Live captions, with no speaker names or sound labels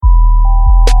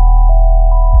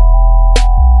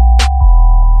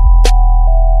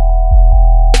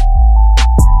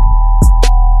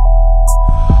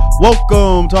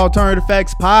Welcome to Alternative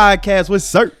Facts Podcast with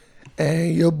Sir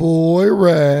and your boy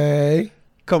Ray.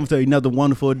 Coming to another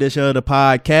wonderful edition of the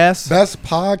podcast. Best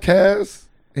podcast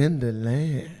in the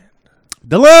land.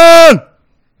 Dylan!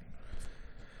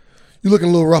 You looking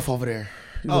a little rough over there.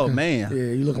 Man. Yeah,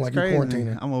 you looking like you're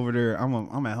quarantining. I'm over there.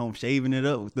 I'm at home shaving it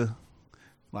up with the.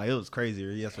 Like, it was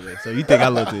crazier yesterday. So you think I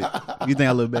looked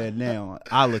bad now?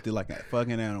 I looked like a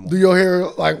fucking animal. Do your hair,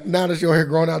 like, now that your hair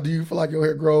grown out, do you feel like your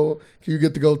hair grow? Can you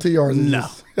get the goatee or is it No.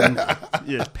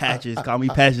 Just patches. Call me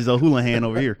Patches O'Houlihan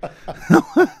over here.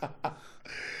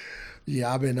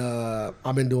 Yeah, I've been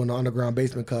doing the underground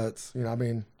basement cuts. You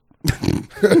know,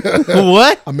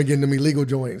 What? I've been getting them illegal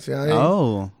joints. You know what I mean?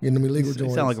 Oh. Getting them illegal You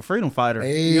joints. sound like a freedom fighter.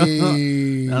 Hey.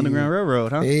 The Underground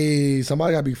Railroad, huh? Hey,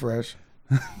 somebody gotta be fresh.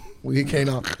 We can't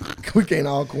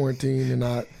all quarantine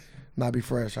and not be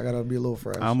fresh. I gotta be a little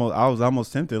fresh. I was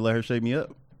almost tempted to let her shake me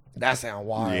up. That sound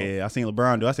wild. Yeah, I seen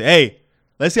LeBron do. I said, "Hey,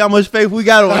 let's see how much faith we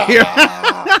got over here."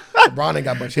 LeBron ain't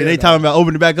got much hair. And they talking about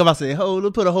opening it back up. I said,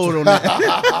 let's put a hold on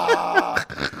that."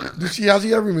 Has she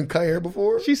ever even cut hair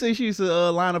before? She said she used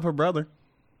to line up her brother.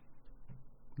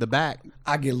 The back.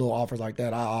 I get little offers like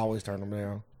that. I always turn them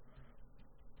down.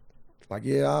 Like,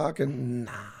 yeah, I can.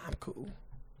 Nah, I'm cool.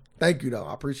 Thank you, though.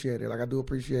 I appreciate it. Like, I do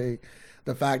appreciate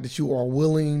the fact that you are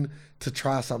willing to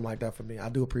try something like that for me. I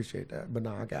do appreciate that. But,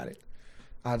 I got it.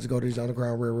 I just go to these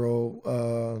Underground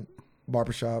Railroad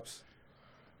barbershops.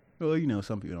 Well, you know,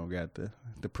 some people don't got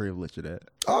the privilege of that.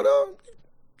 Oh, no.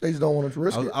 They just don't want to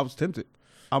risk it. I was tempted.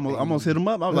 I almost hit him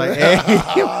up. I was like, "Hey,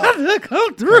 you want to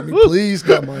come through? Please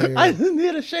cut my hair." I just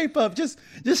need a shape up. Just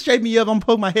shape me up. I'm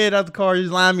poke my head out the car.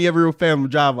 Just line me every real family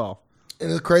drive off. And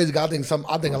it's crazy. I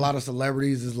think a lot of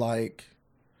celebrities is like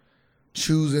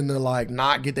choosing to like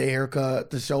not get their haircut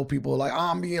to show people like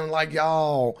I'm being like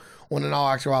y'all. When in all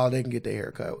actuality, they can get their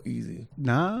haircut easy.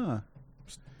 Nah,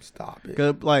 Stop it.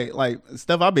 cause like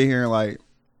stuff I've been hearing like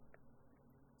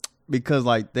because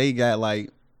like they got like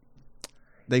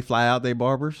they fly out their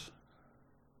barbers,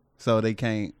 so they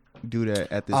can't do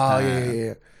that at this time. Oh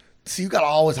yeah. See, you gotta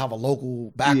always have a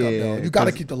local backup though. You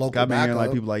gotta keep the local backup.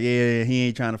 Like people like, yeah, he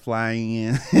ain't trying to fly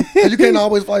in. You can't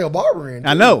always fly your barber in.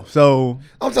 I know. So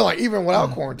I'm saying like even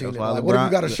without quarantining, like what if you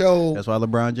got to show? That's why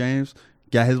LeBron James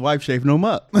got his wife shaving him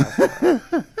up,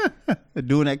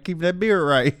 doing that, keeping that beard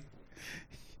right.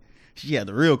 She had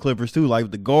the real clippers too,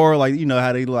 like the Gore, like you know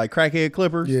how they look like crackhead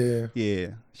clippers. Yeah.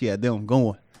 She had them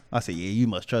going. I said, yeah, you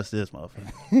must trust this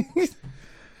motherfucker.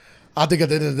 I think at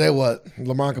the end of the day, what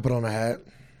LeBron could put on a hat.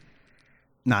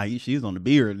 Nah, she's on the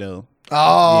beard though.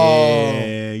 Oh,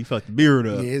 yeah, you fucked the beard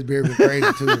up. Yeah, his beard been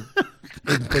crazy too.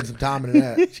 He can put some time into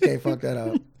that. She can't fuck that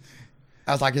up.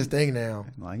 That's like his thing now.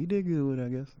 Nah, he did good with it, I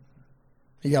guess.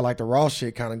 He got like the raw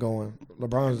shit kind of going.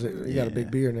 He got a big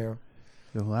beard now.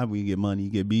 So how we get money, you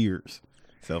get beards.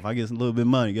 So if I get a little bit of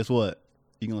money, guess what?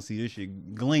 You gonna see this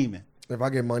shit gleaming. If I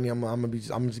get money, I'm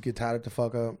just get tied up the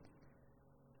fuck up.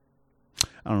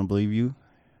 I don't believe you.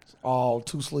 It's all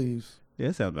 2 sleeves. Yeah,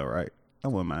 that sounds about right. I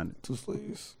wouldn't mind it. 2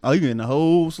 sleeves. Oh, you getting the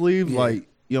whole sleeve? Yeah. Like,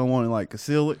 you don't want to, like,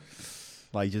 conceal it?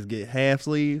 Like, just get half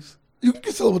sleeves? You can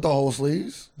conceal it with the whole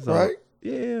sleeves, So, right?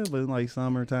 Yeah, but, like,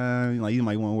 summertime, like, you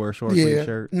might want to wear a short sleeve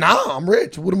shirt. Nah, I'm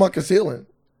rich. What am I concealing?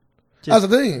 That's the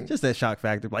thing. Just that shock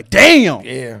factor. Like, damn!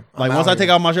 Yeah. Like, once I take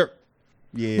off my shirt,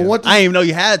 yeah. But I didn't even know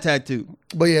you had a tattoo.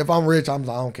 But yeah, if I'm rich, I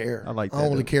don't care. I like that. I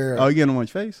don't really care. Oh, you getting on your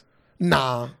face?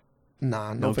 Nah,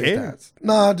 no Don't face care? tats.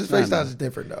 Nah, just face tats is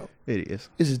different though. It is.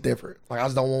 It's just different. Like I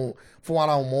just don't want. For one,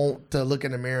 I don't want to look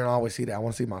in the mirror and always see that. I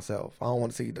want to see myself. I don't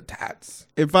want to see the tats.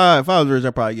 If I was rich,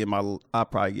 I'd probably get my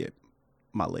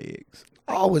legs.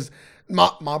 I always my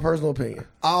personal opinion.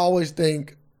 I always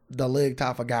think the leg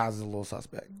top for guys is a little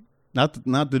suspect. Not the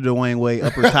Dwayne Wade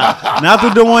upper top. Not the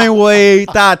Dwayne Wade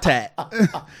thigh tat.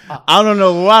 I don't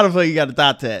know why the fuck he got a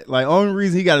thigh tat. Like, only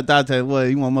reason he got a thigh tat, what,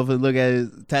 you want motherfucker to look at his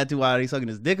tattoo while he sucking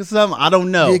his dick or something? I don't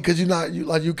know. Yeah, because you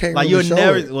can't like, really you'll show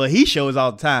never, it. well, he shows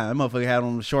all the time. That motherfucker had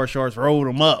on the short shorts, rolled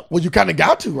them up. Well, you kind of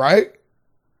got to, right?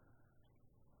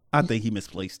 I think he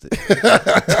misplaced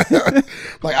it.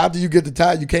 Like, after you get the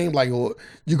tat, you can't, like, you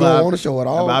gonna want to show it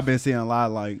all. I've been seeing a lot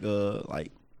of, like,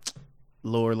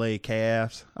 lower leg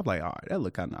calves. I'm like, all right, that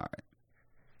look kind of all right.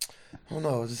 I don't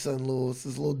know. It's just a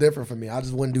little different for me. I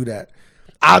just wouldn't do that.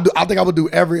 I think I would do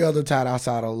every other tat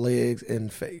outside of legs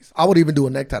and face. I would even do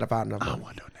a neck tat if I had enough money. I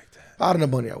want to do a neck tat. If I had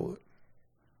enough money, I would.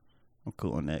 I'm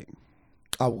cool on neck.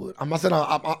 I would. I'm not saying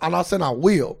I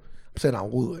will. I'm saying I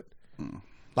would.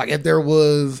 Like if there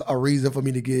was a reason for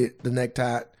me to get the neck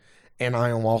tat and I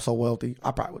am also wealthy,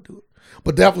 I probably would do it.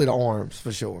 But definitely the arms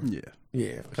for sure. Yeah.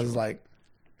 Yeah. Because like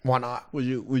Why not? Would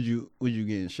you get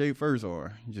in shape first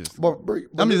or just? But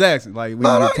I'm just asking. Like, would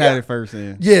you get tatted first?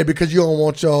 Yeah, because you don't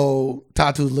want your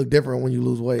tattoos to look different when you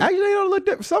lose weight. Actually, they don't look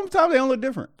different. Sometimes they don't look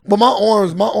different. But my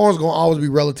arms gonna always be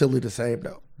relatively the same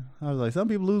though. I was like, some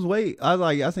people lose weight. I was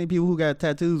like, I seen people who got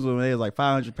tattoos when they was like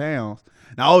 500 pounds.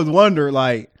 And I always wonder,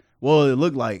 like, what it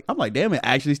looked like. I'm like, damn, it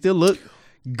actually still look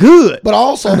good. But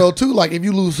also though too, like if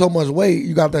you lose so much weight,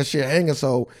 you got that shit hanging.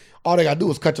 So all they gotta do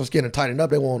is cut your skin and tighten it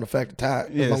up. They won't affect the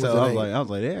tat. Yeah, so I was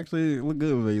like, they actually look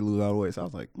good when you lose all the weight. So I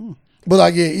was like, But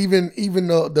like, yeah, even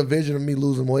the vision of me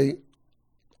losing weight,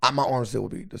 my arms still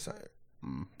would be the same.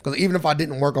 Because even if I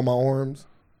didn't work on my arms,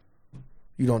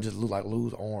 you don't just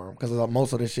lose arm. Because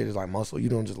most of this shit is like muscle. You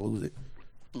don't just lose it.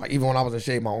 Like even when I was in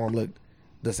shape, my arm looked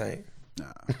the same.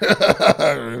 Nah.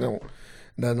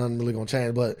 Nothing really gonna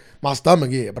change. But my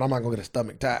stomach, yeah. But I'm not gonna get a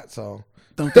stomach tat. So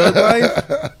Thug life.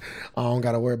 I don't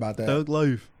gotta worry about that. Thug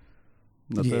life.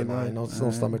 No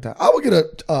stomach tat. I would get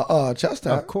a chest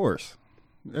tat. Of course,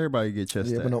 everybody get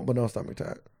chest tat. But no stomach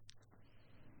tat.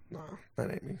 Nah,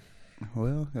 that ain't me.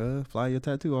 Well, fly your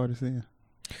tattoo artist in.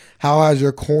 How has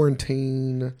your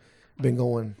quarantine been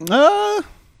going?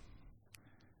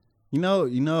 You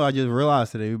know, I just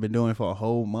realized today we've been doing it for a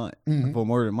whole month, for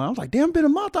more than a month. I was like, damn, been a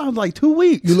month. I was like 2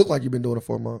 weeks. You look like you've been doing it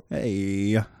for a month.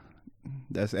 Hey,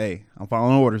 I'm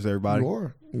following orders, everybody.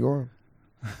 You are.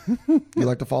 You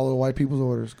like to follow the white people's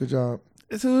orders. Good job.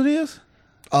 That's who it is.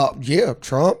 Yeah,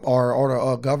 Trump or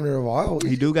the governor of Ohio.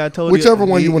 He do got total. Whichever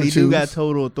one you want to choose. He do got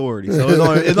total authority. So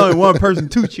it's only one person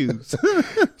to choose.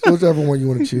 So whichever one you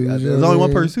want to choose. There's only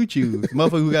one person to choose.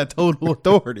 Motherfucker who got total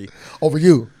authority over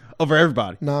you. Over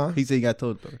everybody. Nah. He said he got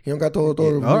total authority. He don't got total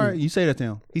authority. All right, you say that to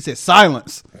him. He said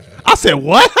silence. I said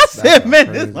what? I said,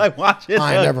 man, it's like watch it.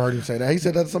 I ain't never heard him say that. He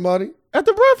said that to somebody at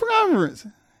the press conference.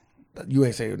 You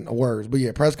ain't saying words, but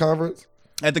yeah, press conference.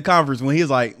 At the conference when he was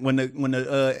like, when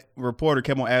the reporter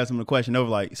kept on asking him the question,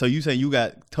 over like, so you saying you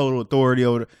got total authority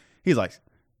over? He's like,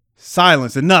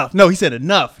 silence, enough. No, he said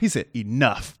enough. He said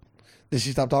enough. Did she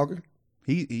stop talking?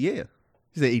 He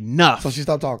said enough. So she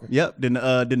stopped talking. Yep. Then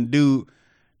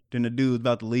the dude was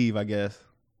about to leave, I guess,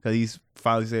 because he's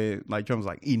finally said, like, Trump was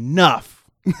like, enough.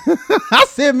 I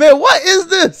said, man, what is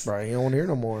this? Right, he don't want to hear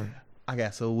no more. I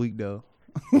got so weak though.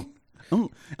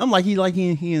 I'm like he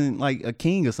in like a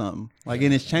king or something, like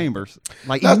in his chambers.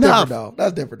 Like that's enough. Different though.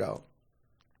 That's different though.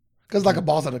 Cause like a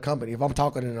boss at a company, if I'm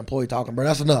talking to an employee talking, bro,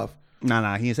 that's enough.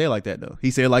 Nah, he didn't say it like that though.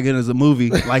 He said like it is a movie,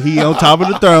 like he on top of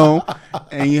the throne,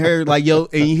 and you hear like you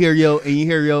hear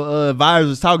your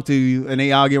advisors talking to you, and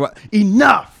they all get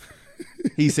enough.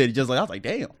 He said it just like I was like,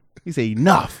 damn. He said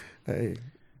enough. Hey.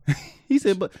 He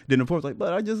said, but then the reporter's like,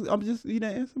 but I'm just you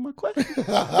didn't answer my question.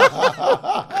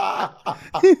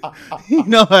 You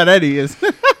know how that is.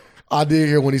 I did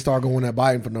hear when he started going at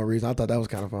Biden for no reason. I thought that was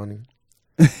kind of funny.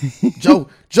 Joe,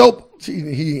 she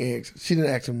didn't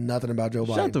ask him nothing about Joe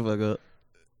Biden. Shut the fuck up.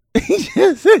 He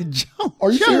just said Joe.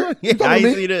 Are you serious? Yeah, I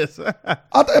didn't see this. I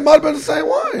thought it might have been the same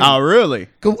one. Oh, really?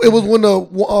 Cause it was when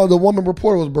the woman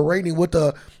reporter was berating with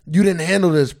you didn't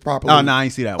handle this properly. Oh, no, I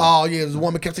ain't see that one. Oh, yeah, this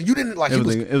woman kept saying, you didn't, like,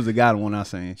 it was the guy the one I was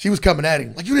saying. She was coming at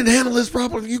him. Like, you didn't handle this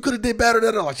properly. You could have did better.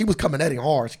 Like, she was coming at him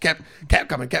hard. She kept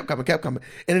coming. And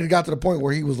then it got to the point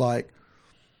where he was like,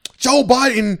 Joe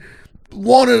Biden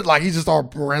wanted, like, he just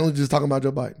started randomly just talking about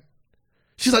Joe Biden.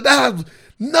 She's like, that has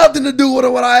nothing to do with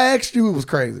what I asked you. It was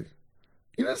crazy.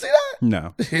 You didn't see that?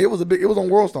 No. It was on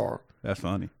World Star. That's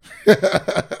funny.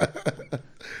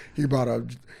 He brought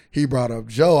up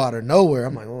Joe out of nowhere.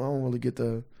 I'm like, well, I don't really get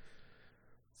the.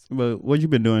 But what you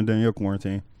been doing during your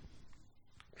quarantine?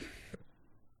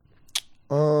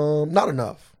 Not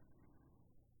enough.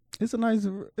 It's nice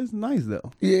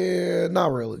though. Yeah,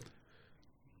 not really.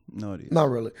 No, it is. Not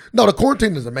really. No, the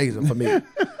quarantine is amazing for me.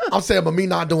 I'm saying, but me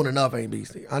not doing enough ain't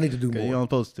beastie. I need to do more. You're not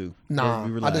supposed to. Nah,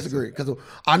 I disagree. Because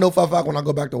I know for a fact when I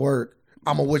go back to work,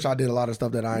 I'm going to wish I did a lot of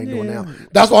stuff that I ain't doing now.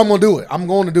 That's why I'm going to do it. I'm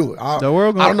going to do it. I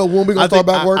don't know when we're going to start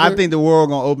back working. I think the world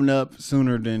going to open up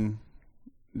sooner than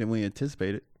we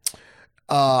anticipated.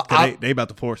 They about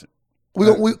to force it.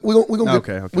 We're going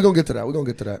to get to that. We're going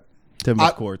to get to that. 10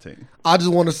 months quarantine. I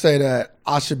just want to say that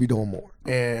I should be doing more.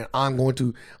 And I'm going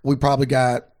to, we probably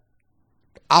got,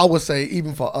 I would say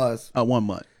even for us. 1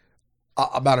 month.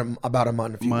 About a month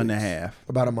and a few month weeks. And a half.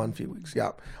 About a month and a few weeks,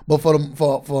 yeah. But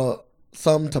for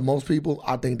some to most people,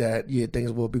 I think that, yeah,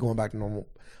 things will be going back to normal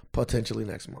potentially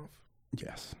next month.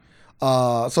 Yes.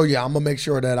 So, yeah, I'm going to make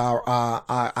sure that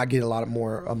I get a lot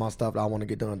more of my stuff that I want to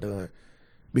get done.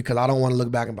 Because I don't want to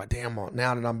look back and be like, damn,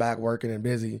 now that I'm back working and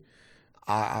busy,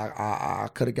 I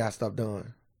could have got stuff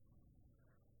done.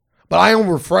 But I am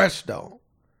refreshed, though.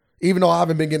 Even though I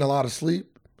haven't been getting a lot of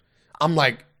sleep, I'm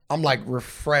like I'm like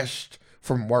refreshed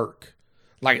from work.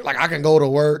 Like I can go to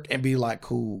work and be like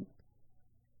cool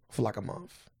for like a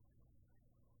month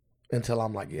until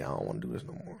I'm like, yeah, I don't want to do this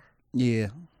no more. Yeah,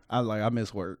 I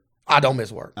miss work. I don't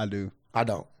miss work. I do. I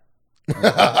don't.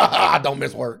 I don't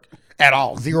miss work at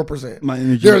all. 0%. My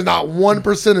energy. There's not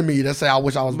 1% of me that say I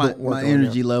wish I was working. My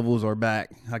energy levels are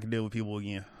back. I can deal with people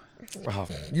again. Oh,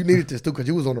 you needed this too because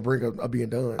you was on the brink of being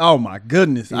done. Oh my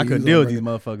goodness, I couldn't deal with these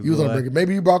motherfuckers. You was on the brink.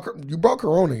 Maybe you brought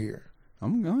Corona here.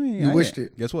 I'm going. You wished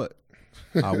it. Guess what?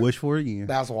 I wish for it again.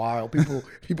 That's wild.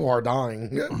 People are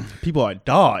dying. People are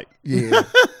dying. Yeah.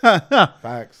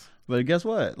 Facts. But guess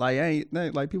what? Like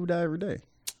people die every day.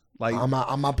 Like I'm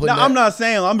not putting. I'm not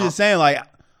saying. I'm just saying like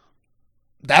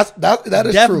that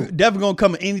is true. Definitely gonna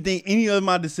come. Any of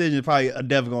my decisions probably a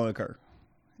death gonna occur.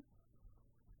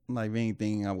 Like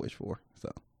anything I wish for.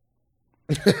 So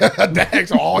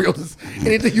that's all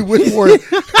anything you wish for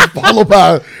followed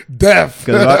by death.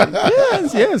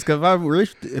 Yes.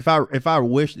 Because if I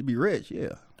wish to be rich,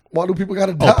 yeah. Why do people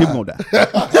gotta die? Oh, people gonna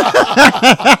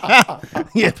die.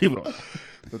 Yeah, people.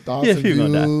 The thoughts and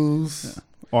views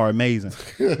are amazing.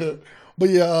 But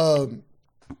yeah,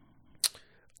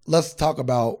 let's talk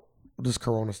about this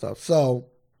Corona stuff. So,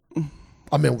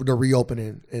 I mean, the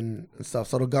reopening and stuff.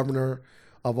 So the governor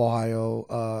of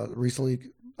Ohio recently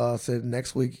said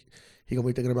next week he gonna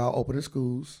be thinking about opening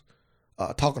schools.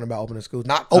 Talking about opening schools,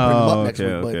 not opening them up next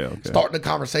week, but starting the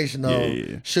conversation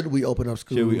of should we open up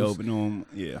schools? Should we open them?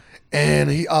 Yeah. And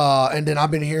and then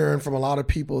I've been hearing from a lot of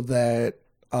people that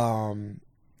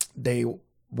they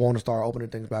want to start opening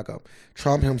things back up.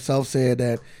 Trump himself said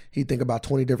that he think about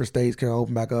 20 different states can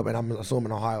open back up, and I'm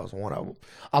assuming Ohio is one of them.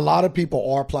 A lot of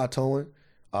people are plateauing.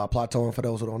 Plateauing, for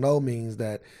those who don't know, means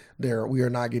that we are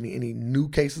not getting any new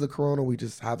cases of corona. We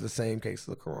just have the same cases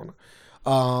of corona.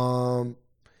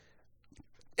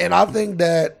 And I think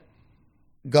that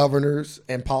governors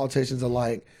and politicians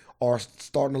alike are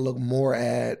starting to look more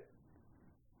at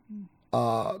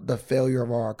the failure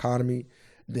of our economy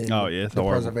than the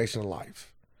preservation of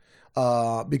life.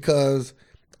 Because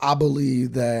I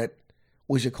believe that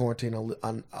we should quarantine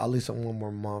at least one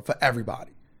more month for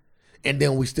everybody. And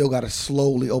then we still got to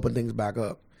slowly open things back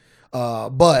up.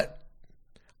 But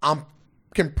I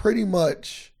can pretty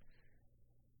much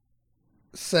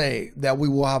say that we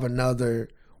will have another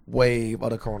wave of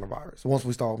the coronavirus once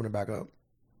we start opening back up.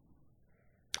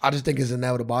 I just think it's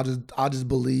inevitable. I just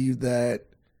believe that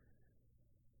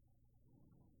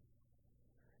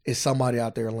it's somebody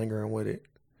out there lingering with it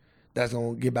that's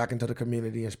going to get back into the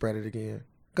community and spread it again.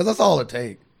 Because that's all it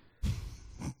takes.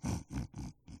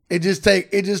 It just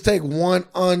take one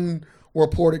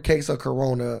unreported case of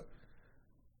corona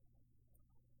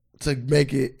to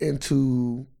make it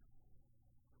into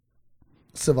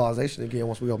civilization again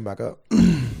once we open back up.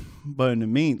 But in the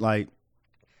meantime,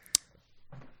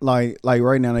 like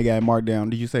right now they got it marked down.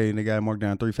 Did you say they got it marked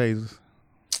down 3 phases?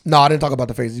 No, I didn't talk about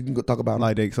the phases. You can go talk about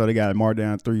them. So they got it marked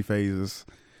down 3 phases,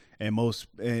 and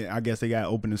I guess they got to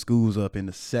open the schools up in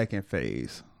the 2nd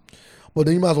phase. Well,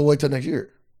 then you might as well wait till next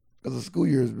year. Because the school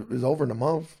year is over in a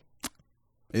month.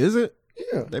 Is it?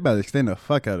 Yeah. They better extend the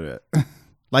fuck out of that.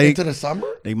 Into the summer?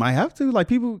 They might have to. Like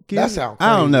kids. That sounds crazy.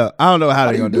 I don't know how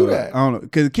they're going to do that. I don't know.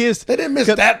 Because kids. They didn't miss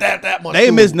that much. They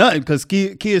didn't miss nothing because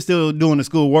kids still doing the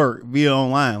school work via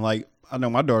online. Like, I know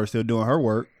my daughter's still doing her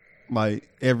work. Like,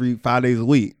 every 5 days a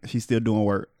week, she's still doing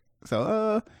work.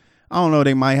 So, I don't know.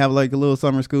 They might have like a little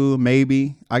summer school.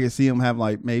 Maybe. I can see them have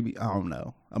I don't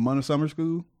know, a month of summer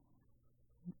school.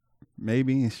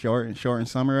 Maybe shorten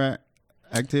summer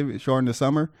activity, shorten the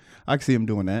summer. I can see them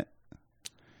doing that.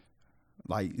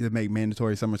 Like, to make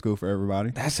mandatory summer school for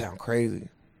everybody. That sounds crazy.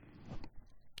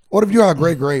 What if you have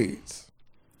great grades?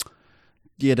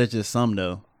 Yeah, that's just some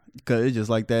though, because it's just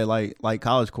like that, like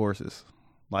college courses.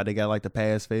 Like they got like the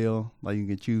pass fail. Like you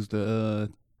can choose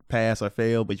to pass or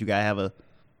fail, but you gotta have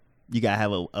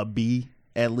a B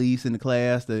at least in the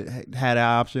class that had that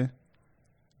option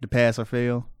to pass or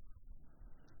fail.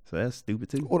 So that's stupid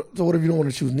too. So what if you don't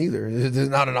want to choose neither? There's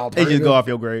not an alternative. They just go off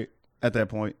your grade at that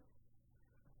point.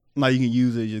 Like you can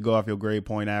use it, just go off your grade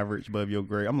point average above your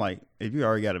grade. I'm like, if you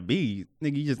already got a B,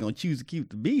 nigga, you just gonna choose to keep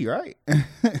the B, right?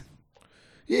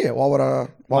 Yeah. Why would I?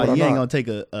 Why would I you ain't not? gonna take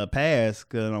a pass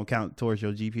because it don't count towards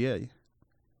your GPA.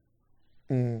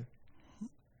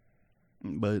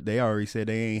 But they already said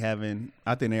they ain't having.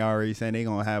 I think they already saying they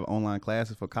gonna have online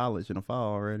classes for college in the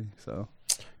fall already. So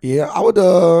yeah, I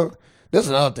would. That's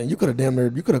another thing. You could have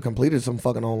completed some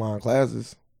fucking online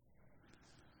classes.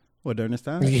 What, during this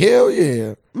time? Hell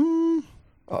yeah. No,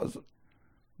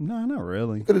 not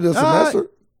really. Could have done a semester.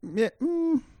 Yeah.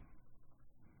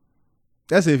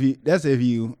 That's if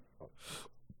you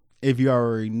if you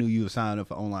already knew you were signing up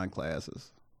for online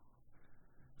classes.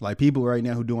 Like people right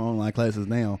now who doing online classes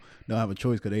now don't have a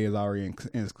choice because they is already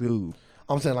in school.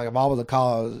 I'm saying like if I was a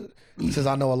college, since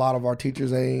I know a lot of our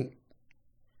teachers ain't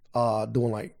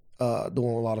doing a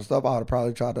lot of stuff, I would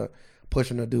probably try to push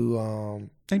them to do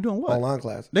they doing what? Online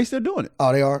classes. They still doing it.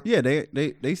 Oh, they are? Yeah,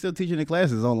 they still teaching the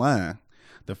classes online.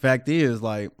 The fact is,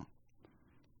 like,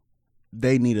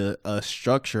 they need a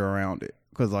structure around it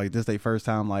because like this they first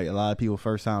time, like a lot of people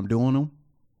first time doing them,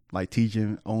 like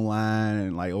teaching online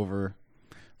and like over.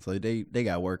 So they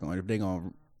got to work on it if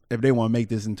they want to make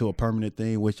this into a permanent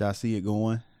thing, which I see it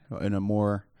going in a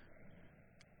more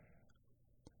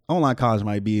online college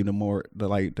might be the more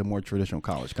traditional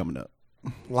college coming up.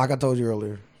 Like I told you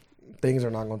earlier, things are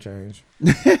not gonna change.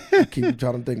 Keep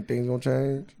trying to think things gonna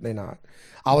change. They not.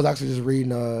 I was actually just reading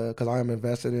because I am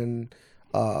invested in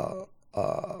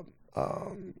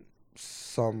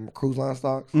some cruise line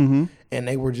stocks, and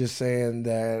they were just saying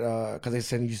that because they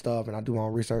send you stuff and I do my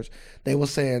own research, they were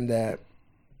saying that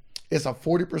it's a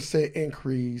 40%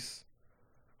 increase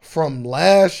from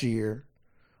last year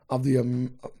of the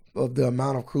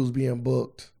amount of cruise being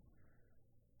booked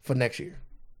for next year.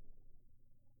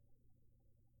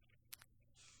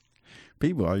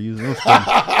 People are using this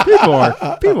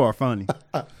funny. People are funny.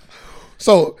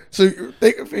 So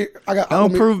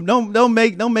don't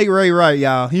make Ray right,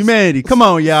 y'all. Humanity, come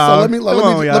on, y'all.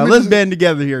 So let's band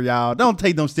together here, y'all. Don't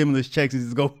take them stimulus checks and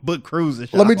just go book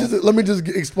cruises. Let me just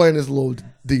explain this a little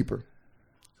deeper.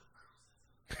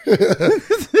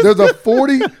 There's a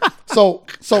 40. I'm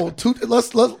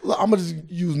gonna just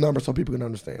use numbers so people can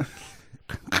understand.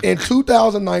 In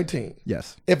 2019,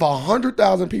 yes, if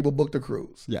 100,000 people booked a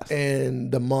cruise, yes, in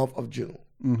the month of June,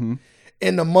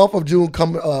 in the month of June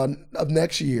of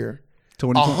next year,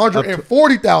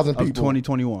 140,000 people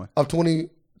of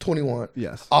 2021,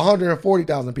 yes,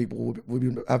 140,000 people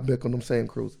would have booked on them same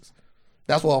cruises.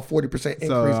 That's why a 40%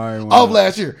 increase of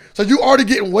last year. So you already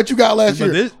getting what you got last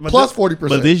year plus 40%.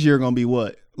 But this year gonna be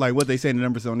what? Like what they say the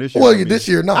numbers on this year? Well, this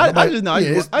year, no. I just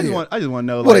want to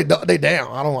know. Well, they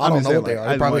down. I don't know what they are.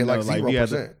 They're probably like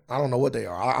 0%. I don't know what they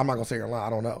are. I'm not gonna say a lie. I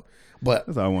don't know. But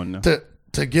that's all I want to know.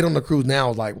 To get on the cruise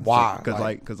now is like why?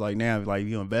 Because now like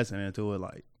you investing into it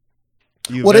like.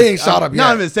 They ain't shot up yet. No,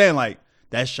 I'm just saying like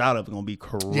that shot up is gonna be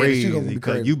crazy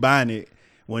because you buying it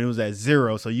when it was at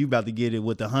 0, so you about to get it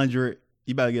with 100.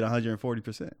 You about to get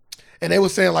 140%. And they were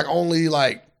saying like only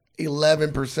like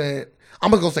 11%.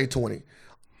 I'm gonna say 20.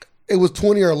 It was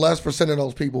 20 or less percent of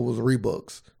those people was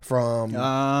rebooks from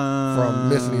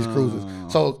missing these cruises.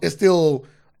 So it's still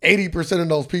 80% of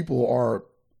those people are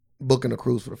booking a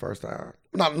cruise for the first time.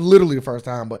 Not literally the first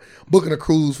time, but booking a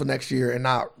cruise for next year and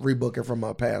not rebooking from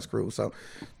a past cruise. So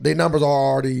their numbers are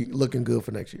already looking good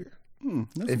for next year.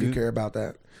 If you care about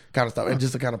that kind of stuff. And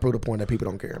just to kind of prove the point that people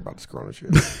don't care about this corona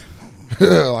shit.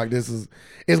 Like it's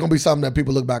going to be something that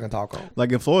people look back and talk on.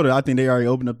 Like in Florida, I think they already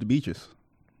opened up the beaches.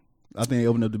 I think they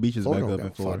opened up the beaches back up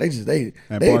in Florida.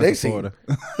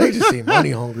 They seem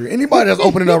money hungry. Anybody that's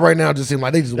opening up right now just seem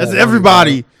like they just that's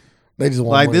everybody. They just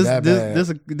want like money that bad.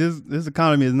 This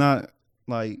economy is not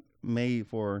like made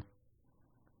for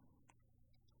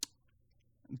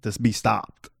to be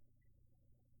stopped.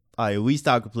 All right, if we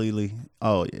stop completely,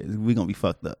 oh yeah, we gonna be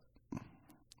fucked up.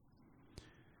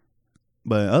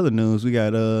 But in other news, we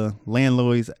got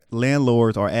landlords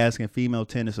are asking female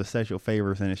tenants for sexual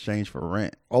favors in exchange for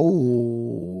rent.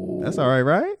 Oh, that's all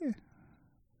right?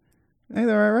 Ain't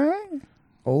that right?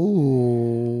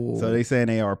 Oh, so they saying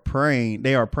they are preying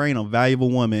on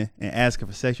valuable women and asking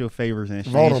for sexual favors in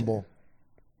exchange. Vulnerable.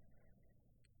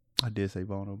 I did say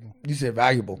vulnerable. You said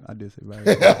valuable. I did say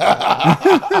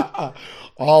valuable.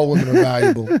 All women are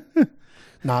valuable.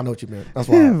 Nah, I know what you meant. That's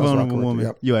why. Vulnerable woman.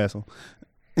 Yep. You asshole.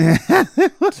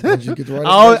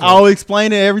 I'll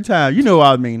explain it every time. You know what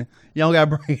I mean. You don't got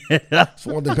to bring it up. Just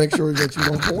wanted to make sure that you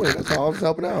don't point. That's all I was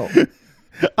helping out.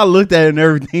 I looked at it and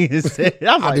everything and said,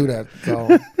 I do that. So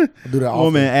I do that often.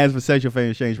 Woman asked for sexual favor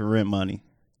in exchange for rent money.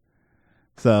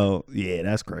 So yeah,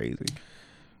 that's crazy.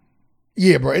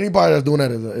 Yeah, bro. Anybody that's doing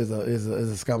that is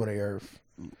a scum of the earth.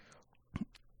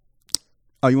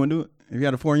 Oh, you want to do it? If you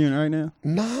got a 4-unit right now?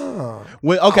 Nah.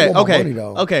 Well,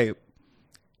 okay.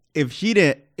 If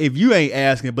you ain't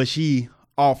asking, but she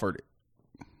offered it,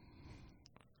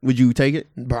 would you take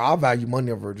it? Bro, I value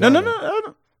money over vagina.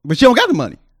 No. But she don't got the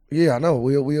money. Yeah, I know.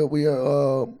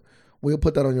 We'll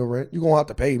put that on your rent. You're gonna have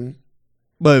to pay me.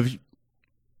 But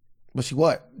she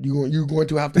what? You're going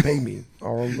to have to pay me.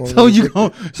 So you're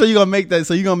gonna make that.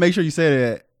 So you're gonna make sure you say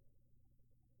that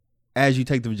as you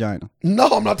take the vagina. No,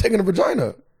 I'm not taking the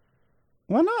vagina.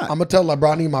 Why not? I'm gonna tell her,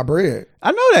 bro, I need my bread.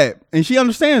 I know that, and she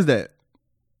understands that.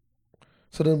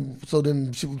 So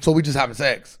we just having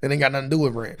sex. It ain't got nothing to do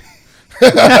with rent.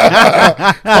 Like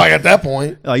at that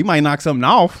point, you might knock something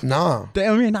off. Nah,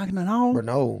 damn, you ain't knocking nothing off. But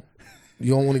no,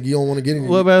 you don't want to get in.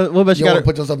 What about you got to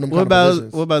put yourself in them what kind of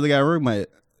positions. What about the guy roommate?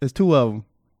 There's two of them.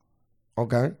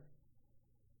 Okay,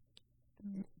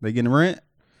 they getting rent.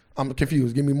 I'm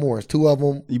confused. Give me more. It's two of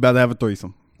them. You about to have a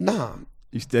threesome? Nah,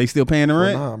 they still paying the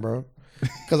rent? Nah, bro.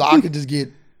 Because I could just get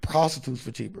prostitutes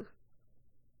for cheaper.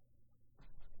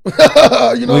 You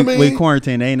know what I mean? With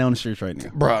quarantine, they ain't on the streets right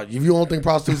now, bro. If you don't think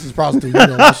prostitutes is prostitutes, you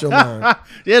know what's your mind?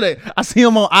 Yeah, I see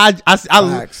them on.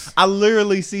 I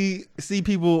literally see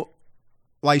people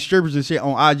like strippers and shit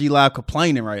on IG Live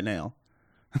complaining right now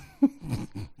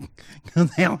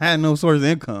because they don't have no source of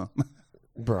income,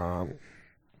 bro.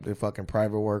 They're fucking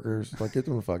private workers. Like, get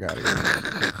them the fuck out of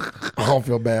here. I don't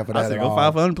feel bad for that. I said, go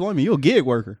file for unemployment. You're a gig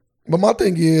worker. But my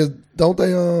thing is, don't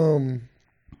they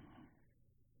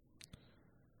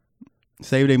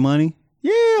save their money?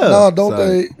 Yeah. No, don't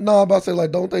they? No, I'm about to say,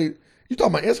 like, don't they? You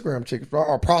talking about Instagram chicks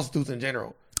or prostitutes in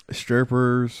general?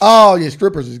 Strippers. Oh yeah,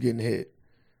 strippers is getting hit,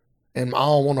 and I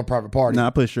don't want a private party.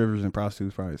 I put strippers and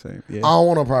prostitutes probably the same. Yeah. I don't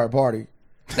want a private party.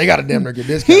 They got to damn near get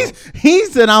discounts. He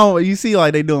said, you see,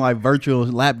 like they doing like virtual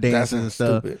lap dances and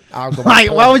stuff. Stupid. Like,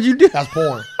 why would you do? That's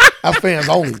porn. That's fans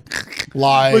only.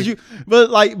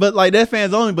 Like, but that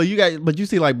fans only. But you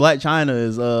see, like Black China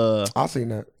is I seen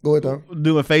that. Go ahead though.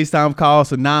 Doing FaceTime calls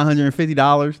for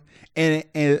 $950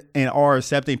 and are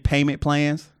accepting payment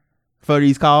plans for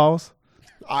these calls.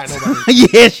 I know that.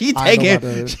 Yeah,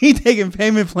 she taking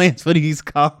payment plans for these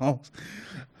calls.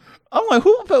 I'm like,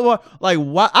 who put what? Like,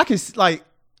 why? I can like.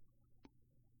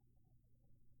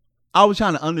 I was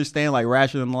trying to understand, like,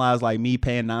 rationalize, like, me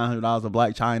paying $900 to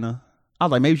Black China. I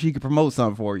was like, maybe she could promote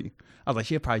something for you. I was like,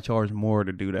 she'll probably charge more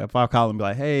to do that. If I call and be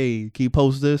like, hey, can you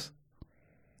post this?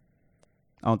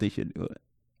 I don't think she'd do it.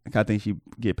 I think she'd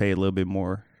get paid a little bit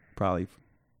more, probably,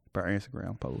 per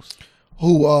Instagram post.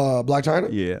 Who, Black China?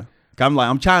 Yeah.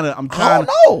 I'm trying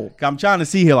to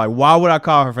see here, like, why would I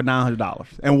call her for $900?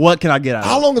 And what can I get out of it?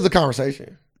 How long is the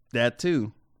conversation? That,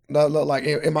 too. Like,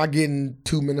 am I getting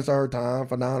 2 minutes of her time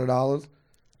for $900?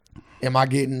 Am I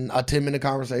getting a 10-minute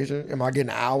conversation? Am I getting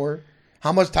an hour?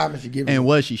 How much time is she giving? And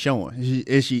what is she showing?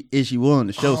 Is she willing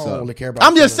to show something? Really care about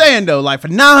I'm just saying though, like for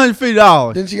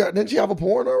 $950. Didn't she have a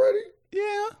porn already?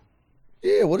 Yeah.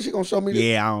 Yeah. What is she gonna show me?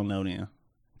 Yeah, I don't know then.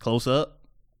 Close up,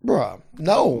 bruh.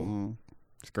 No.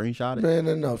 Screenshot it.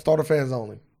 Man, no. Starter fans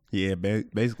only. Yeah,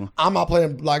 basically. I'm not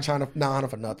playing Black China 900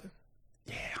 for nothing.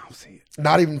 Yeah, I don't see it.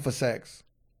 Not even for sex.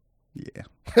 Yeah.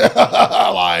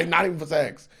 Like, not even for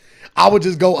sex. I would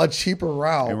just go a cheaper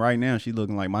route. And right now, she's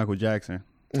looking like Michael Jackson.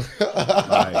 Right,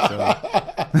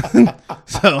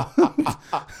 so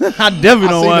I definitely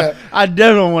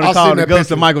don't want to call the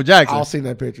ghost of Michael Jackson. I've seen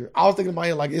that picture. I was thinking in my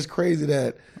head, like, it's crazy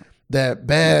that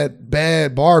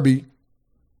bad Barbie,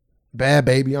 bad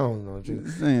baby, I don't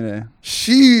know.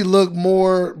 She looked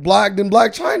more black than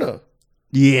Black China.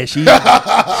 Yeah, she using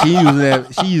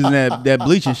that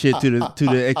bleaching shit to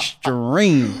the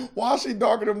extreme. Why is she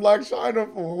darker than Black China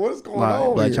for? What's going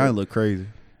on? Black China look crazy.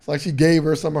 It's like she gave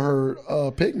her some of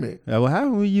her pigment. Yeah, well, how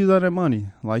did we use all that money?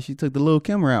 Like she took the little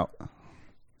Kim out.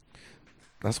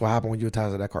 That's what happened when you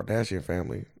attached to that Kardashian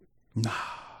family. Nah,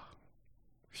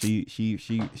 she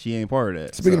ain't part of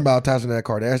that. Speaking about attaching to that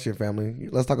Kardashian family,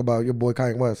 let's talk about your boy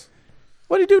Kanye West.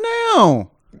 What'd he do now?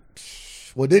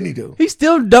 What didn't he do? He's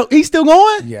still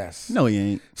going? Yes. No, he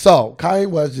ain't. So Kanye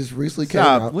West just recently came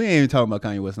out. We ain't even talking about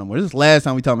Kanye West no more. This is the last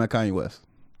time we talking about Kanye West.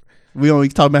 We only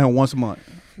talk about him once a month.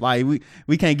 Like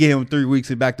we can't get him 3 weeks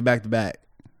back to back to back.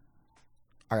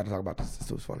 I got to talk about this.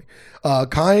 This was funny.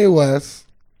 Kanye West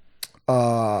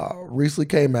recently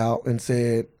came out and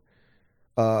said,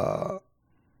 "Bro,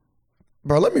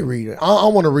 let me read it. I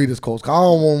want to read this quote. I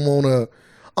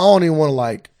don't even want to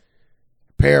like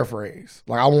paraphrase.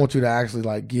 Like I want you to actually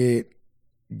like get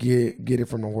it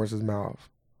from the horse's mouth."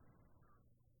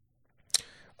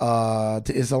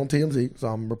 It's on TMZ, so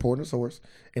I'm reporting the source,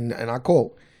 and I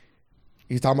quote.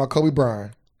 He's talking about Kobe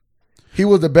Bryant. He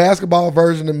was the basketball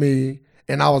version of me,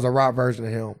 and I was a rap version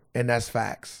of him, and that's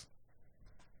facts.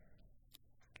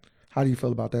 How do you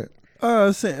feel about that?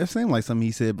 It seemed like something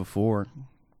he said before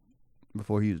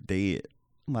he was dead.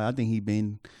 Like I think he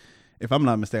been, if I'm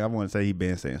not mistaken, I want to say he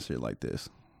been saying shit like this.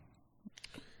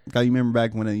 Cause you remember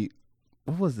back when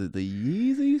what was it? The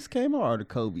Yeezys came out or the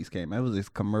Kobe's came out? It was this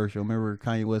commercial. Remember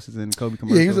Kanye West was in the Kobe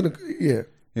commercial? Yeah, he was in the yeah.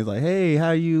 He was like, "Hey,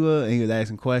 how you?" And he was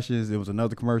asking questions. It was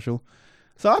another commercial.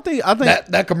 So I think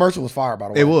that commercial was fire. By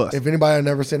the way, it was. If anybody had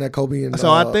never seen that Kobe and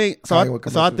I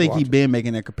think he been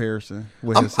making that comparison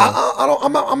with himself.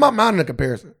 I'm not minding the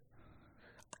comparison.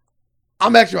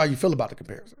 I'm asking you how you feel about the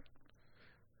comparison.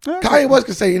 Okay. Kanye West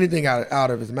can say anything out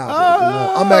of his mouth.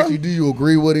 I'm asking you, do you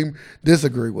agree with him?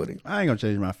 Disagree with him? I ain't gonna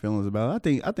change my feelings about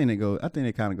it. I think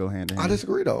they kind of go hand in hand. I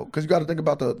disagree though, because you got to think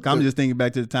about I'm just thinking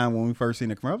back to the time when we first seen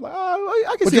the commercial. Like,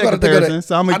 I can see that comparison,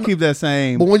 so I'm gonna keep that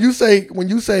same. But when you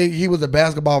say he was a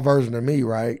basketball version of me,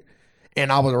 right,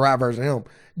 and I was a rap version of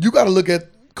him, you got to look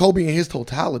at Kobe in his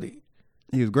totality.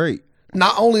 He was great.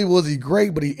 Not only was he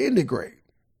great, but he ended great.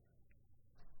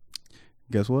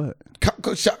 Guess what?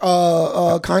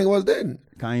 Kanye West didn't.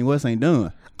 Kanye West ain't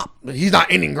done. He's not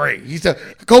ending great. He said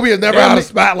Kobe has never had a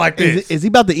spot like this. Is he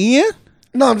about to end?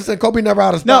 No, I'm just saying Kobe never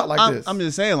had a spot like this. I'm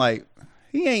just saying like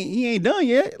he ain't done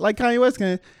yet. Like Kanye West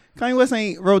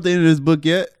ain't wrote the end of this book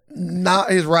yet.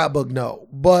 Not his rap book, no.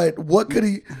 But what could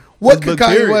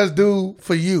Kanye West do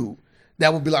for you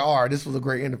that would be like, all right, this was a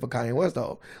great ending for Kanye West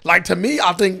though? Like to me,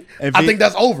 I think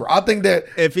that's over. I think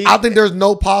there's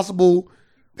no possible.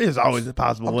 There's always a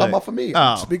possible I'm way. talking about for me.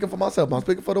 I'm speaking for myself. I'm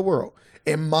speaking for the world.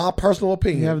 In my personal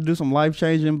opinion. You have to do some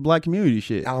life-changing black community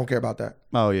shit. I don't care about that.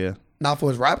 Oh, yeah. Not for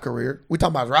his rap career. We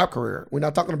talking about his rap career. We're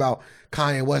not talking about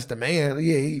Kanye West, the man.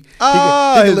 Yeah, he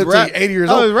can live to 80 years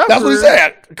old. That's what he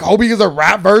said. Kobe is a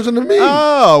rap version of me.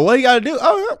 Oh, what he got to do?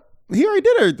 Oh, he already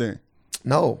did everything.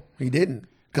 No, he didn't.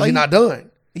 Because he's not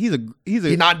done. He's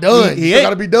not done. He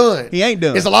got to be done. He ain't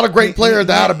done. It's a lot of great players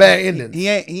that had a bad ending. He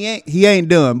ain't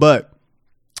done, but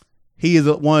he is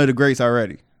one of the greats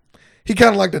already. He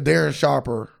kind of like the Darren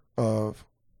Sharper of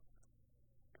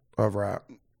rap.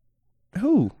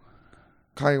 Who?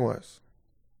 Kanye West.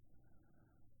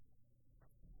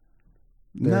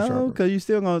 No, because you're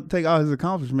still gonna take all his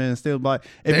accomplishments and still like.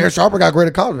 Darren Sharper got great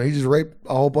accomplishments. He just raped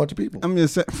a whole bunch of people. I'm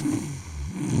just saying.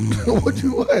 What?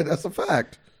 That's a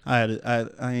fact. I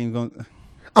ain't gonna.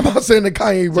 I'm not saying that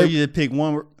Kanye raped. So you just pick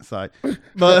one. Sorry,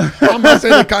 but I'm not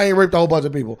saying that Kanye raped a whole bunch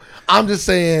of people. I'm just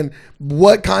saying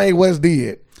what Kanye West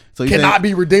did cannot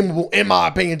be redeemable, in my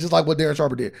opinion, just like what Darren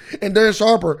Sharper did. And Darren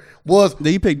Sharper was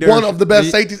one of the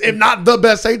best safeties, if not the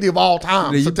best safety of all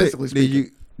time, statistically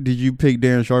speaking. Did you pick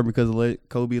Darren Sharper because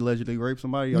Kobe allegedly raped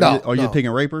somebody? Are you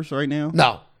picking rapers right now?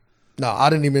 No, I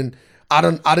didn't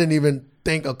even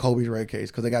think of Kobe's rape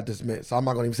case because they got dismissed. So I'm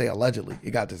not going to even say allegedly.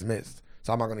 It got dismissed.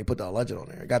 So I'm not going to put the alleged on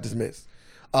there. It got dismissed.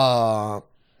 And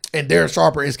Darren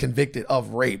Sharper is convicted of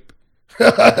rape.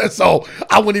 So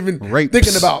I wasn't even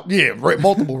thinking about,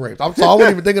 multiple rapes. So I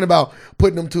wasn't even thinking about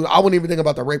putting them to, I wasn't even thinking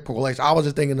about the rape correlation. I was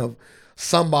just thinking of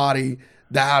somebody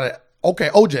that had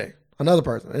OJ, another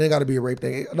person. It ain't got to be a rape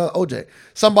thing. Another OJ.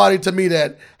 Somebody to me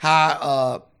that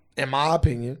had, in my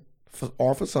opinion,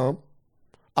 for some,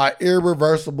 an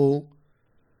irreversible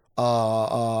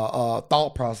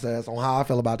thought process on how I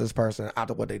feel about this person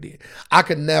after what they did. I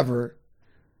could never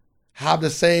have the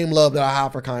same love that I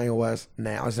have for Kanye West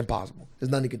now. It's impossible. There's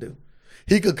nothing he could do.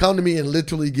 He could come to me and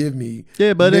literally give me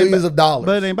millions of dollars.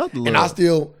 But it ain't about the love. And I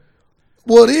still,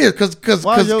 it is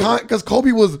because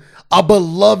Kobe was a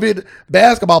beloved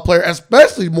basketball player,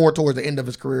 especially more towards the end of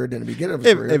his career than the beginning of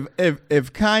his career.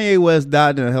 If Kanye West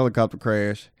died in a helicopter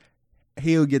crash,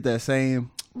 he'll get that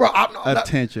same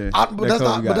attention.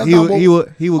 He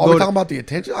would go. Talking about the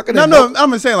attention.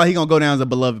 I'm just saying like he gonna go down as a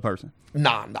beloved person.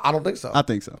 Nah, I don't think so. I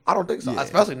think so. I don't think so. Yeah.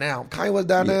 Especially now, Kanye West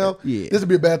died now. Yeah. This would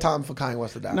be a bad time for Kanye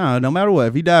West to die. No matter what,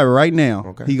 if he died right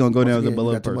now, he gonna go down as a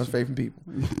beloved person. Too much faith in people.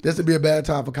 This would be a bad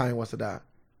time for Kanye West to die.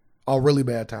 A really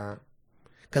bad time.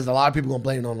 Because a lot of people gonna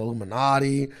blame it on the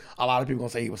Illuminati. A lot of people gonna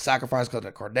say he was sacrificed because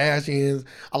of the Kardashians.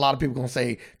 A lot of people gonna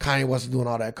say Kanye West was doing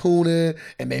all that cooning,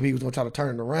 and maybe he was gonna try to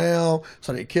turn it around,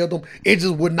 so they killed him. It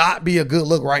just would not be a good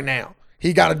look right now.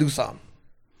 He got to do something.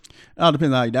 It all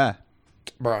depends on how he died.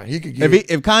 Bro, he could get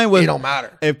if Kanye West, it don't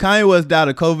matter. If Kanye West died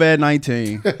of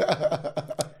COVID-19,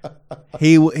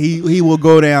 he will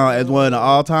go down as one of the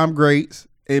all-time greats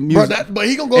in music. But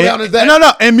he gonna go down as that.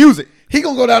 No, in music. He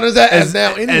gonna go down as that as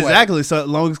now anyway. Exactly. So as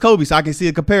long as Kobe, so I can see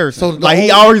a comparison. So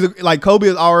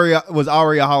Kobe was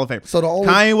already a Hall of Famer. So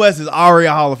Kanye West is already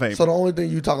a Hall of Famer. So the only thing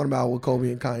you talking about with Kobe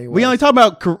and Kanye West, we only talk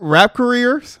about rap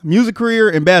careers, music career,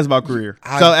 and basketball career.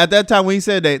 So at that time when he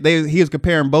said that he was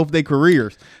comparing both their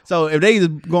careers. So if they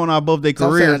just going on both their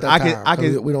careers, I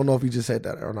can. We don't know if he just said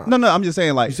that or not. No, I'm just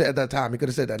saying like you said at that time. He could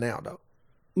have said that now though.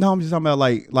 No, I'm just talking about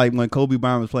like when Kobe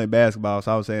Bryant was playing basketball.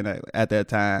 So I was saying that at that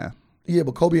time. Yeah,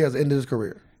 but Kobe has ended his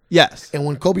career. Yes. And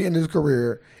when Kobe ended his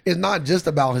career, it's not just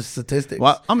about his statistics.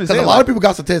 Well, I'm just saying, a lot of people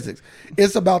got statistics.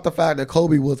 It's about the fact that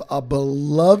Kobe was a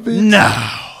beloved.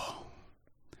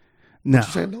 No.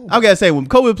 I gotta say, when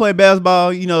Kobe played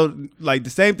basketball, you know, like the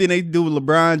same thing they do with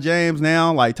LeBron James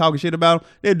now, like talking shit about him,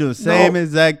 they're doing the same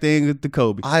exact thing to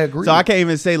Kobe. I agree. So I can't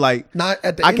even say like not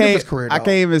at the end of his career. I can't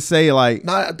even say like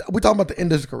we're talking about the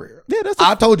end of his career. Yeah,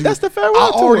 I told you that's the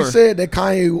farewell tour. I already said that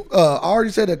Kanye. I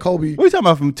already said that Kobe. What are you talking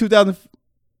about from 2000?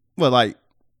 Well, like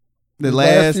the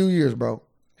last few years, bro.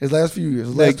 His last few years,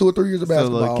 his last 2 or 3 years of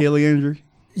basketball. So Achilles injury.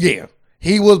 Yeah,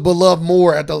 he was beloved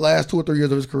more at the last 2 or 3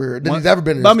 years of his career than he's ever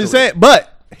been. In his career. Saying,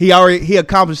 but he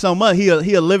accomplished so much. He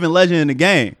a living legend in the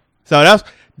game. So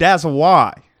that's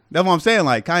why. That's what I'm saying.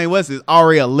 Like Kanye West is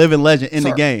already a living legend in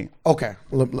the game. Okay,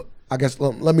 I guess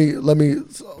let me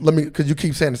because you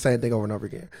keep saying the same thing over and over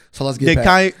again. So let's get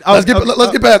past. Let's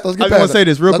get past. I want to say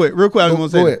this real quick. I just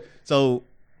want to say this. So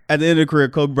at the end of the career,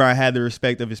 Kobe Bryant had the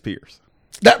respect of his peers.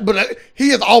 But he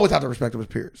has always had the respect of his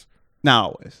peers. Not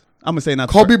always. I'm gonna say not.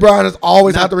 Kobe Bryant has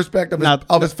always had the respect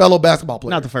of his fellow basketball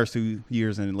players. Not the first 2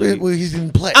 years in the league. Well, he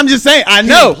didn't play. I'm just saying. I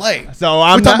know. So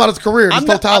we're talking about his career, his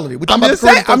totality. We're talking about the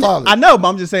career totality. I know, but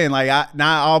I'm just saying, like,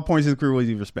 not all points of his career was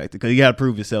he respected because he got to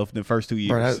prove himself in the first 2 years.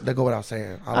 Bro, that go without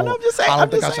saying. I know. I'm just saying. I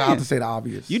don't think I should have to say the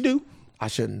obvious. You do. I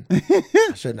shouldn't.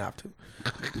 I shouldn't have to.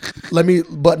 Let me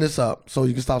button this up so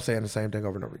you can stop saying the same thing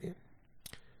over and over again.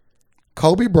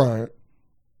 Kobe Bryant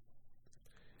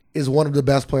is one of the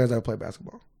best players that ever played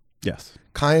basketball. Yes.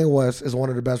 Kanye West is one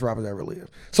of the best rappers that ever lived.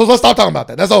 So let's stop talking about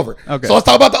that. That's over. Okay. So let's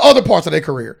talk about the other parts of their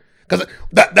career. Because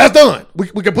that's done. We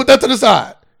can put that to the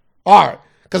side. All right.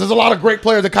 Because there's a lot of great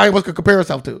players that Kanye West could compare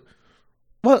himself to.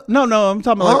 Well, no, I'm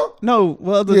talking about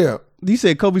you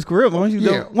said Kobe's career. Once you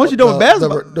done with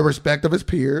basketball. The respect of his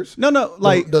peers. No,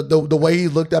 like the way he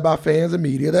looked at by fans and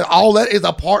media. All that is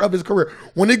a part of his career.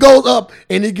 When he goes up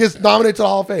and he gets nominated to the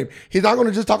Hall of Fame, he's not going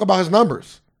to just talk about his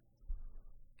numbers.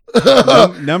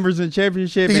 Numbers and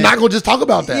championship. He's not going to just talk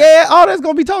about that. Yeah, all that's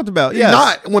going to be talked about. He's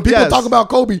not. When people talk about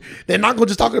Kobe, they're not going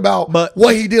to just talk about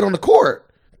what he did on the court.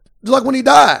 Just like when he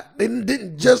died, they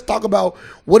didn't just talk about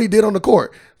what he did on the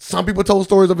court. Some people told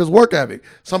stories of his work ethic.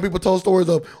 Some people told stories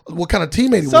of what kind of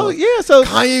teammate he was. So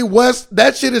Kanye West,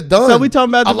 that shit is done. So we talking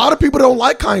about a lot of people don't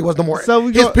like Kanye West no more. So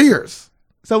his peers.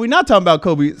 So we're not talking about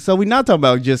Kobe. So we're not talking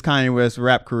about just Kanye West's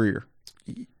rap career,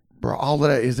 bro. All of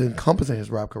that is encompassing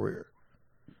his rap career.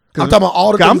 I'm talking about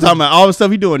all the. I'm talking about all the stuff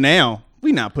he's doing now.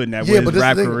 We're not putting that with his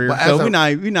rap career. So we're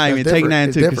not even taking that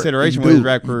into consideration with his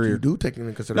rap career. You do take it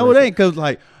into consideration. No, it ain't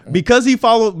because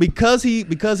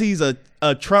he's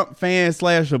a Trump fan /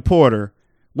 supporter.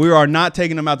 We are not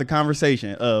taking him out the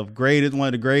conversation of one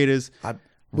of the greatest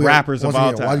rappers of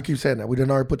all time. Why do you keep saying that? We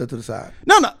didn't already put that to the side.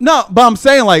 No. But I'm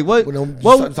saying like what?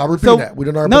 Stop repeating that. We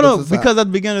didn't already put that to the side. Because at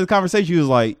the beginning of the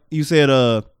conversation, you said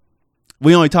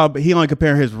he only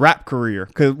compared his rap career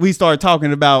because we started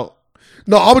talking about.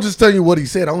 No, I was just telling you what he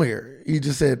said on here. He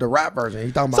just said the rap version.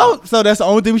 He talking about. So that's the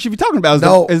only thing we should be talking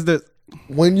about.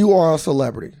 When you are a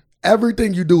celebrity,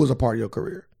 everything you do is a part of your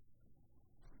career.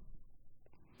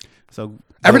 So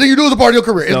everything you do is a part of your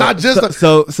career. It's not just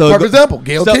for example,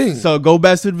 Gayle King. So go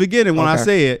back to the beginning when I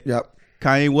said,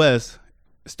 Kanye West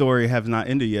story has not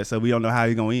ended yet, so we don't know how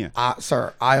he's going to end.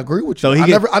 Sir, I agree with you.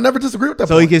 So I never disagree with that.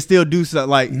 So point. He can still do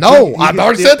something like no. I've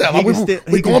already said that.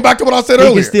 We going back to what I said earlier.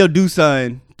 He can still do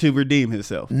something to redeem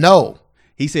himself. No,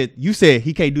 he said. You said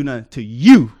he can't do nothing to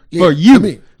you for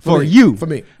you.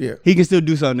 Yeah, he can still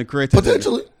do something to correct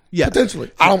potentially. Yeah,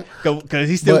 potentially. I don't because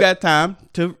he still got time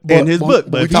to end his book.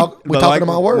 But we're talking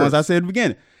about words. As I said at the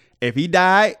beginning, if he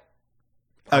died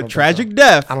a tragic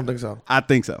death, I don't think so. I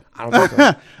think so. I don't think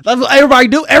so. That's what everybody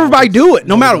do. Everybody do it,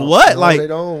 no matter what. No, they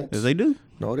don't. Yes, they do.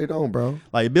 No, they don't, bro.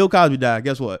 Like Bill Cosby died.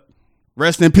 Guess what?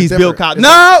 Rest in peace, Bill Cosby.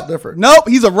 Different. Nope.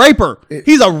 He's a raper.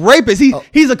 He's a rapist.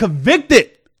 He's a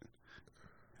convicted.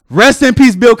 Rest in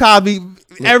peace, Bill Cosby.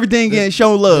 Everything getting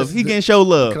show love. He getting show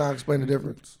love. Can I explain the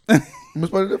difference? Let me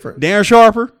explain the difference. Darren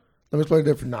Sharper. Let me explain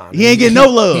the difference. Nah, he ain't getting no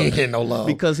love. He ain't getting no love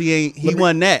because he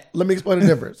wasn't that. Let me explain the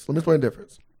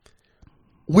difference.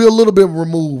 We're a little bit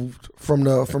removed from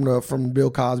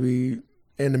Bill Cosby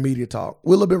and the media talk.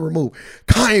 We're a little bit removed.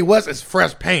 Kanye West is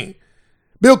fresh paint.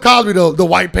 Bill Cosby, the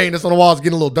white paint that's on the wall is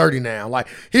getting a little dirty now. Like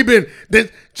when the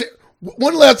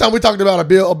last time we talked about a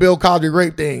Bill Cosby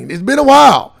rape thing? It's been a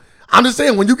while. I'm just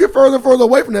saying when you get further and further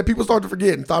away from that, people start to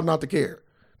forget and start not to care.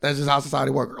 That's just how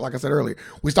society works. Like I said earlier,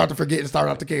 we start to forget and start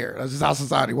not to care. That's just how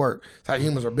society works. It's how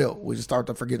humans are built. We just start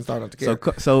to forget and start not to care.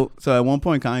 So at one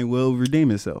point, Kanye will redeem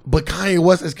himself. But Kanye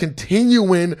West is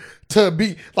continuing to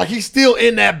be like he's still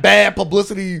in that bad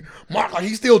publicity mark. Like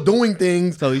he's still doing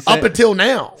things up until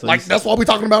now. So like that's what we're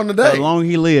talking about today. The longer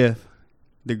he live,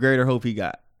 the greater hope he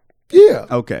got. Yeah.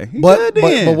 Okay. But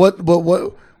what your boy?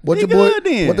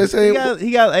 What they say? He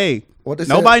got what they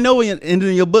Nobody said, know when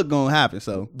ending your book gonna happen.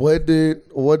 So what did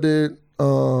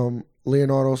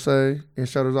Leonardo say in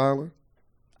Shutter Island?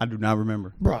 I do not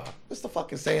remember, bro. It's the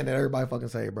fucking saying that everybody fucking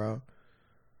say, bro.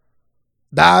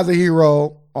 Die as a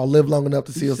hero or live long enough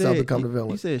to see yourself become the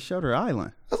villain. You said Shutter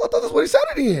Island. I thought that's what he said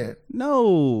it in.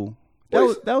 No,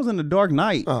 that was in The Dark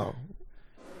Knight. Oh,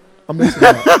 I'm mixing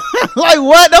it up. Like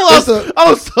what?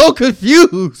 I was so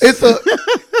confused.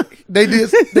 They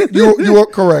did. You were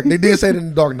correct. They did say it in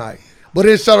The Dark Knight, but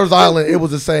in Shutter's Island, it was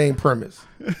the same premise.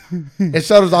 And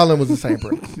Shutter's Island was the same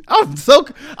premise.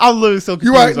 I'm literally so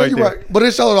confused. You're right. But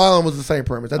in Shutter's Island was the same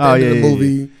premise. At the end of the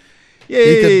movie,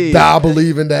 he could die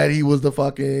believing that he was the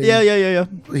fucking hero.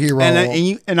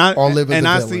 And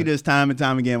I see villain. this time and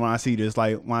time again when I see this,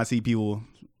 like when I see people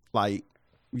like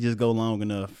just go long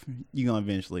enough, you're gonna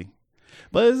eventually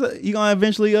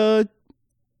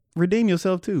redeem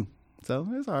yourself too. So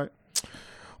it's all right.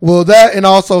 Well, that, and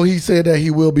also he said that he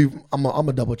will be. I'm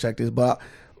gonna double check this, but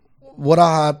what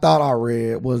I thought I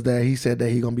read was that he said that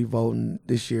he's gonna be voting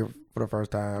this year for the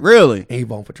first time. Really? And he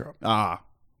voting for Trump.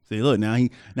 See, look, now he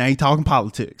talking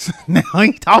politics. Now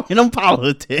he talking on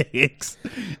politics.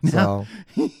 So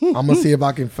I'm gonna see if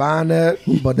I can find that.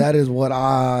 But that is what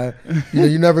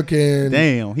you never can.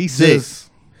 Damn, he's sick.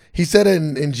 He said it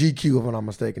in GQ, if I'm not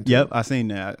mistaken. Too. Yep, I seen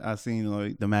that. I seen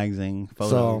like the magazine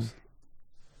photos.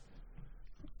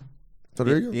 So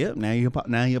there you go. Yep,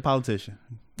 now you're a politician.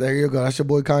 There you go. That's your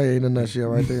boy Kanye in a nutshell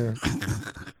right there.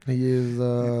 He is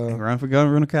run for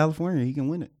governor of California. He can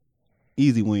win it.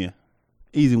 Easy win,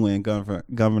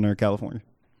 governor of California.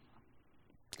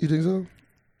 You think so?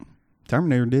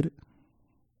 Terminator did it.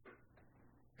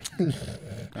 You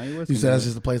said that's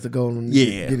just the place to go and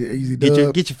get an easy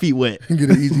dub. Get your feet wet. Get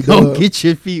an easy dub. Get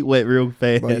your feet wet real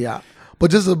fast. But yeah.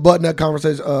 But just to button that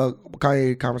conversation,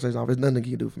 Kanye conversation off, there's nothing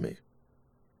he can do for me.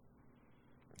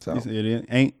 So it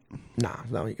ain't. Nah,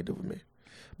 there's nothing he can do for me.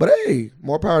 But hey,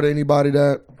 more power to anybody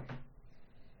that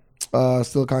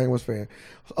still a Kanye West fan.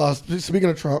 Speaking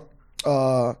of Trump,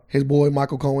 his boy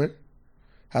Michael Cohen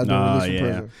has been released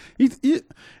from prison.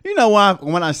 You know why?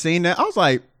 When I seen that, I was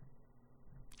like,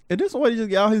 "Is this the way to just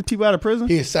get all his people out of prison?"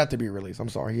 He is set to be released. I'm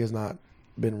sorry, he has not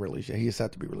been released yet. He is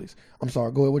set to be released. I'm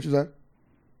sorry. Go ahead. What you say?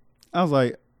 I was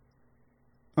like,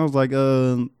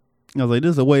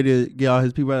 this is a way to get all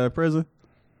his people out of prison.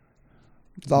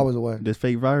 It's always a way. This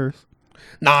fake virus.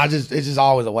 Nah, it's just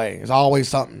always a way. It's always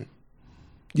something.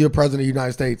 You're the president of the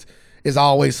United States. It's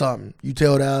always something. You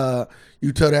tell that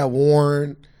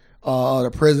Warren,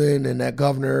 the prison, and that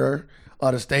governor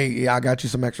of the state, yeah, I got you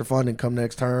some extra funding come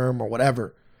next term or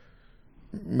whatever.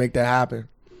 Make that happen.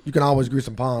 You can always grease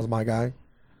some palms, my guy.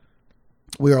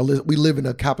 We live in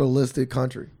a capitalistic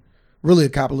country, really a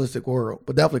capitalistic world,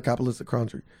 but definitely a capitalistic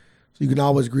country. So you can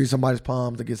always grease somebody's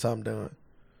palms to get something done.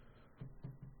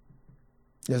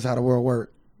 That's how the world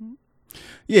works.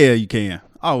 Yeah, you can.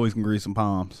 I always can grease some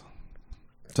palms.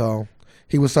 So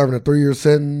he was serving a 3-year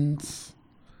sentence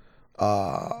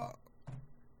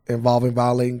involving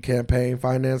violating campaign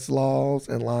finance laws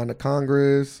and lying to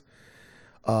Congress.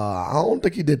 I don't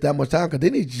think he did that much time because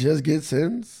didn't he just get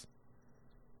sentenced?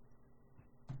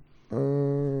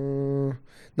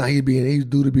 Now he's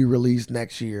due to be released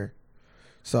next year.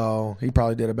 So he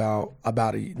probably did about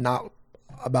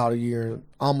a year,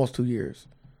 almost 2 years.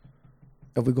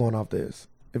 If we're going off this.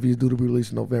 If he's due to be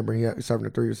released in November, he's serving a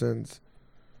 3-year sentence.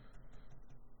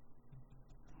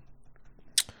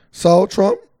 So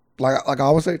Trump, like I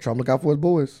always say, Trump look out for his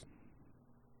boys.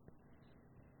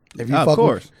 If you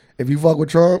fuck with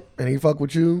Trump and he fuck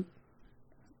with you,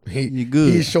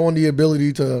 he's showing the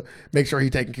ability to make sure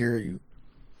he's taking care of you.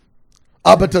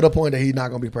 Up until the point that he's not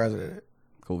going to be president.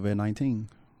 COVID-19.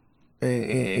 And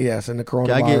yes, and the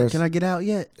coronavirus. Can I get out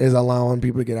yet? Is allowing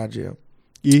people to get out of jail.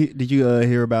 Did you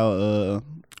hear about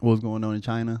what was going on in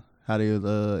China? How they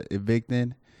was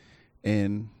evicting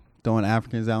and throwing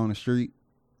Africans out on the street?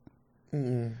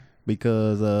 Mm-mm.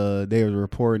 Because they were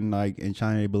reporting like in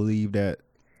China they believed that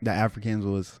the Africans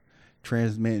was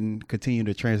continue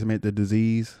to transmit the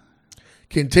disease.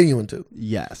 Continuing to.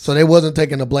 Yes. So they wasn't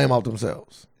taking the blame off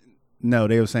themselves. No,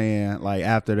 they were saying like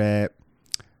after that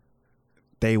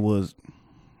they were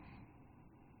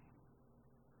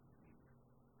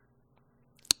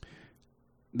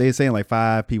saying like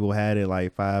 5 people had it,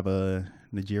 like 5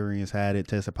 Nigerians had it,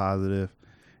 tested positive.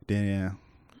 Then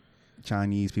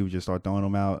Chinese people just start throwing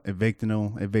them out,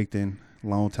 evicting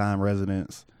long-time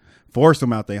residents, forced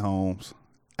them out their homes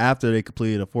after they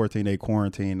completed a 14-day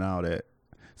quarantine and all that.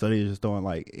 So they just throwing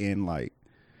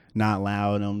not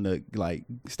allowing them to like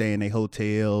stay in their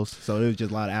hotels. So it was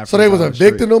just a lot of Africans. So they was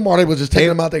evicting them, or they was just taking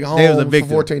them out their homes for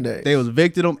 14 days. They was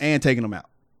evicting them and taking them out.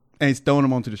 and throwing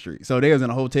them onto the street. So they was in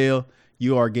a hotel.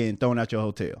 You are getting thrown out your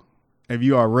hotel. If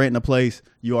you are renting a place,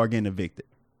 you are getting evicted.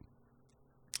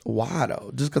 Why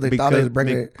though? Just because they thought they was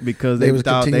bringing it? Because they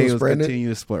thought they was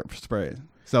continuing to spread.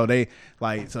 So they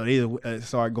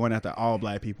started going after all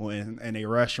black people, and their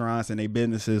restaurants and their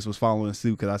businesses was following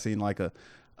suit. Because I seen like a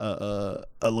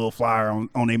little flyer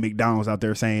on their McDonald's out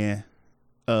there saying,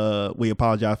 "We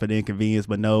apologize for the inconvenience,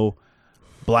 but no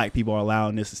black people are allowed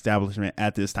in this establishment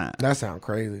at this time." That sounds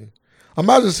crazy.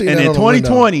 Imagine seeing and that in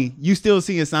 2020, you still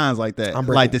seeing signs like that.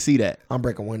 Like to see that. I'm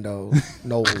breaking windows.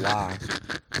 No lie.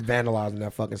 Vandalizing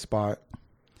that fucking spot.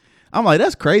 I'm like,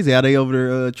 that's crazy how they over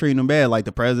there treating them bad. Like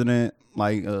the president,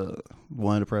 like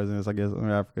one of the presidents, I guess, in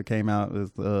Africa came out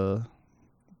was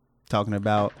talking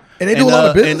about, and they do a lot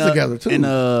of business together too. And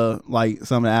like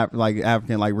some of the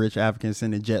African, like rich Africans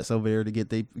sending jets over there to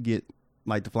get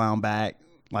like to fly them back.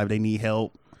 Like they need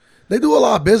help. They do a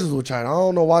lot of business with China. I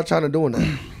don't know why China doing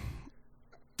that.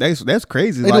 That's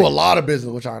crazy. They do a lot of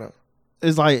business with China.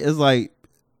 It's like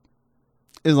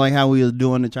how we was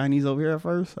doing the Chinese over here at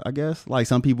first, I guess. Like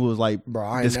some people was like, bro,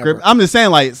 I'm just saying,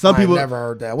 like some people never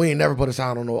heard that. We ain't never put a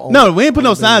sign on no. No, we ain't put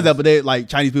no signs up, but they like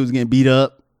Chinese people was getting beat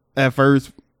up at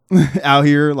first out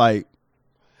here. Like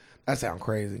that sounds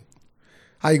crazy.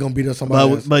 How you gonna beat up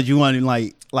somebody? But you want to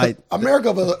like America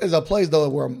is a place though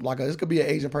where like this could be an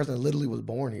Asian person that literally was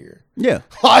born here. Yeah,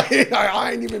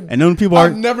 I ain't even. And then people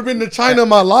I've never been to China in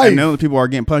my life. And then people are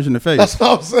getting punched in the face. That's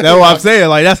what I'm saying. That's what I'm saying.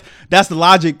 Like that's the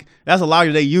logic. That's the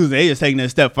logic they use. They just taking it a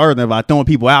step further by throwing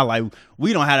people out. Like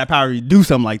we don't have that power to do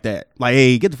something like that. Like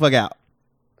hey, get the fuck out.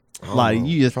 Like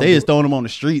they just throwing them on the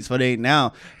streets. For they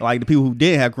now like the people who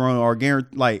did have corona are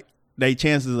guaranteed like. They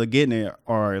chances of getting there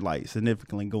are like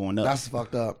significantly going up. That's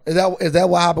fucked up. Is that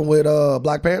what happened with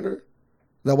Black Panther? Is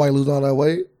that why he losing all that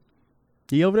weight?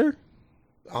 He over there?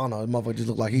 I don't know. The motherfucker just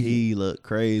looked like he looked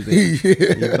crazy.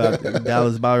 He about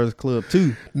Dallas Buyers Club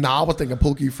too. Nah, I was thinking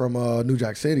Pookie from New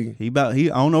Jack City. I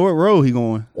don't know what road he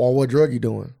going or what drug he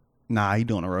doing. Nah, he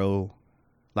doing a road.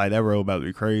 Like that road about to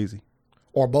be crazy.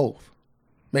 Or both.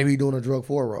 Maybe he doing a drug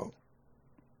for a road.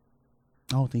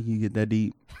 I don't think you get that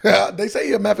deep. They say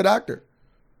he a method actor.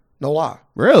 No lie.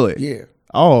 Really? Yeah.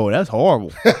 Oh, that's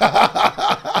horrible. That's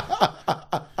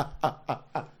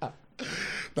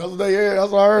what they hear.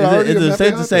 That's what I heard. Is it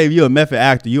safe to say if you're a method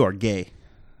actor, you are gay?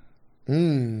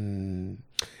 If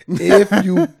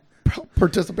you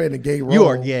participate in a gay role, you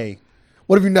are gay.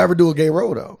 What if you never do a gay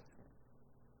role though?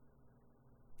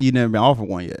 You never been offered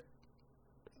one yet.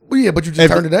 Well, yeah, but you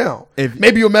just turned it down.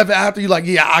 Maybe you're a method actor. You're like,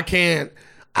 yeah, I can't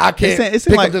pick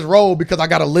up this role because I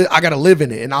gotta live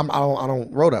in it, and I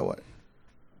don't roll that way.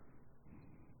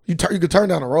 You could turn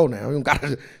down a role now. You don't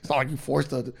gotta. It's not like you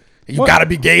forced to. You gotta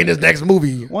be gay in this next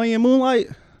movie. Why you in Moonlight?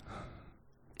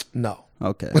 No.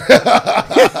 Okay.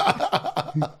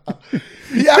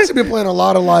 He actually been playing a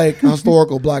lot of like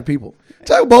historical black people.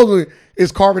 Chadwick Boseman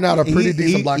is carving out a pretty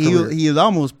decent black career. He is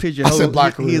almost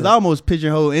pigeonholed. He is almost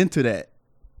pigeonholed into that.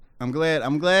 I'm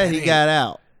glad he got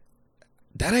out.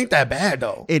 That ain't that bad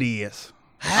though. It is.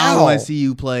 How? I don't want to see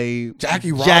you play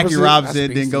Jackie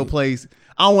Robinson, then go play.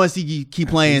 I don't want to see you keep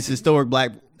playing historic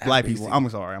black people. I'm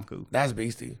sorry, I'm cool. That's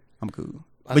beastie. I'm cool.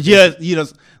 But you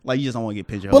just don't want to get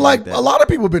pigeonholed. But like that. a lot of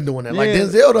people have been doing that. Like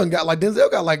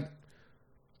Denzel got like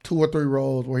 2 or 3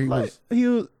 roles where he was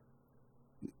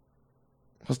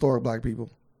historic black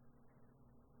people.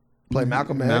 Played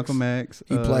Malcolm X. Malcolm X.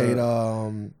 He played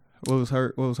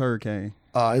what was Hurricane?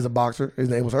 He's a boxer. His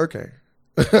name was Hurricane.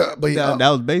 But that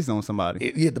was based on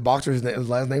somebody. Yeah, the boxer. His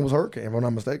last name was Hurricane. If I'm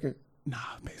not mistaken. Nah,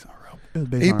 based on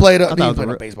real. He played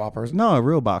a baseball person. No, a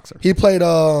real boxer. He played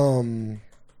in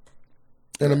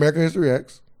American History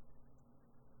X.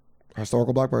 A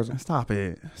historical black person. Stop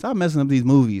it. Stop messing up these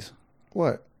movies.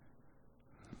 What?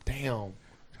 Damn.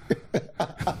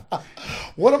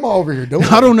 What am I over here doing?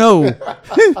 I don't know.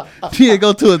 He didn't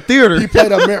go to a theater. He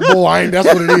played that's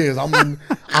what it is.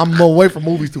 I'm away from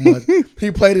movies too much.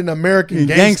 He played an American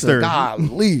gangster.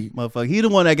 Golly. Motherfucker. He the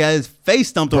one that got his face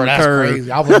stumped on the curb. That's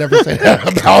crazy. I would never say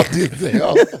that about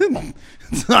Denzel.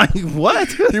 It's like, what?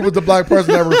 He was the black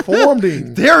person that reformed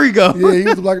him. There we go. Yeah, he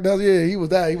was the black. Yeah, he was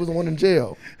that. He was the one in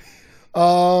jail.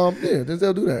 Yeah,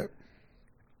 Denzel do that.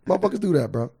 Motherfuckers do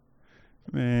that, bro.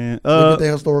 Man, get the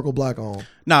historical black on.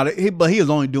 Nah, but he was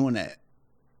only doing that.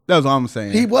 That's what I'm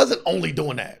saying. He wasn't only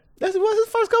doing that. That was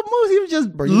his first couple movies. He was just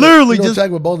literally just.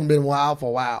 Chadwick Boseman been wild for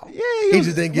a while. Yeah, he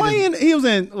just didn't get. He was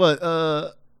in what?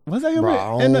 Was that him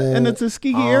in the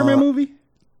Tuskegee Airmen movie?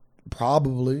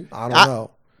 Probably. I don't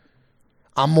know.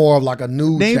 I'm more of like a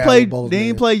new. Then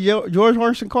he played George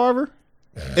Washington Carver.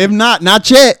 If not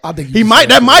yet. I think he might.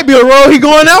 That might be a role he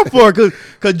going out for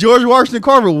because George Washington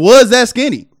Carver was that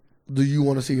skinny. do you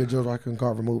want to see a George Washington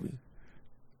Carver movie?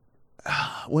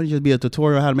 Wouldn't it just be a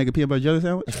tutorial how to make a peanut butter jelly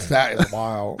sandwich? That is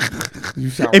wild.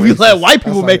 If you let white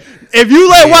people make,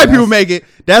 people make it,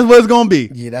 that's what it's gonna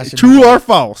be. Yeah, that's true or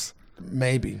false.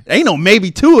 Maybe ain't no maybe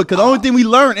to it because the only thing we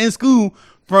learned in school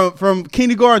from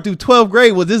kindergarten through 12th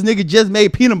grade was this nigga just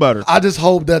made peanut butter. I just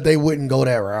hope that they wouldn't go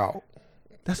that route.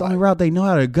 That's the only route they know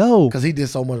how to go. Because he did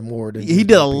so much more. He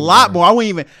did a lot more. I wouldn't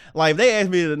even, like, if they asked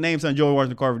me to name something George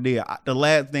Washington Carver did, the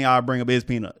last thing I would bring up is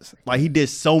peanuts. Like, he did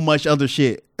so much other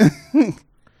shit. Wait, I'm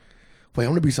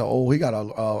going to be so old. He got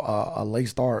a late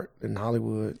start in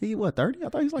Hollywood. He, what, 30? I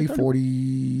thought he was like 30.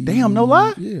 40. Damn, no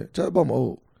lie? Yeah, tell about I'm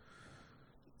old.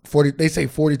 40. They say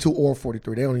 42 or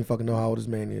 43. They don't even fucking know how old this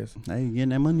man is. Hey, you getting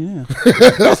that money now.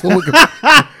 That's what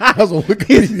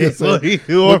Wikipedia say.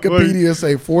 Wikipedia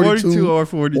say 42 or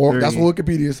 43. That's what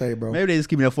Wikipedia say, bro. Maybe they just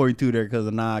keep him at 42 there because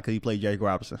he played Jake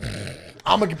Robinson.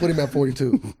 I'm going to put him at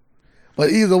 42.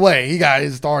 But either way, he got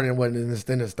his start in his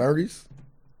 30s.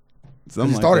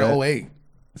 He started in 08.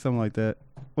 Something like that.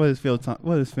 What is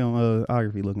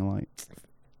filmography looking like?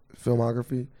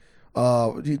 Filmography?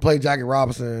 He played Jackie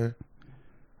Robinson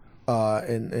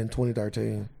in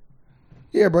 2013.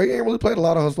 Yeah, bro, he ain't really played a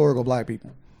lot of historical black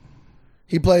people.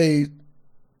 He played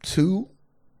 2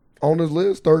 on his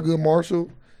list: Thurgood Marshall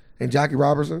and Jackie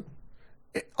Robinson.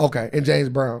 Okay, and James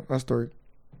Brown. That's 3.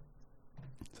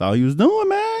 That's all he was doing,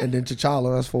 man. And then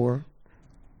T'Challa. That's 4.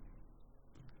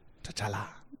 T'Challa.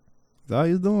 That's all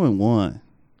he was doing. 1,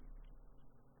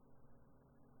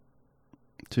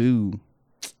 2.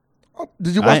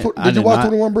 Did you watch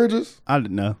 21 Bridges? I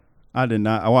didn't know. I did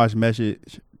not. I watched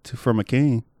Message from a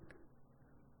King.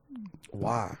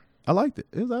 Why? I liked it.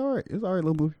 It was all right. It was all right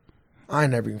little movie. I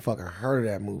ain't never even fucking heard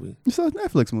of that movie. It's a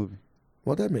Netflix movie.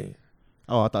 What that mean?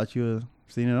 Oh, I thought you had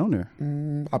seen it on there.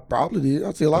 I probably did.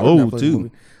 I see a lot of Netflix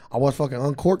movies. I was fucking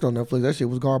Uncorked on Netflix. That shit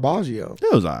was Garbaggio.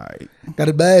 It was all right. Got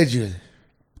a badge.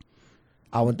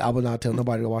 I would not tell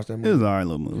nobody to watch that movie. It was all right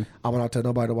little movie. I would not tell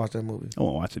nobody to watch that movie. I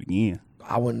won't watch it again.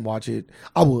 I wouldn't watch it.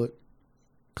 I would.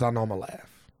 Because I know I'm going to laugh.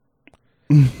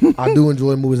 I do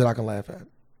enjoy movies that I can laugh at.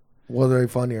 Whether they're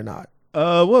funny or not.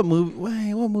 What movie?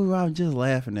 Wait, what movie I was just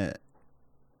laughing at?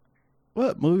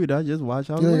 What movie did I just watch?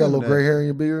 You got a little gray hair in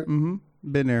your beard? Mm-hmm.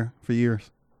 Been there for years.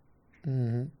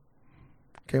 Mm-hmm.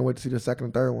 Can't wait to see the second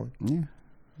and third one. Yeah.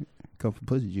 Come from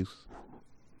pussy juice.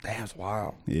 That's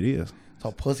wild. It is.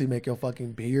 So pussy make your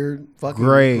fucking beard fucking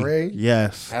gray?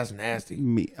 Yes. That's nasty.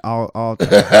 Me all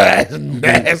That's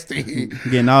nasty.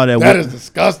 Getting all that. That is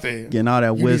disgusting. Getting all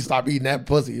that. You need to stop eating that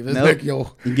pussy. If it's like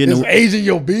it's aging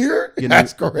your beard.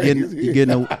 That's crazy. You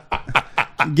getting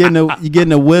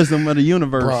the wisdom of the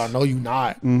universe. Bro, no, you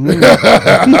not. Mm-hmm.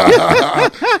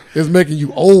 It's making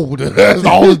you old. That's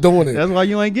all it's doing. That's why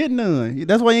you ain't getting none.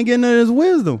 That's why you ain't getting none of this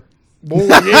wisdom. Boy,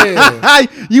 yeah.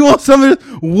 You want some of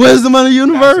the wisdom of the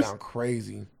universe? That sounds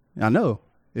crazy. I know.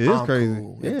 It is crazy.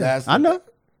 Cool. Yeah, I know.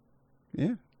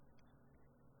 Yeah.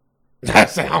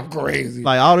 That sounds crazy.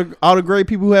 Like all the great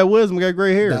people who have wisdom got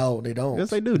gray hair. No, they don't.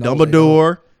 Yes, they do. No,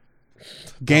 Dumbledore,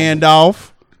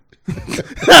 Gandalf.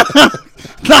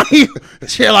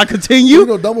 Shall I continue? You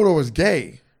know Dumbledore was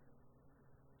gay.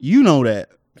 You know that.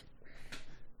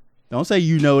 Don't say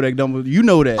you know that Dumbledore. You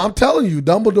know that. I'm telling you,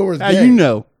 Dumbledore is gay. How you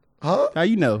know? Huh? How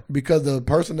you know? Because the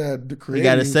person that created he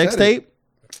got a sex tape.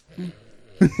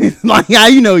 Like how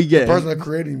you know he gay? The person that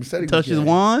created him said he touch his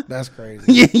wand. That's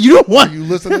crazy. Yeah, you don't want. Are you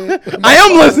listening? I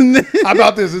am listening. How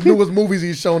about this? His newest movies,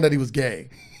 he's shown that he was gay.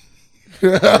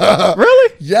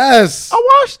 Really? Yes.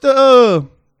 I watched the.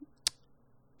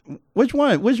 Which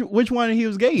one? Which one he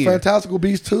was gay in? Fantastical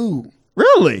Beasts 2.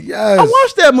 Really? Yes. I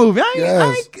watched that movie. I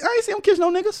ain't see him kiss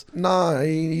no niggas. Nah,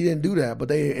 he didn't do that. But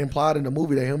they implied in the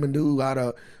movie that him and dude had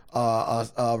a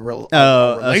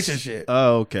relationship.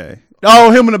 Oh, okay.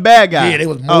 Oh, him and the bad guy. Yeah, they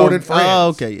was more than friends. Oh,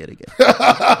 okay. Yeah, they get.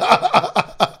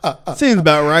 Seems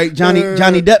about right. Johnny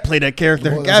Depp played that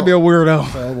character. Well, gotta be a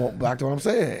weirdo. So back to what I'm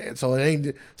saying. So it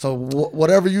ain't. So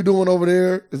whatever you doing over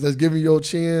there is that's giving your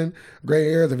chin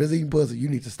gray hairs. If it's eating pussy, you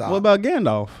need to stop. What about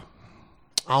Gandalf?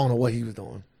 I don't know what he was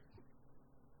doing.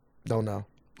 Don't know.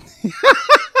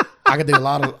 I think a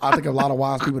lot of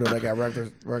wise people that got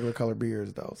regular colored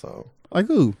beards though. So like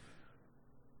who?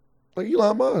 Like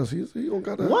Elon Musk. He don't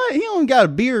got that. What? He don't got a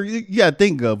beard. You gotta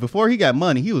think of before he got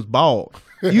money, he was bald.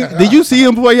 Did you see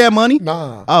him before he had money?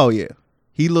 Nah. Oh yeah.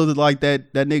 He looked like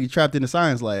that nigga trapped in the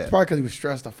science lab. It's probably because he was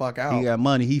stressed the fuck out. He got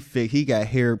money. He got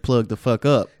hair plugged the fuck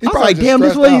up. He I was like, damn,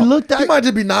 this way he looked like. He might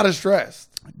just be not as stressed.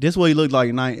 This way he looked like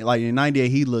in 98.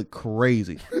 He looked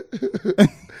crazy.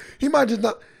 He might just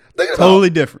not. Totally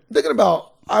different. Thinking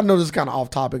about, I know this is kind of off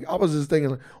topic. I was just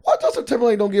thinking, why Justin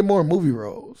Timberlake don't get more movie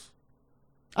roles?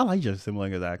 I like Justin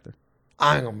Timberlake as an actor.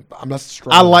 I'm not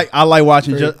strong. I like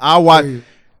watching. It's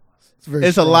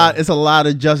strong. a lot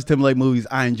of Justin Timberlake movies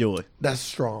I enjoy. That's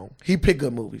strong. He picked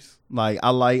good movies. Like I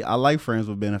like Friends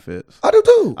with Benefits. I do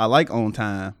too. I like On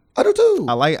Time. I do too.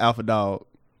 I like Alpha Dog.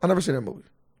 I never seen that movie.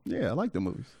 Yeah, I like the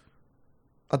movies.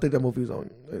 I think that movie was on.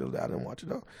 I didn't watch it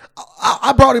though.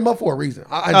 I brought him up for a reason.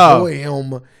 I enjoy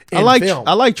him. Film.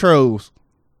 I like Trolls.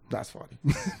 That's funny.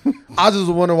 I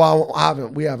just wonder why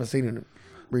we haven't seen it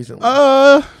recently.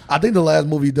 I think the last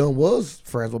movie done was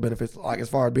Friends with Benefits. Like as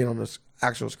far as being on the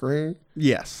actual screen.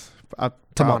 Yes,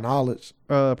 to my knowledge.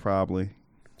 Probably.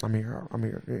 I'm here. You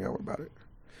ain't gotta worry about it.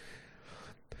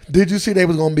 Did you see they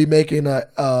was gonna be making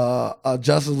a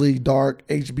Justice League Dark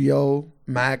HBO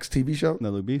Max TV show?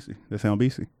 That look BC. That sound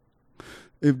BC.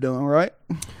 If done right.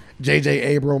 J.J.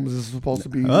 Abrams is supposed to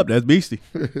be that's beastie.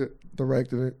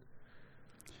 directing it.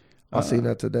 I seen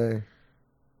that today.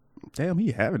 Damn,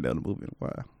 he haven't done a movie in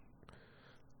a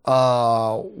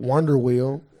while. Wonder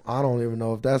Wheel. I don't even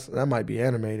know if that might be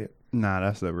animated. Nah,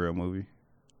 that's a real movie.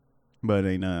 But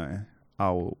it ain't nothing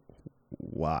I'll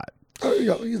watch. Oh,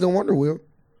 he's in Wonder Wheel.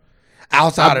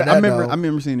 Outside of that, I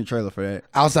remember seeing the trailer for that.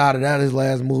 Outside of that, his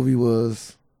last movie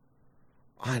was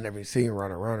I ain't never even seen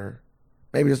Runner.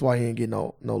 Maybe that's why he ain't getting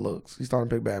no looks. He's starting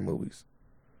to pick bad movies.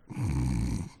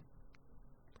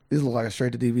 This looks like a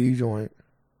straight to DVD joint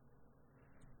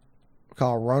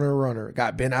called Runner.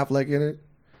 Got Ben Affleck in it.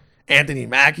 Anthony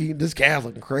Mackie. This cast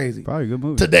looking crazy. Probably a good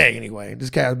movie. Today, anyway. This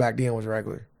cast back then was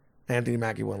regular. Anthony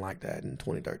Mackie wasn't like that in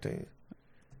 2013.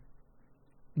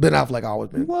 Ben Affleck always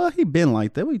been. Well, he been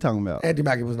like that. What are you talking about? Anthony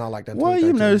Mackie was not like that in Well,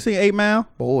 you never seen 8 Mile?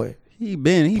 Boy. He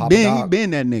been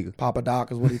that nigga. Papa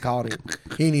Doc is what he called him.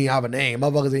 He didn't even have a name.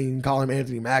 Motherfuckers didn't even call him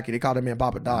Anthony Mackie. They called him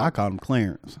Papa Doc. I called him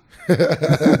Clarence.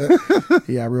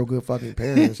 He had real good fucking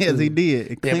parents. Yes, too. he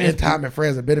did. Damn, In Time and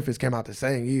Friends and Benefits came out the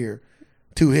same year.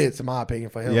 2 hits, in my opinion,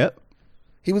 for him. Yep.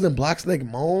 He was in Black Snake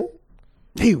Moan?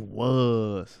 He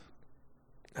was.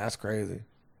 That's crazy.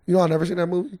 You know I never seen that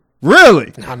movie?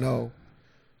 Really? I know.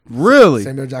 Really?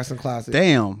 Samuel Jackson classic.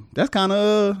 Damn, that's kind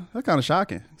of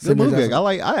shocking. It's a movie. Jackson.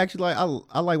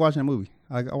 I like watching that movie.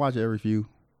 I watch it every few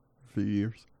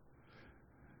years.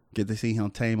 Get to see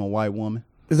him tame a white woman.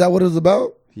 Is that what it was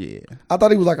about? Yeah. I thought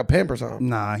he was like a pimp or something.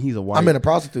 Nah, he's a white. I mean a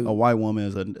prostitute. A white woman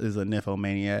is a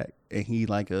nymphomaniac, and he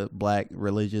like a black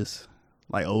religious,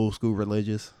 like old school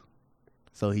religious.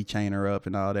 So he chained her up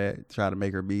and all that, try to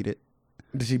make her beat it.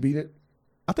 Did she beat it?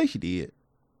 I think she did.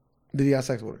 Did he have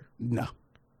sex with her? No.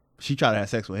 She tried to have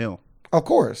sex with him. Of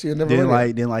course. He had never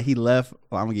then he left.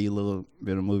 Well, I'm gonna give you a little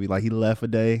bit of a movie. Like he left a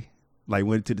day, like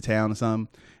went to the town or something,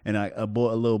 and a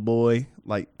little boy,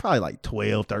 like probably like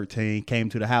 12, 13, came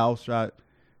to the house. Right,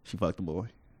 she fucked the boy.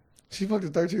 She fucked a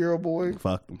 13-year-old boy.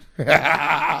 Fucked him.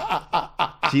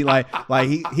 She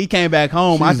he came back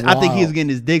home. I think he was getting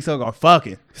his dick sucked or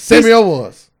fucking. Samuel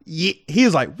was. Yeah, he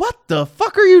was like, "What the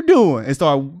fuck are you doing?" And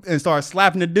start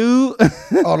slapping the dude. Oh,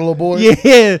 the little boy.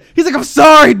 Yeah, he's like, "I'm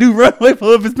sorry, dude." Run away,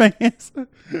 pull up his pants. I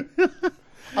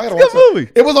gotta watch good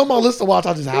movie. It was on my list to watch.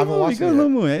 I just haven't watched it.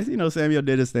 Good movie. You know, Samuel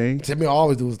did his thing. Samuel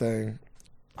always do his thing.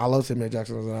 I love Samuel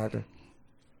Jackson as an actor.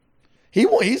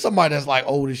 He's somebody that's like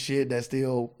old as shit that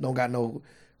still don't got no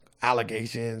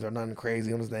allegations or nothing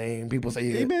crazy on his name. People say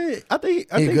he's a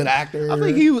good actor. I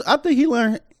think he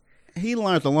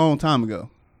learned a long time ago.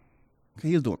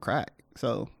 He was doing crack,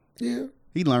 so yeah,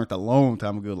 he learned a long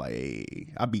time ago. Like, hey,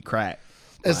 I beat crack.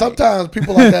 And sometimes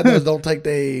people like that just don't take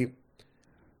they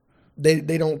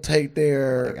don't take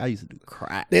their. Like I used to do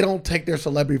crack. They don't take their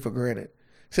celebrity for granted.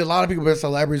 See, a lot of people been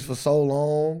celebrities for so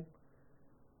long.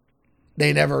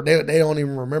 They don't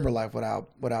even remember life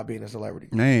without being a celebrity.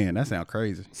 Man, that sounds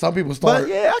crazy. Some people start. But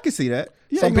yeah, I can see that.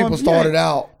 Some people started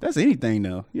out. That's anything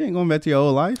though. You ain't going back to your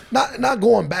old life. Not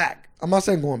going back. I'm not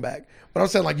saying going back, but I'm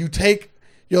saying like you take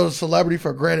your celebrity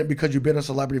for granted because you've been a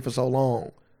celebrity for so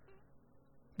long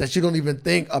that you don't even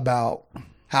think about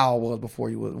how it was before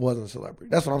you wasn't a celebrity.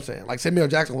 That's what I'm saying. Like Samuel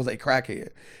Jackson was a crackhead.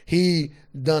 He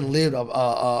done lived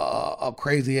a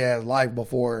crazy ass life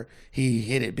before he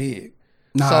hit it big.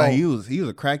 Nah, so, he was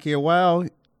a crackhead. Wow.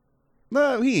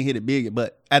 No, he didn't hit it big,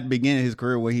 but at the beginning of his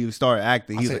career when he started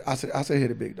acting, I said hit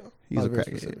it big though. He was a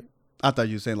crackhead. I thought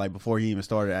you were saying like before he even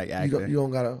started acting. You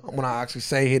don't gotta. When I actually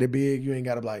say hit it big, you ain't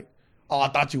gotta be like, oh, I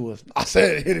thought you was. I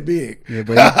said hit it big. Yeah,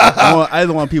 but I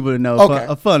just want people to know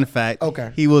a fun fact.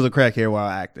 Okay, he was a crackhead while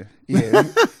acting. Yeah,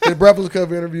 his Breakfast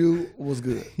Club interview was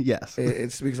good. Yes,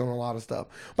 it speaks on a lot of stuff.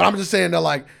 But I'm just saying that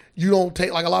like you don't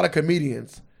take like a lot of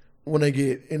comedians when they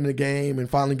get in the game and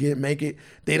finally make it,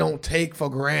 they don't take for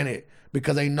granted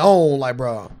because they know like,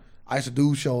 bro, I used to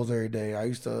do shows every day. I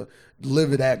used to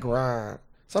live it that grind.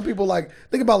 Some people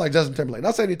think about like Justin Timberlake.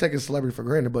 Not saying he taking celebrity for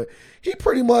granted, but he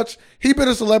been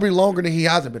a celebrity longer than he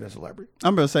hasn't been a celebrity.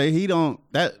 I'm gonna say he don't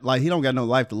got no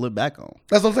life to look back on.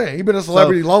 That's what I'm saying. He been a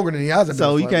celebrity longer than he hasn't been.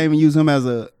 So you can't even use him as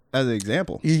an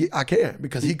example. I can,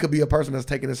 because he could be a person that's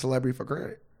taking his celebrity for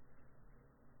granted.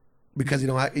 Because he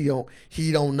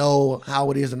don't know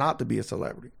how it is not to be a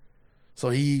celebrity. So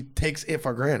he takes it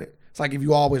for granted. It's like if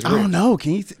you always rich. I don't know.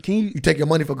 Can you take your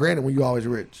money for granted when you always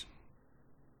rich.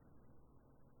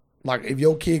 Like if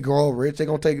your kid grow up rich, they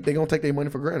gonna take their money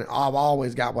for granted. I've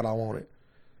always got what I wanted.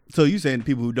 So you saying the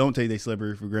people who don't take their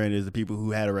celebrity for granted is the people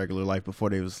who had a regular life before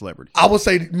they was a celebrity? I would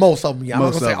say most of them. Yeah, I'm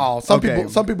not gonna say all. Some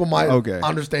people might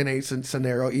understand a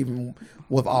scenario even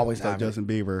with always having. Justin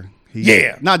Bieber.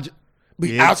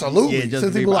 Absolutely.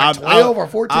 Since he was like 12 or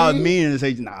 14. I mean to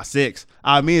say 6.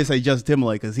 I mean to say Justin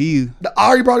Timberlake because I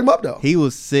already brought him up though. He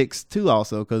was 6 too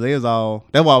also because they was all.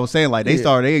 That's why I was saying like they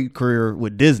started their career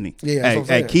with Disney. Yeah,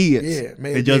 at kids. Yeah,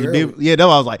 man. And Justin Bieber. Yeah, that's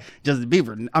why I was like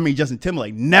Justin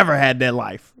Timberlake never had that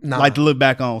life like to look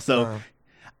back on. So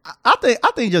I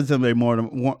think Justin Timberlake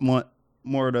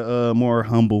more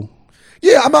humble.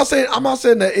 Yeah, I'm not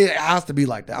saying that it has to be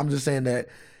like that. I'm just saying that.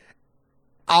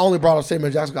 I only brought up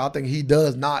Samuel Jackson because I think he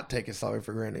does not take his salary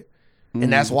for granted. Mm-hmm.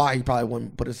 And that's why he probably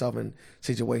wouldn't put himself in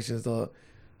situations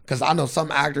because I know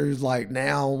some actors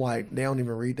now they don't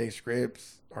even read their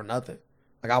scripts or nothing.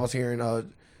 Like I was hearing I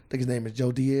think his name is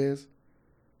Joe Diaz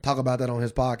talk about that on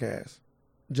his podcast.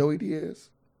 Joey Diaz.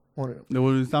 One of them.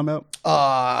 What was he talking about?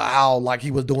 How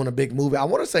he was doing a big movie. I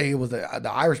want to say he was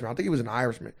the Irishman. I think he was an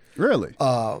Irishman. Really?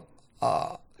 I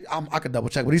could double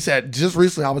check, but he said just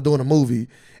recently I was doing a movie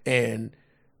and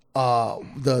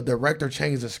the director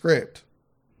changed the script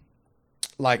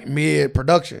mid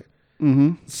production.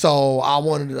 Mm-hmm. So I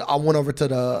went over to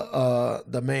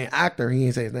the main actor. He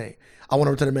didn't say his name. I went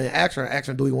over to the main actor and asked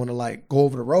him, do you want to go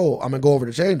over the role? Go over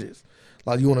the changes.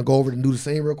 You want to go over and do the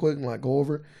scene real quick and go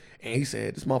over? And he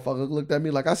said, this motherfucker looked at me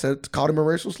like I said, called him a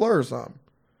racial slur or something.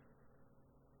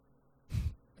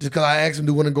 Just because I asked him,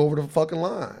 do you want to go over the fucking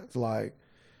lines?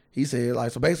 He said,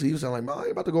 so basically he was saying, man, I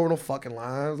ain't about to go over no fucking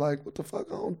lines. What the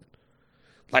fuck on?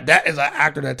 That is an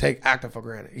actor that take acting for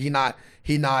granted. He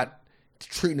not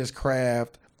treating his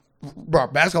craft. Bro,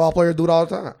 basketball players do it all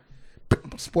the time.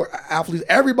 Sport athletes,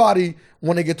 everybody,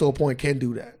 when they get to a point, can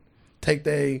do that. Take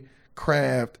their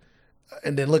craft,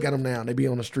 and then look at them now. They be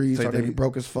on the streets or they be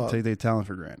broke as fuck. Take their talent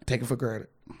for granted. Take it for granted.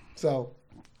 So,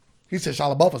 he said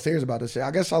Shia LaBeouf was serious about this shit.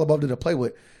 I guess Shia LaBeouf did a play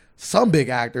with some big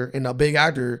actor, and the big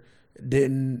actor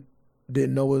didn't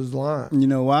know his line. You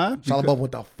know why? Shia LaBeouf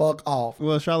went the fuck off.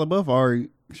 Well, Shia LaBeouf.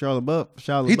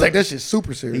 He take that shit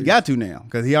super serious. He got to now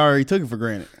because he already took it for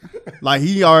granted.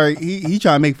 He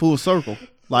trying to make full circle.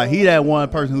 He that one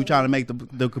person who trying to make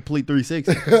the complete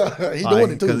 360. He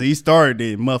doing it too because he started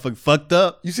it. Motherfucker fucked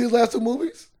up. You see his last 2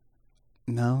 movies?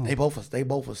 No, they both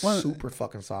was super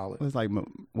fucking solid. Was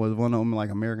one of them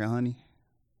American Honey?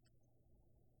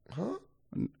 Huh?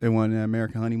 They won the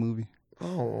American Honey movie.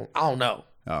 Oh, I don't know.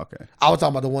 Oh, okay. I was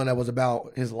talking about the one that was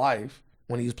about his life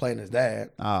when he was playing his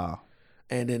dad. Ah.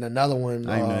 And then another one.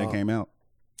 I didn't know it came out.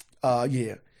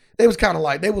 Yeah. They was kind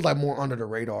of they was more under the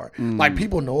radar.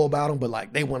 People know about them,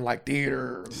 but they went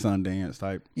theater. Sundance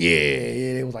type.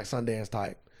 Yeah, they was Sundance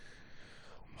type.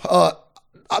 I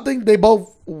think they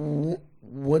both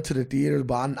went to the theaters,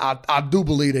 but I do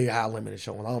believe they had limited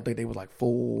showing. I don't think they was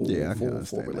full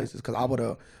releases because I would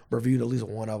have reviewed at least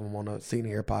one of them on the Seen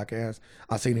Here podcast.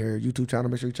 I Seen Here YouTube channel.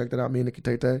 Make sure you check that out. Me and Nikki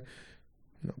Tate.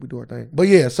 We do our thing. But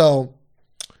yeah, so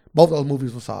both those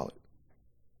movies were solid,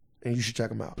 and you should check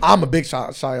them out. I'm a big Shia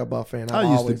LaBeouf fan.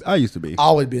 I used to be.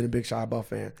 Always been a big Shia LaBeouf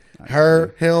fan.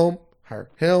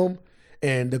 Him,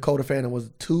 and Dakota Fanning was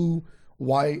 2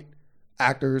 white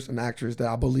actors and actresses that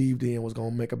I believed in was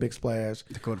gonna make a big splash.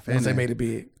 Dakota Fanning. Once they made it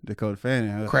big. Dakota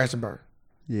Fanning. Crash and burn.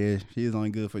 Yeah, she is only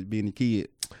good for being a kid.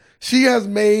 She has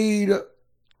made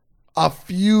a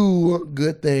few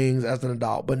good things as an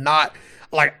adult, but not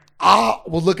I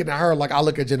was looking at her I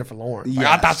look at Jennifer Lawrence.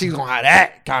 I thought she was gonna have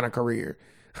that kind of career.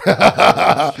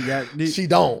 She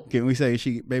don't. Can we say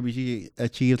she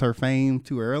achieved her fame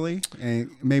too early, and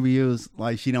maybe it was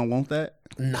she don't want that?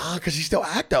 Nah, because she still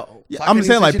act though. Yeah, so I'm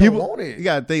saying people. You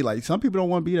gotta think some people don't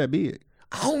want to be that big.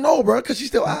 I don't know, bro, because she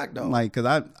still act though.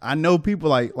 Because I know people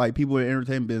like people in the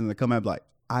entertainment business that come out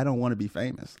I don't want to be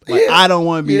famous. I don't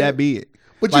want to be that big.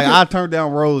 But I turned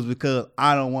down roles because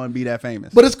I don't want to be that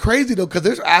famous. But it's crazy though, because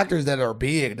there's actors that are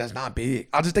big that's not big.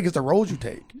 I just think it's the roles you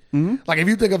take. Mm-hmm. If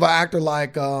you think of an actor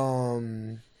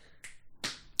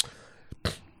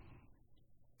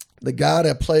the guy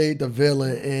that played the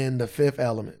villain in The Fifth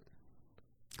Element,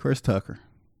 Chris Tucker.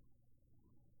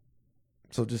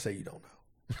 So just say you don't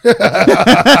You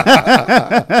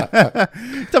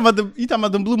talking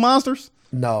about them blue monsters?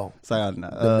 No. Sorry,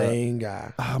 the main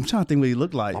guy. I'm trying to think what he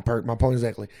looked like. My point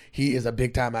exactly. He is a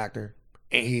big time actor.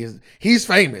 And he's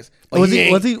famous. Was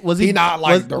he not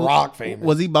like The Rock famous?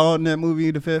 Was he bald in that movie,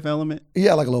 The Fifth Element? He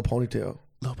had like a little ponytail.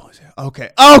 Okay.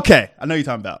 I know you're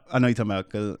talking about.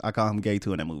 Because I call him gay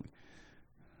too in that movie.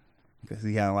 Because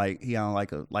he had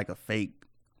like a fake.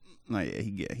 Like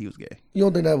he was gay. You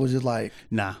don't think that was just like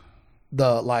nah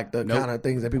the kind of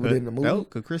things that people did in the movie? No,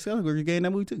 because Chris Elliott was gay in that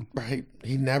movie too. Right.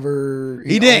 He never.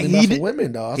 He did. He did.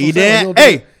 Women though. He did.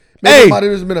 Hey. Somebody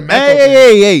been a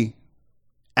hey.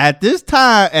 At this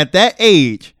time, at that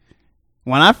age,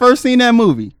 when I first seen that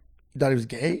movie, you thought he was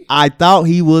gay? I thought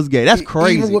he was gay. That's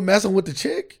crazy. Even with messing with the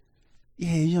chick?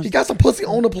 Yeah, he got some pussy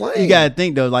on the plane. You gotta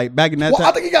think though, like back in that time.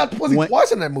 I think he got pussy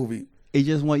twice in that movie. It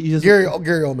just went. Gary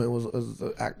Oldman was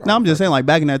the actor. No, I'm just saying, like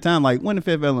back in that time, like when did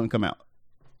Fifth Element come out?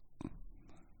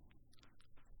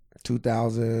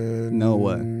 2000. No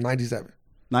what? 97.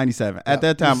 97. At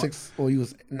that time, he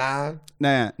was 9.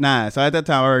 Nah. So at that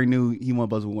time, I already knew he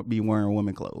wasn't supposed to be wearing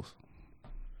women clothes.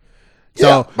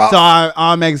 So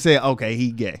I make say, okay,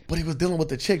 he gay. But he was dealing with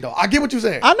the chick though. I get what you're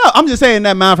saying. I know. I'm just saying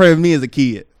that mind frame of me as a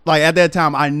kid. Like at that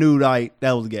time, I knew like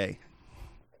that was gay.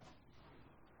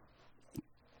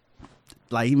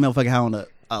 Like he motherfucking had on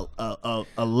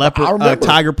a leopard, a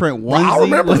tiger print onesie. I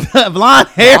remember with blonde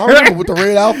hair. I remember with the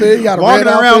red outfit. He got a walking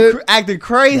red around outfit. Acting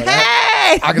crazy.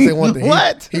 Hey, I can say one thing.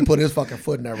 What? He put his fucking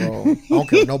foot in that role. I don't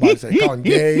care what nobody say. Call him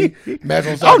gay,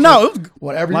 metrosexual. Oh no, it was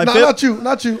whatever. Not you.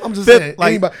 I'm just saying.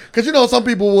 Like, anybody, because some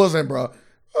people wasn't, bro.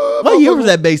 What year was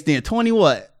that based in? 20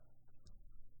 what?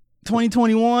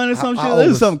 2021 or some shit. It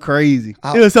was something crazy.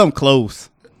 It was something close.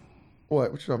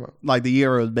 What you talking about? Like the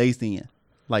year it was based in.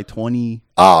 Like 20.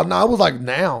 Oh no, it was like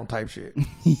now type shit. Yeah,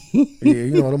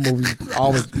 the movies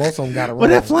always most of them got it wrong. Where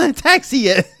that flying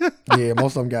taxi at? Yeah,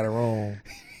 most of them got it wrong.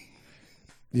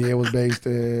 Yeah, it was based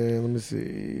in. Let me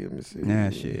see. Nah,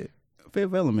 shit.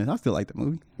 Fifth Element. I still like the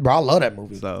movie. Bro, I love that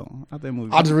movie. So I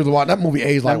just really watch that movie.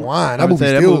 Aged like wine. That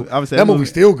movie's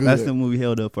still good. That's the movie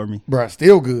held up for me, bro.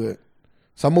 Still good.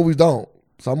 Some movies don't.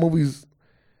 Some movies.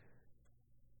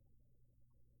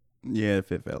 Yeah,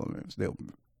 Fifth Element still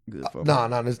good for me.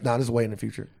 Nah, this is way in the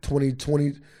future.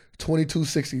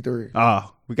 2263.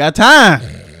 Oh, we got time.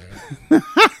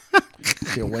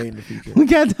 Still way in the future. We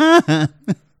got time.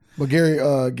 But Gary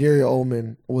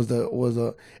Oldman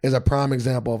is a prime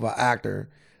example of an actor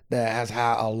that has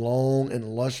had a long and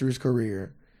illustrious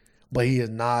career, but he is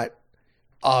not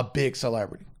a big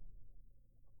celebrity.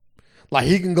 Like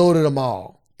he can go to the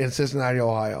mall in Cincinnati,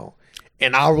 Ohio,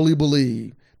 and I really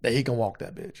believe that he can walk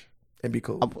that bitch and be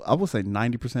cool. I would say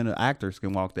 90% of actors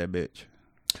can walk that bitch.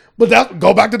 But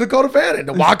go back to Dakota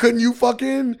Fanning. Why couldn't you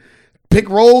fucking pick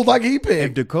roles like he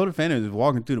picked? If Dakota Fanning is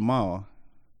walking through the mall,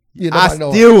 I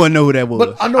still wouldn't know who that was.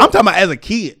 But I'm talking about as a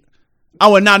kid. I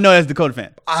would not know that's Dakota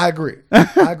Fanning. I agree.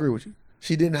 I agree with you.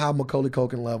 She didn't have Macaulay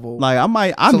Culkin level. Like I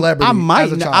might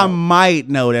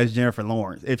know that's Jennifer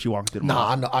Lawrence if she walks through the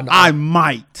mall. No, I know. I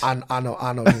might. I know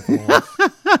Jennifer Lawrence.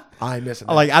 I ain't missing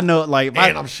that. Like I know,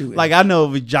 I'm shooting. Like I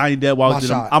know if Johnny Depp walks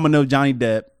through, I'm gonna know Johnny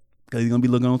Depp because he's gonna be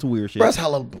looking on some weird shit. Bro,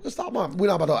 hella. We're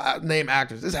not about to name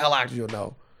actors. It's hella actors you'll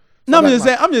know. No,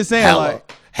 I'm just saying.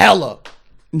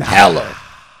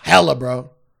 Hella, bro.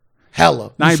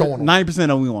 Hella. 90% of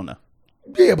them we won't know.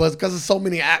 Yeah, but it's because there's so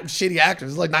many shitty actors.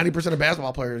 It's like 90% of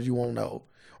basketball players you won't know.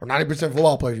 Or 90%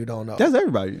 football players you don't know. That's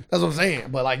everybody. That's what I'm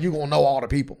saying. But like you gonna know all the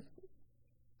people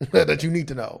that you need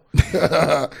to know.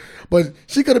 But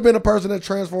she could have been a person that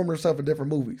transformed herself in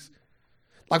different movies.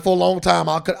 Like for a long time,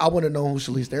 I wouldn't have known who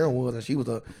Charlize Theron was, and she was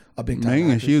a big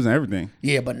time actress. She was in everything.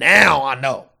 Yeah, but now I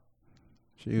know.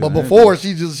 But before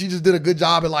she just did a good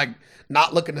job at like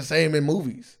not looking the same in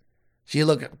movies. She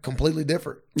looked completely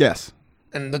different. Yes.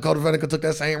 And Dakota Fanning took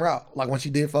that same route, like when she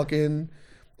did fucking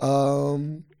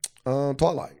Twilight.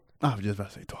 I was just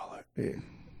about to say Twilight. Yeah,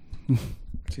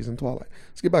 she's in Twilight.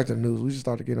 Let's get back to the news. We should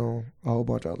start to get on a whole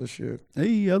bunch of other shit.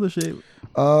 Hey, other shit.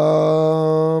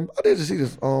 I did just see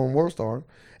this on World Star.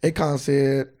 Akon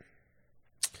said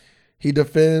he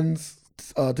defends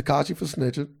Tekashi for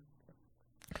snitching,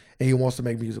 and he wants to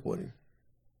make music with him.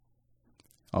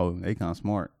 Oh, Akon's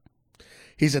smart.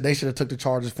 He said they should have took the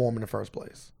charges for him in the first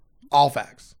place. All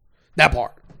facts. That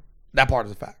part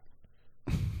is a fact.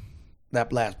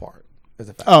 That last part is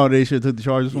a fact. Oh, they should have took the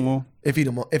charges from him? If he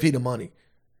the money.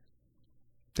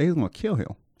 They was going to kill him.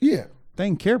 Yeah. They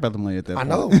didn't care about the money at that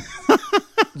point. I know.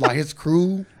 Like his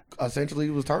crew essentially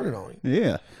was turning on him.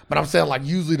 Yeah. But I'm saying like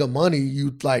usually the money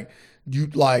you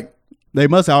they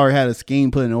must have already had a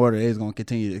scheme put in order. They was going to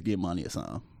continue to get money or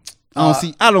something.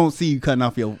 I don't see you cutting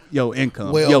off your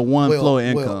income, your flow of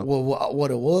income. Well,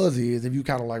 what it was is, if you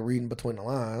kind of like reading between the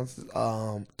lines,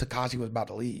 Tekashi was about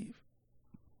to leave.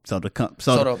 So the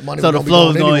flow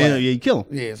is going in. Yeah, you kill him.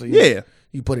 Yeah, so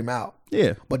you put him out.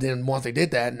 Yeah. But then once they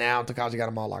did that, now Tekashi got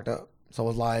them all locked up. So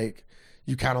it's like,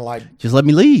 you kind of like, just let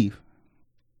me leave.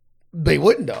 They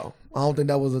wouldn't though. I don't think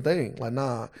that was a thing. Like,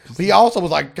 nah. But he also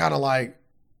was like, kind of like,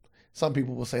 some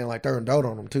people were saying like throwing dirt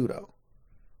on him too though.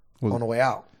 On the way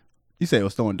out. You say it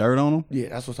was throwing dirt on him? Yeah,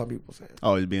 that's what some people were saying.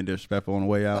 Oh, he's being disrespectful on the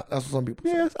way out. That's what some people.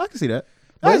 Yeah, I can see that.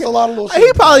 There's a lot of little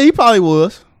shit. He probably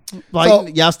was. Like, so,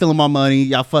 y'all stealing my money.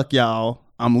 Y'all fuck y'all.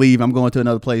 I'm leaving. I'm going to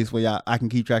another place where I can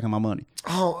keep track of my money.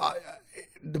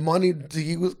 The money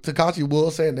Tekashi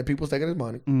was saying that people was taking his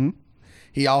money. Mm-hmm.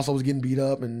 He also was getting beat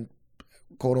up and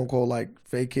quote unquote like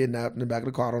fake kidnapped in the back of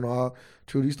the car. I don't know how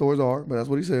true these stories are, but that's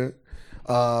what he said.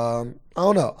 I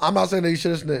don't know. I'm not saying that he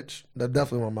should have snitched. That's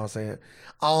definitely what I'm not saying.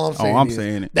 All I'm saying is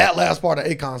saying it. That last part of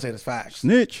Akon said is facts.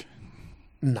 Snitch.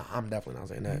 Nah, I'm definitely not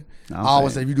saying that. I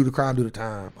always say if you do the crime, do the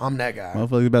time. I'm that guy.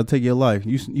 Motherfuckers about to take your life.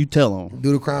 You tell them.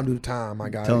 Do the crime, do the time, my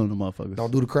guy. Telling the motherfuckers.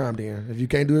 Don't do the crime then. If you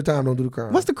can't do the time, don't do the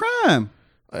crime. What's the crime?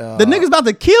 The nigga's about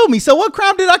to kill me. So what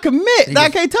crime did I commit that I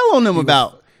can't tell on them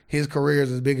about? His career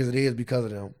is as big as it is because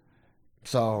of them.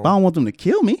 So I don't want them to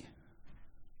kill me.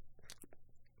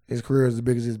 His career is as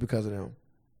big as it is because of them.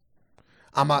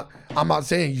 I'm not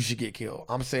saying you should get killed.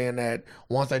 I'm saying that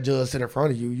once that judge sit in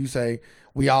front of you, you say,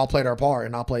 we all played our part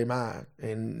and I played mine.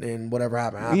 And whatever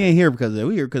happened. We ain't here because of that.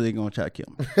 We here because they're going to try to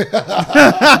kill me.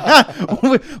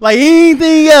 Like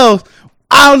anything else,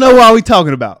 I don't know what we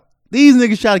talking about. These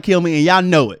niggas try to kill me and y'all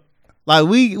know it. Like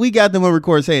we got them on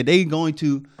record saying they going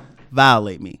to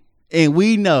violate me. And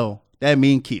we know that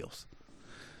means kills.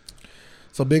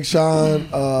 So Big Sean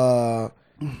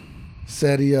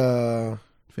said he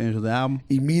finished with the album.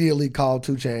 Immediately called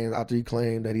 2 Chainz after he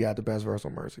claimed that he had the best verse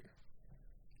on Mercy.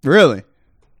 Really?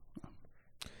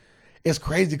 It's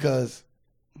crazy because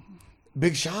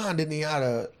Big Sean didn't even have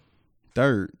a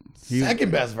third,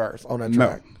 second best verse on that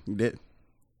track. No, he did.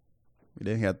 He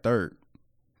didn't have third.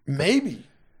 Maybe.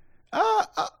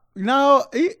 No,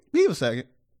 he was second.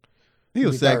 He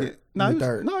was second. Third. No, he was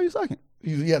third. No, he was second.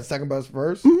 He had the second best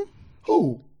verse. Mm-hmm.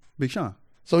 Who? Big Sean.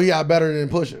 So he had better than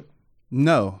Pusha.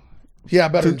 No. He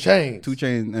had better than Chainz. 2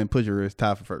 Chainz and Pusha is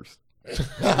tied for first.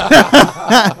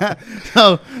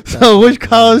 so which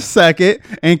comes second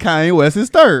and Kanye West is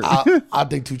third. I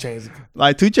think 2 Chainz.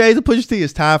 Like 2 Chainz and Pusha T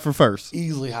is tied for first.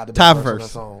 Easily had the best verse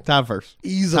first. on that song. Tied for first.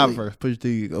 Easily. Tied for first. Pusha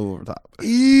T go over top.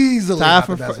 Easily. Tied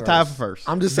for first.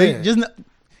 I'm just saying.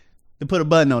 To put a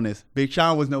button on this, Big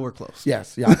Sean was nowhere close.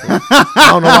 Yes. Yeah. I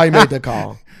don't know why you made that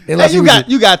call. Unless you got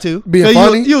to being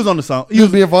funny. He was on the song. He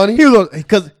was being funny. He was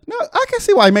because I can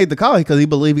see why he made the call because he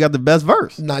believed he got the best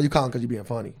verse. Nah, you calling because you being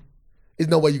funny. There's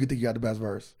no way you could think you got the best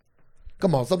verse.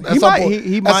 Come on, at some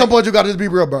point you got to just be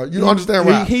real, bro. You don't understand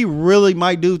rap. He really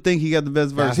might think he got the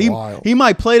best verse. That's wild. He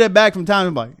might play that back from time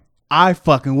and be like, I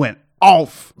fucking went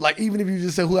off. Like even if you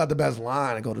just say who got the best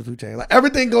line and go to 2 Chainz, like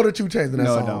everything go to 2 Chainz in that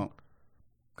song. No, don't.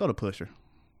 Go to Pusher.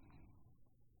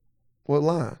 What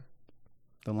line?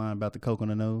 The line about the coke on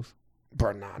the nose.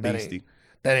 Bro, nah, Beastie.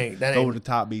 That ain't over the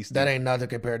top Beastie. That ain't nothing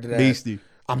compared to that. Beastie.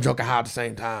 I'm joking high at the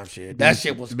same time, shit. That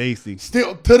shit was Beastie.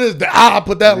 Still to this day, I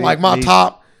put that like my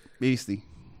top Beastie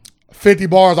 50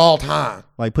 bars all time.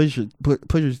 Like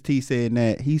Pusha T said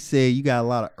that. He said you got a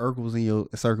lot of Urkels in your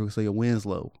circle, so your wind's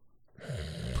low.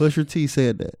 Pusha T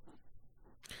said that.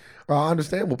 Bro, I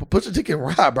understand, but Pusha T can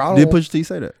rap, bro. Did Pusha T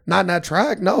say that? Not in that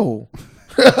track, no.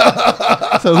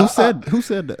 So who said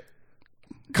that?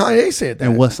 Kanye said that.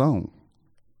 And what song?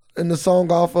 In the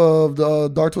song off of the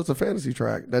Dark Twisted Fantasy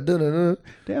track. That damn,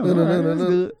 that's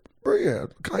good. Bro, yeah,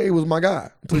 Kanye was my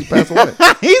guy until he passed away.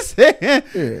 He said, yeah,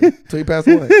 until he passed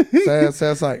away.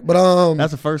 Sad sight. But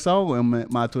that's the first song in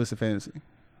My Twisted Fantasy.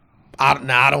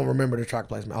 I don't remember the track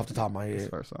placement off the top of my head. That's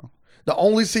the first song. The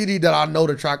only CD that I know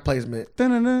the track placement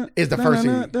is the first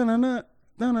CD.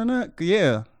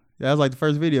 Yeah, that was like the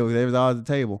first video. They was all at the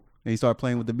table. And he started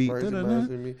playing with the beat.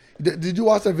 Did you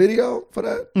watch that video for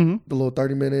that? Mm-hmm. The little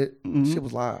 30-minute shit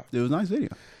was live. It was a nice video.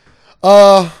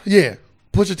 Yeah.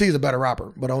 Pusha T is a better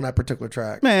rapper, but on that particular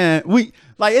track, man,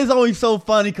 it's always so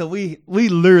funny because we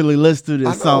literally listened to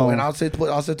this song. And I said 2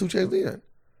 Chainz then.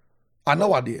 I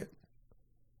know I did,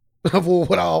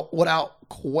 without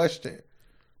question.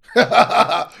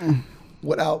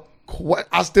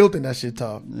 I still think that shit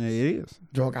tough. Yeah, it is.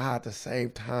 Drunk and high at the same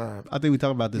time. I think we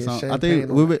talk about this song. I think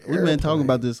we've been talking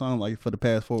about this song like for the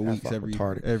past 4 weeks every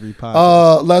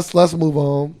podcast. Let's move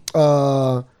on.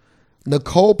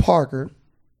 Nicole Parker.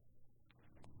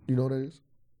 You know what that is?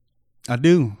 I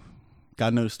do.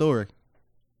 Gotta know the story.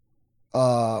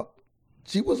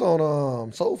 She was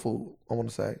on Soul Food. I want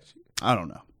to say. I don't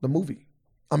know the movie.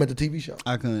 I meant the TV show.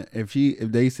 I couldn't.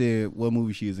 If they said what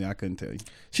movie she was in, I couldn't tell you.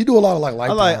 She do a lot of like.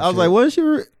 I was like,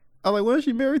 wasn't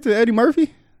she married to Eddie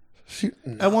Murphy?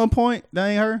 At one point, that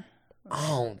ain't her. I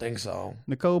don't think so.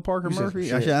 Nicole Parker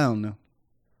Murphy. Actually, I don't know.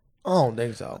 I don't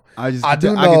think so. I can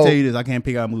tell you this. I can't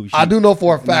pick out a movie. I do know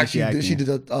for a fact she did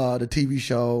the TV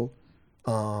show.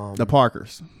 The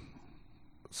Parkers.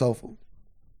 Soul Food.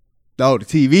 Oh, the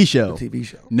TV show. The TV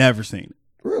show. Never seen it.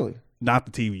 Really? Not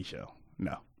the TV show.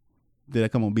 No. Did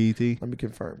that come on BET? Let me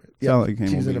confirm it. Yeah, like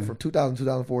she's in it from 2000,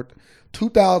 2004.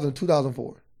 2000,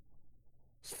 2004.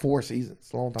 4 seasons.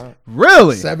 A long time.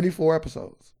 Really? 74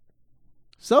 episodes.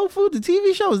 Soul Food, the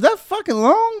TV show, is that fucking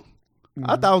long? Mm-hmm.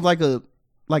 I thought it was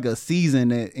like a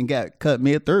season and got cut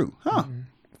mid through. Huh.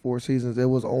 4 seasons. It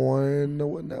was on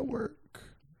what network?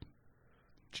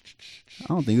 I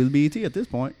don't think it was BET at this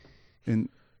point. And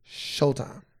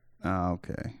Showtime. Oh,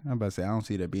 okay. I'm about to say I don't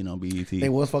see that being on BET. They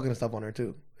was fucking stuff on there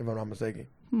too, if I'm not mistaken.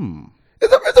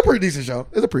 It's a pretty decent show.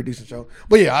 It's a pretty decent show.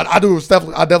 But yeah, I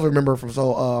definitely remember from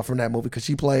that movie because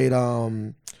she played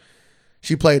the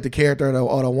character,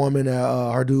 the woman that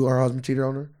her husband cheated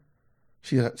on her.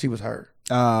 She was her.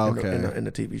 Oh, okay. In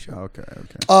the TV show. Okay.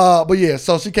 But yeah,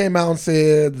 so she came out and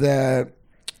said that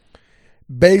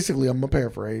basically, I'm gonna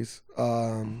paraphrase,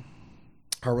 her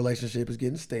relationship is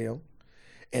getting stale,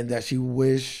 and that she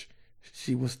wish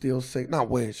she was still single. Not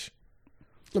wish.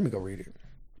 Let me go read it.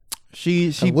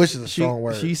 She wish is a strong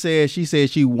word. She said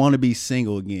she want to be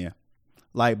single again,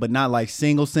 like, but not like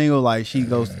single. Like she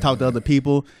goes talk to other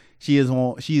people. She just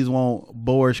want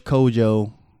Boris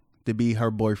Kojo to be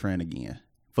her boyfriend again,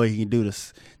 so he can do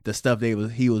the stuff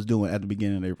he was doing at the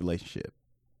beginning of their relationship.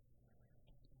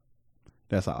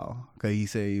 That's all. Cause he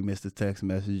said he missed the text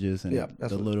messages and you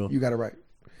got it right.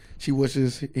 She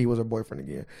wishes he was her boyfriend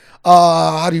again.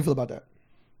 How do you feel about that?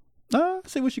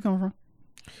 See where she coming from.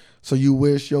 So you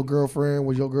wish your girlfriend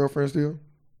was your girlfriend still?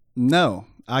 No,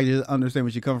 I just understand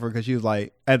where she coming from because she was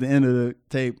like at the end of the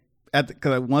tape.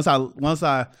 Because once I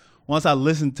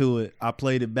listened to it, I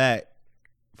played it back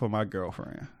for my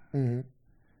girlfriend. Mm-hmm.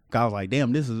 I was like,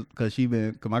 damn, this is because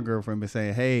my girlfriend been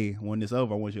saying, hey, when this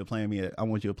over, I want you to plan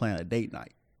a date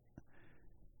night.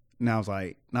 And I was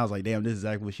like, damn, this is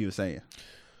exactly what she was saying.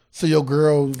 So your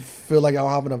girl feel like y'all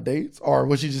have enough dates, or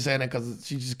was she just saying that because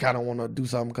she just kind of want to do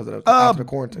something because of after the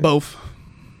quarantine? Both.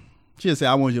 She just said,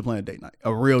 I want you to plan a date night,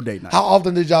 a real date night. How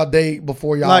often did y'all date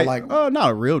before y'all not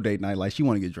a real date night. Like she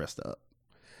want to get dressed up.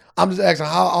 I'm just asking,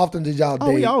 how often did y'all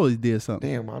date? We always did something.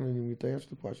 Damn, I didn't even get to answer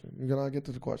the question. You gonna get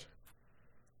to the question?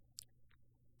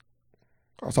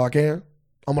 So I can.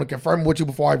 I'm gonna confirm with you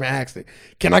before I even asked it.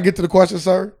 Can I get to the question,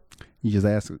 sir? You just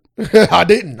asked it. I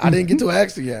didn't get to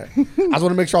ask it yet. I just want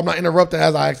to make sure I'm not interrupted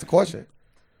as I ask the question.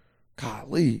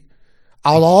 Golly.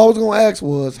 All I was going to ask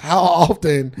was, how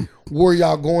often were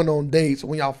y'all going on dates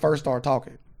when y'all first started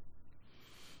talking?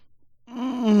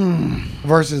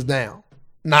 Versus now.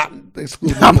 Not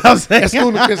excluding I'm about to say,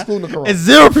 excluding the corona. It's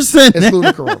 0%.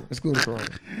 Excluding the corona.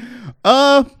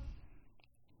 I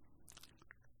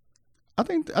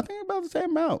think about the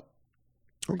same amount.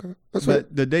 Okay.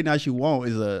 But the date night you want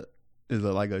is a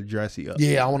like a dressy up.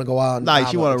 Yeah, I want to go out and like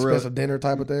she want a real expensive dinner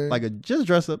type of thing. Like just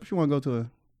dress up. She want to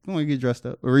get dressed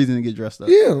up. A reason to get dressed up.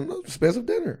 Yeah, expensive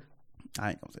dinner. I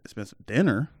ain't gonna say expensive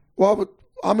dinner. Well, but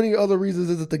how many other reasons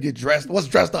is it to get dressed? What's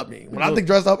dressed up mean? When I think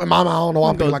dressed up in my mind, I don't know.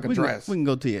 I'm thinking like a dress. We can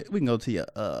go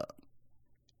to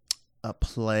a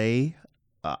play,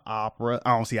 an opera.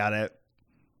 I don't see how that.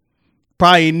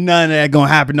 Probably none of that gonna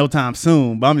happen no time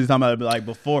soon. But I'm just talking about like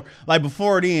before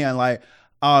then. Like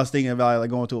I was thinking about like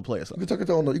going to a play or something. You could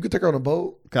take her on a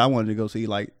boat. Cause I wanted to go see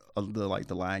like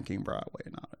the Lion King Broadway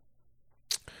and all that.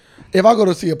 If I go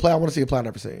to see a play, I want to see a play I've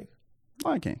never seen.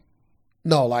 Lion King.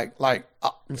 No, I'm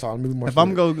sorry. Let me be more. If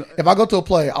I go to a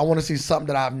play, I want to see something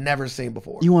that I've never seen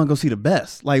before. You want to go see the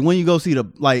best. Like when you go see the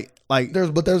like.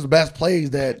 There's the best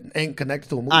plays that ain't connected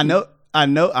to a movie. I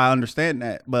know. I understand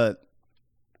that, but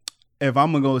if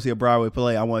I'm gonna go see a Broadway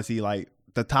play, I want to see like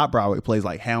the top Broadway plays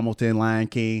like Hamilton, Lion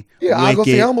King. Yeah, I'll go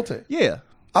see Hamilton. Yeah.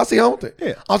 I'll see Hamilton.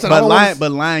 Yeah.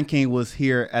 But Lion King was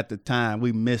here at the time.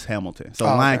 We missed Hamilton. So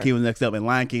Lion King was next up, and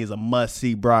Lion King is a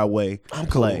must-see Broadway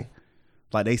play. Cool.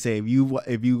 Like they say,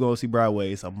 if you go see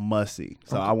Broadway, it's a must-see.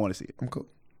 So I want to see it. I'm cool.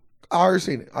 I already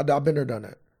seen it. I've been there, done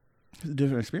that. It's a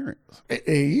different experience. It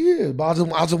is, but I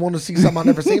just want to see something I've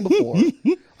never seen before.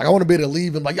 Like I want to be able to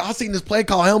leave and like, y'all seen this play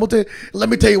called Hamilton? Let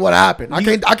me tell you what happened. I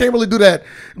can't really do that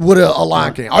with a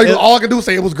Lion King. All I can do is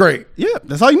say it was great. Yeah,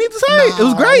 that's all you need to say. It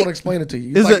was great. I want to explain it to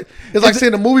you. It's like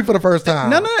seeing a movie for the first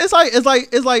time. No. It's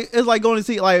like going to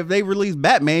see, like if they release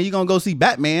Batman, you're gonna go see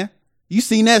Batman. You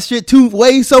seen that shit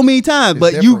so many times,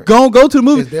 but different. You gonna go to the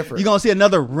movie, you're gonna see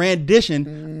another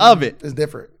rendition of it. It's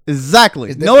different. Exactly.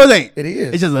 It's different. No, it ain't. It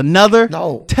is. It's just another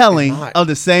telling of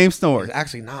the same story. It's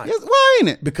actually not. Yes, why ain't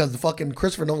it? Because the fucking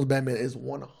Christopher Nolan's Batman is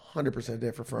 100%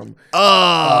 different from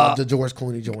the George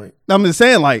Clooney joint. I'm just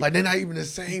saying, like they're not even the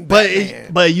same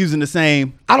Batman. But using the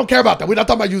same. I don't care about that. We're not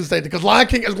talking about using the same thing because Lion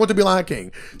King is going to be Lion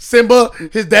King. Simba,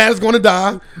 his dad is going to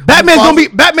die. Batman's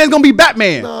gonna be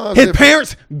Batman. No, his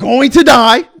parents going to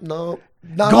die. No.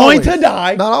 Not going to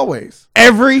die. Not always.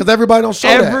 Because everybody don't show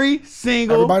every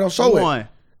single everybody don't show one. It.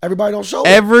 Everybody don't show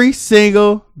every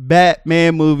single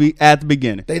Batman movie at the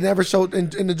beginning. They never showed in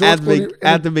the George Clooney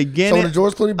at the beginning. So in the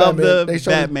George Clooney Batman, they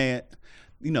showed Batman.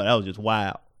 You know that was just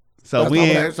wild. So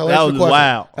that was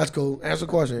wild. That's cool. Answer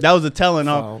the question. That was a telling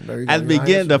off at the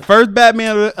beginning. The first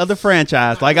Batman of the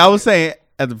franchise, like I was saying,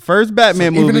 at the first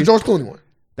Batman movie, even the George Clooney one.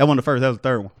 That wasn't the first. That was the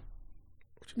third one.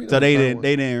 What you mean? So they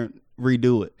didn't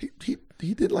redo it.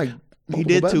 He did like he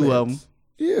did Batmans. 2 of them.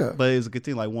 Yeah, but it was a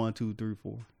continue like 1, 2, 3,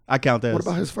 4. I count that. What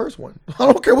about his first one?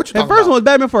 I don't care what you're talking about. His first one was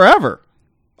Batman Forever.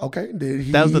 Okay,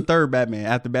 that was the third Batman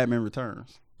after Batman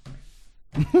Returns.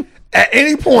 At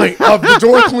any point of the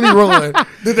George Clooney run,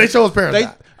 did they show his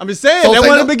parents? I'm just saying that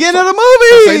wasn't the beginning of the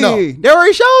movie. Say no. They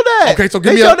already showed that. Okay, so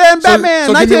they showed that in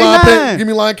Batman. So give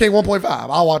me Lion King 1.5.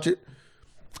 I'll watch it.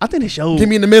 I think they showed. Give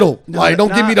me in the middle.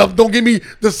 Don't give me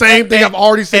the same thing I've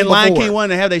already seen before. And Lion King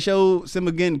 1 they showed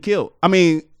Simba getting killed. I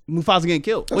mean, Mufasa getting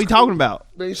killed. What are you talking about?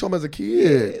 They didn't show him as a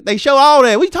kid. Yeah, they show all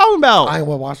that. What are you talking about? I ain't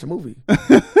want to watch the movie. I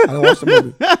didn't watch the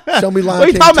movie. Show me Lion King. What are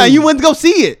you talking about? You went to go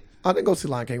see it. I didn't go see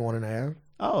Lion King 1.5.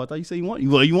 Oh, I thought you said you want.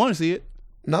 Well, you want to see it.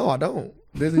 No, I don't.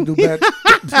 Disney do bad.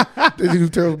 Disney do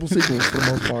terrible sequels for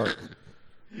the most part.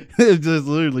 It's just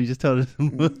literally just tell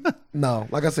them. No,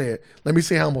 like I said, let me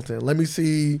see Hamilton. Let me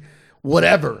see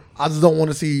whatever. I just don't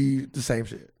want to see the same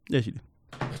shit. Yes, you do.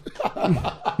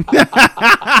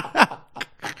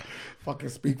 Fucking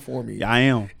speak for me. Yeah, I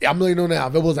am. I'm letting you know now.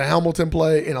 If it was a Hamilton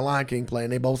play and a Lion King play,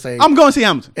 and they both say I'm going to see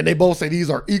Hamilton, and they both say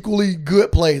these are equally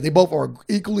good plays, they both are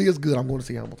equally as good. I'm going to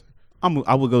see Hamilton.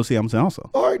 I will go see Hamilton also.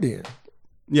 All right then.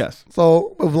 Yes.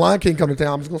 So if Lion King come to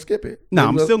town, I'm just gonna skip it. No,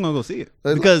 I'm still gonna go see it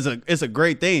because it's a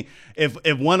great thing. If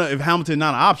Hamilton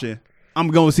not an option, I'm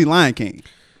going to see Lion King.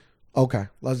 Okay,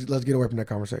 let's get away from that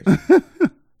conversation.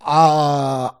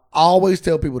 I always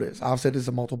tell people this. I've said this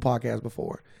in multiple podcasts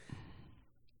before.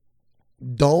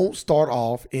 Don't start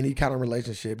off any kind of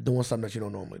relationship doing something that you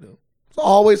don't normally do. So I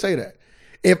always say that.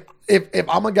 If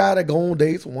I'm a guy that go on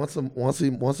dates once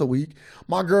a week,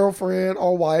 my girlfriend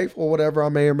or wife or whatever I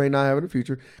may or may not have in the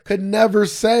future could never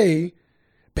say,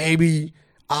 "Baby,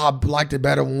 I liked it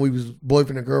better when we was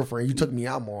boyfriend and girlfriend. You took me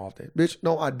out more often." Bitch,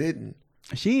 no, I didn't.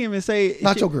 She didn't even say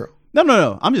your girl.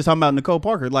 No. I'm just talking about Nicole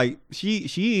Parker. Like she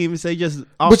didn't even say just.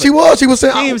 But she was saying. She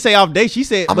didn't even say off date. She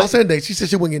said. I'm not saying date. She said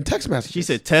she wasn't getting text messages. She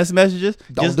said text messages.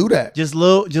 Don't do that. Just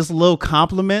little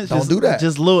compliments. Don't do that.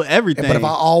 Just little everything. But if I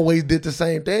always did the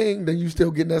same thing, then you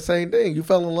still getting that same thing. You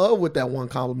fell in love with that one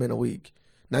compliment a week.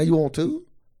 Now you want two?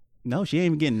 No, she ain't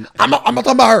even getting. I'm not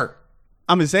talking about her.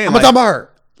 I'm just saying. I'm not talking about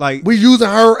her. Like we using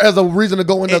her as a reason to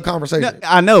go into a conversation.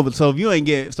 I know, but so if you ain't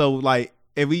get like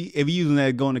if we using that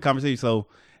to go into conversation, so.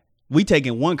 We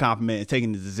taking one compliment and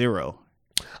taking it to 0.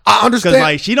 I understand. Because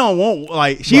like she don't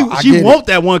want she want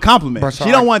that one compliment. Bro,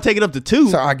 she don't want to take it up to 2.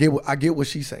 So I get what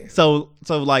she's saying. So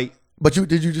like, but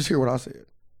did you just hear what I said?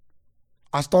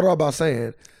 I started out by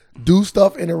saying, do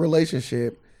stuff in a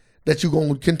relationship that you're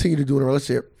going to continue to do in a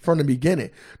relationship from the beginning.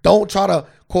 Don't try to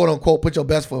quote unquote put your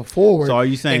best foot forward. So are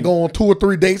you saying and go on 2 or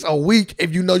 3 dates a week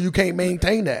if you know you can't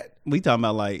maintain that? We talking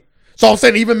about like. So I'm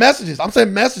saying even messages. I'm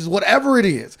saying messages, whatever it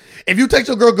is. If you text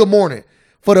your girl good morning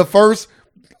for the first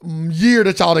year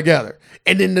that y'all together,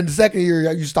 and then in the second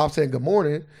year you stop saying good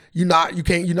morning, you're not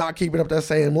keeping up that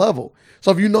same level.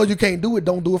 So if you know you can't do it,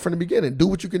 don't do it from the beginning. Do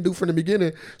what you can do from the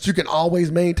beginning so you can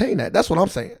always maintain that. That's what I'm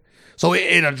saying. So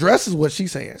it addresses what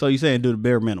she's saying. So you're saying do the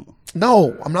bare minimum?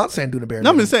 No, I'm not saying do the bare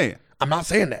minimum. I'm just saying. I'm not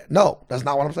saying that. No, that's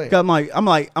not what I'm saying. I'm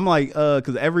like,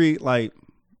 because every like.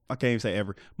 I can't even say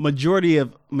every majority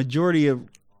of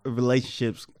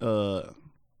relationships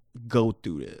go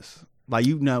through this. Like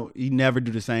you never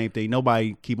do the same thing.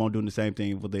 Nobody keep on doing the same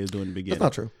thing what they was doing in the beginning.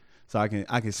 That's not true. So I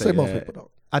can say most people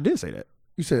don't. I did say that.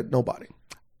 You said nobody.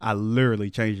 I literally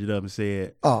changed it up and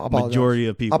said majority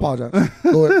of people. I apologize.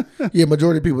 Lord, yeah,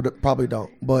 majority of people probably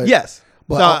don't. But yes.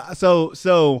 But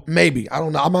so maybe I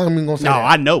don't know. I'm not even gonna say. No,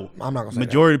 that. I know. I'm not gonna say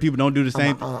majority that. of people don't do the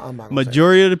same. I'm not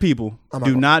majority of the people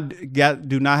do not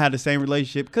have the same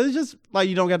relationship because it's just like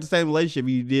you don't got the same relationship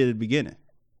you did at the beginning.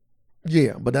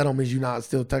 Yeah, but that don't mean you not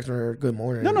still texting her good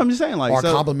morning. No, I'm just saying like or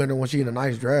complimenting her when she in a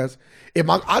nice dress. If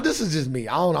this is just me.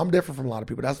 I'm different from a lot of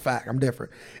people. That's a fact. I'm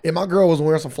different. If my girl was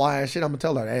wearing some fly ass shit, I'm gonna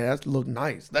tell her, hey, that look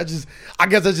nice. I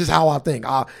guess that's just how I think.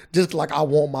 I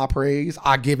want my praise.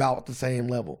 I give out the same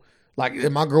level. Like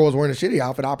if my girl was wearing a shitty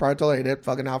outfit, I'll probably tell her, hey, that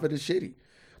fucking outfit is shitty.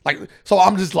 Like, so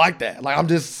I'm just like that. Like I'm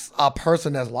just a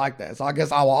person that's like that. So I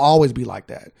guess I will always be like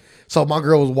that. So if my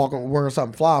girl was wearing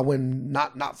something fly, I wouldn't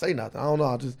not say nothing. I don't know.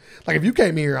 I just like if you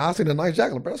came here, I seen a nice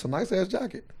jacket, bro. That's a nice ass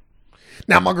jacket.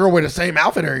 Now my girl wear the same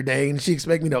outfit every day, and she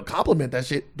expect me to compliment that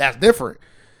shit. That's different,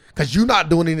 cause you're not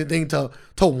doing anything to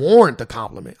warrant the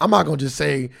compliment. I'm not gonna just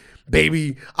say,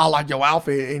 baby, I like your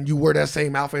outfit, and you wear that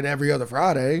same outfit every other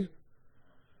Friday.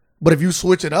 But if you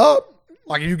switch it up,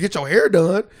 like if you get your hair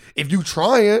done, if you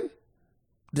trying,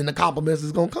 then the compliments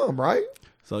is gonna come, right?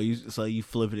 So you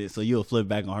flip it. So you'll flip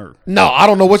back on her. No, I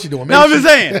don't know what you're doing. Maybe no, I'm just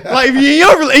saying. Like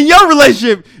in your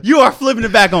relationship, you are flipping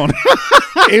it back on her.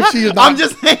 If she is not, I'm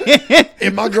just saying.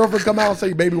 If my girlfriend come out and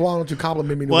say, "Baby, why don't you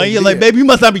compliment me?" Well, you're like, "Baby, you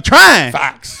must not be trying."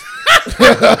 Facts.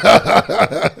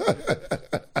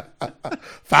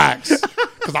 Facts.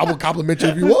 Because I would compliment you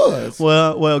if you was.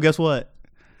 Well, guess what?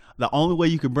 The only way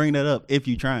you can bring that up if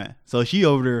you trying. So she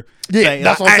over there. Yeah, saying,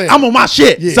 that's what I'm saying. I'm on my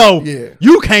shit. Yeah, so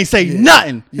you can't say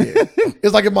nothing. Yeah.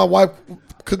 It's like if my wife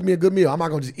cooked me a good meal, I'm not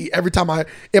going to just eat every time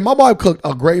if my wife cooked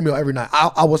a great meal every night,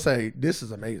 I would say, this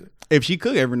is amazing. If she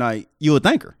cooked every night, you would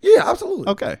thank her. Yeah, absolutely.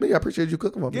 Okay. Yeah, I appreciate you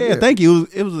cooking for me. Yeah, thank you.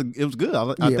 It was good.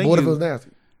 I think what if it was nasty?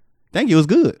 Thank you. It was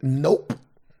good. Nope.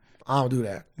 I don't do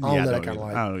that. I don't let that kind of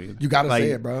life. I don't either. You got to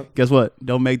say it, bro. Guess what?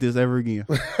 Don't make this ever again.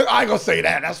 I ain't going to say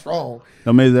that. That's wrong.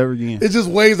 Don't make this ever again. It's just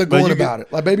ways of going about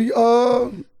it. Like, baby,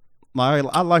 I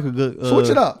like a good... switch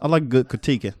it up. I like good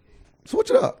critiquing.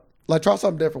 Switch it up. Like, try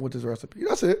something different with this recipe.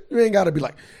 That's it. You ain't got to be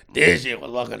like, this shit was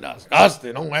looking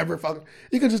disgusting. Don't ever fucking...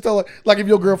 You can just tell her, like, if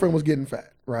your girlfriend was getting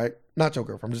fat, right? Not your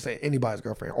girlfriend. I'm just saying anybody's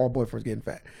girlfriend or boyfriend's getting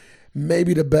fat.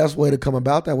 Maybe the best way to come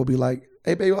about that would be like,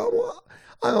 hey, baby, I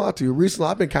don't lie to you. Recently,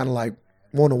 I've been kind of like,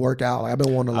 want to work out. Like, I've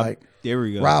been wanting to there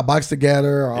we go. Ride bikes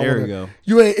together. There we go.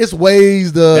 It's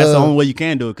ways to. That's the only way you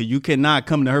can do it, because you cannot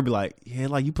come to her and be like, yeah,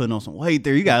 like you putting on some weight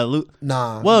there. You gotta lose.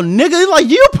 Nah. Well, nigga, like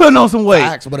you putting on some weight.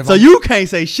 Facts, but so you can't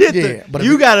say shit. Yeah, but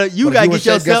you gotta get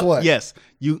yourself. Guess what? Yes,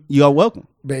 you are welcome,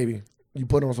 baby. You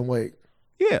put on some weight.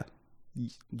 Yeah.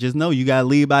 Just know you gotta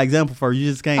lead by example first.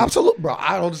 You just can't. Absolutely, bro.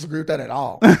 I don't disagree with that at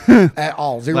all. At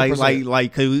all. 0%.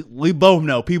 Like, cause we both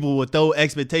know people will throw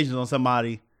expectations on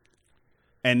somebody,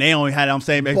 and they only had them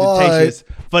same expectations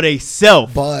for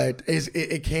themselves. But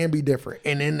it can be different.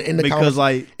 And in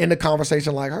the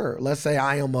conversation like her, let's say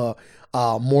I am a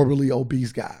morbidly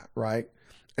obese guy, right?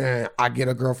 And I get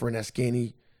a girlfriend that's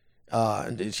skinny.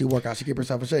 And she work out. She keep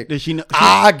herself in shape. Does she know?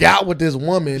 I got with this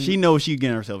woman. She knows what she's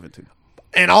getting herself into.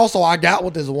 And also, I got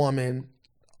with this woman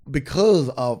because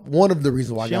of one of the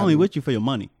reasons why she only with you for your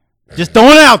money. Just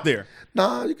throwing it out there.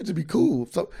 Nah, you can just be cool.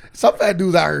 So some fat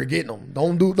dudes out here getting them.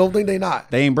 Don't think they not.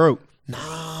 They ain't broke.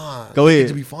 Nah. Go ahead.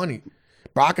 To be funny,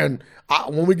 bro.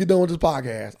 When we get done with this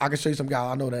podcast, I can show you some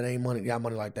guys I know that ain't got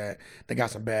money like that. They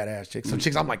got some badass chicks. Some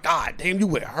chicks I'm like, God damn, you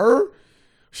with her?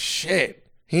 Shit.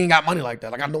 He ain't got money like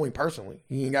that. Like, I know him personally.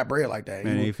 He ain't got bread like that.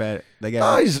 Man, he fat. They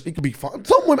got. He could be fun.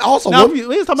 Some women also. No,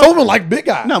 some women like big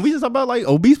guys. No, we just talk about like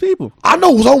obese people. I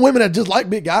know some women that just like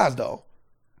big guys though.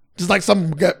 Just like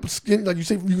some got skin. Like you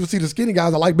can see the skinny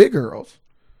guys that like big girls.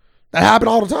 That happen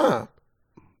all the time.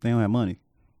 They don't have money.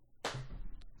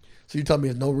 So you tell me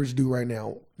there's no rich dude right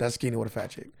now that's skinny with a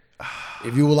fat chick.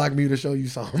 If you would like me to show you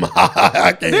something,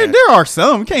 I can. There are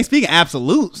some. You can't speak in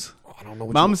absolutes. I don't know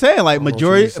what but I'm saying, like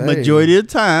majority of the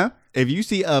time, if you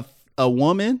see a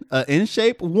woman, an in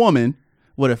shape woman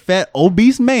with a fat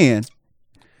obese man,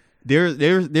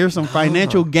 there's some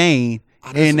financial gain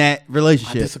in that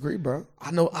relationship. I disagree, bro.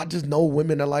 I just know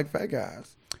women that like fat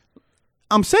guys.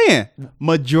 I'm saying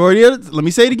let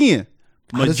me say it again.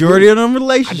 Majority of them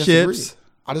relationships.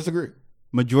 I disagree.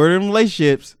 Majority of them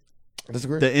relationships. I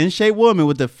disagree. The in shape woman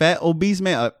with the fat obese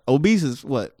man. Obese is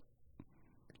what?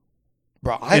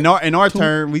 Bro, in our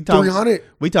term, we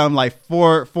talking like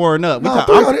four and up. Nah,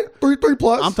 300, three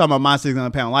plus. I'm talking about my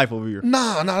 600-pound life over here.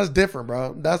 Nah, that's different,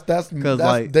 bro. That's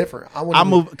like, different. I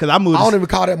don't even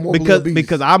call that morbidly obese.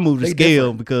 Because I moved the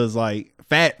scale because like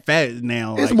fat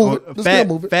now. It's like, moving. The scale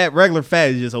moving. Regular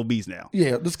fat is just obese now.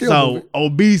 Yeah, the scale so moving.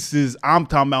 Obese is I'm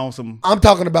talking about some. I'm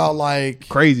talking about like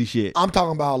crazy shit. I'm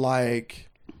talking about like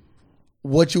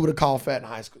what you would have called fat in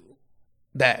high school.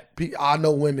 That I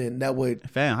know women that would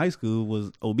fat in high school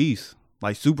was obese,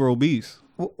 like super obese.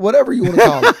 Whatever you want to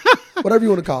call it, whatever you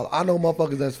want to call it. I know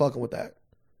motherfuckers that's fucking with that.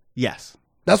 Yes,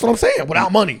 that's what I'm saying.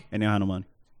 Without money, and they don't have no money.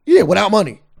 Yeah, without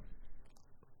money.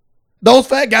 Those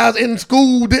fat guys in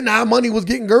school didn't have money, was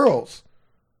getting girls.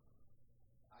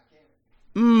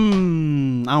 I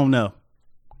don't know.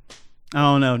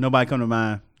 Nobody come to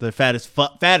mind. The fat as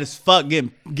fuck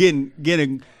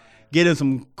getting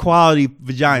some quality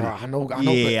vagina. Bro, I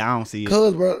know. Yeah, I don't see it.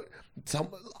 Cause, bro,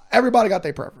 everybody got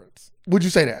their preference. Would you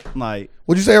say that? Like,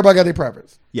 would you say everybody got their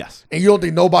preference? Yes. And you don't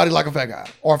think nobody like a fat guy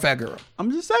or a fat girl?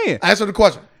 I'm just saying. Answer the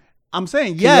question. I'm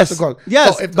saying yes.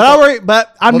 Yes, so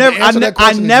I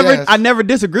never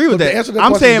disagree with that.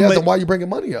 I'm saying, yes, then why are you bringing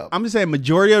money up? I'm just saying,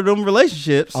 majority of them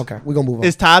relationships. Okay, we're gonna move on.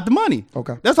 It's tied to money.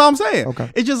 Okay, that's all I'm saying. Okay,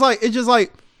 it's like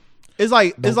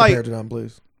don't compare to them,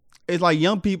 please. It's like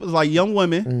young people, it's like young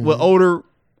women with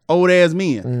old ass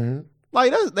men.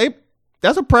 Like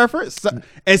that's a preference.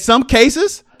 In some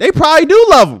cases, they probably do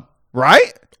love them,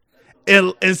 right?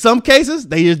 In some cases,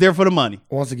 they just there for the money.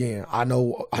 Once again, I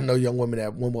know young women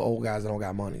that went with old guys that don't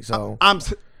got money. So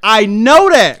I know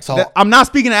that. So I'm not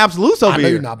speaking to absolutes over here. I know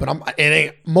you're not, but it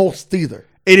ain't most either.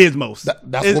 It is most.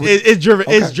 It's driven.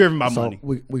 Okay. It's driven by money.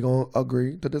 We gonna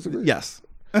agree to disagree. Yes.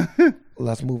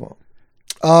 Let's move on.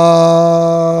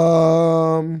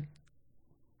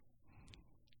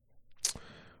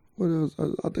 What else?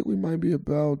 I think we might be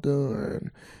about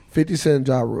done. 50 Cent,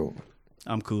 Ja Rule.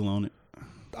 I'm cool on it.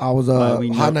 I was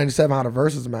Hot 97 had a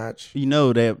versus match. You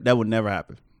know that would never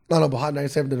happen. No, but Hot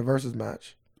 97 did a versus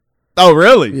match. Oh,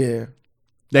 really? Yeah.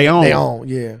 They own,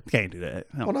 yeah. Can't do that.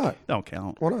 Why not? Don't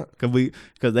count. Why not?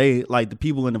 Because they like the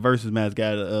people in the versus match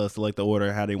got to select the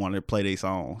order how they want to play their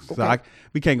songs. Okay. So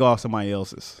we can't go off somebody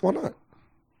else's. Why not?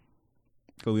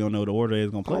 Because we don't know the order they're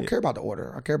gonna play. I don't care about the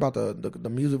order. I care about the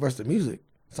music versus the music.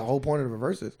 It's the whole point of the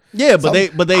verses. Yeah, but they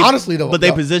honestly though,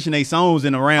 they position their songs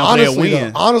in the round they'll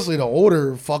win. Honestly, the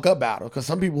order fuck up battle because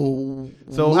some people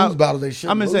lose battles they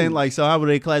shouldn't. I'm just saying, like, so how would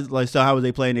they how would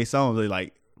they playing their songs? They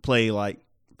like play like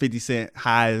 50 Cent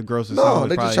highest grossing song. No,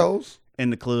 they just chose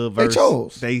in the club. Verse, they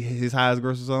chose his highest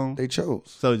grossing song. They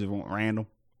chose. So just random.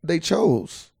 They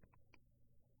chose.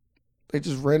 They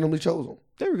just randomly chose them.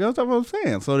 There we go. That's what I'm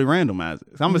saying. So they randomized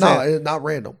it. So it's not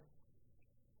random.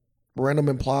 Random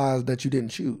implies that you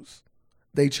didn't choose.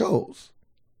 They chose.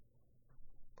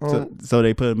 So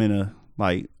they put them in a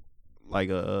like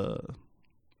a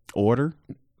order.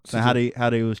 So how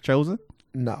they was chosen?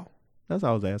 No, that's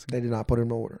all I was asking. They did not put it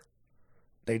in order.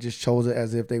 They just chose it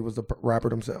as if they was the rapper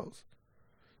themselves.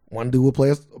 One dude would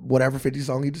play whatever 50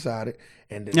 song he decided,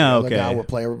 and then the other guy would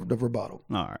play the rebuttal.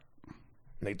 All right.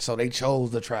 So they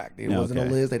chose the track. It wasn't a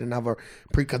list. They didn't have a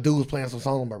because dude was playing some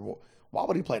song. Why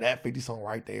would he play that 50 song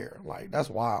right there? Like, that's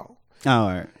wild. All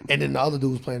right. And then the other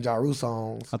dude was playing Ja Rule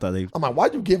songs. I'm like,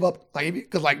 why'd you give up? Like,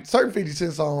 because like certain 50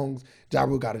 Cent songs, Ja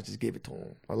Rule got to just give it to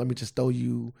him. Like, let me just throw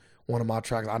you one of my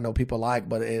tracks I know people like,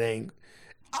 but it ain't.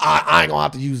 I ain't gonna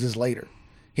have to use this later.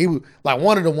 He was like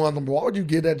one of the ones. Why would you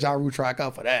give that Ja Rule track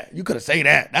up for that? You could have said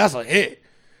that. That's a hit.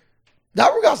 Ja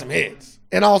Rule got some hits,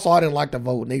 and also I didn't like the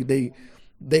vote. I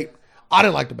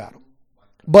didn't like the battle,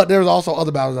 but there's also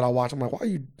other battles that I watch. I'm like,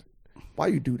 why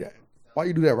you do that? Why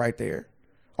you do that right there?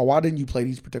 Or why didn't you play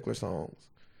these particular songs?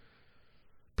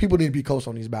 People need to be coached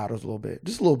on these battles a little bit,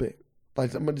 just a little bit.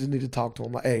 Like somebody just need to talk to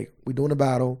them. Like, hey, we doing a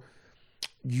battle.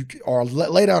 Or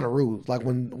lay down the rules. Like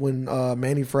when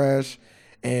Manny Fresh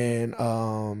and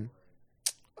who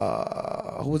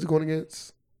was he going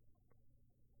against?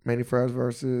 Manny Fresh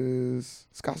versus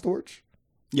Scott Storch.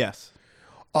 Yes.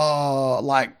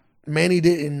 Like Manny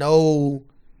didn't know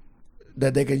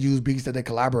that they could use beats that they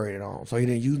collaborated on, so he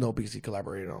didn't use no beats he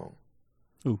collaborated on.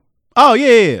 Ooh. Oh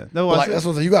yeah. That's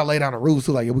what you gotta lay down the rules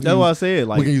too. Like that's what I said.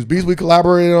 Like we can use beats we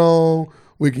collaborated on.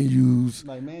 We can use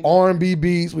R&B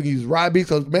beats. We can use rap beats.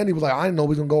 Because Manny was like, I didn't know we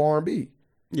was gonna go R&B.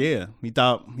 Yeah,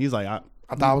 he's like, I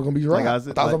thought it was gonna be rap. I thought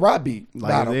it was a rap beat.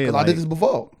 Because I did this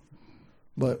before.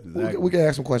 But exactly. we can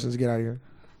ask some questions to get out of here.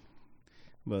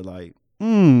 But like,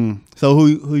 so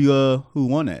who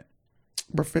won that?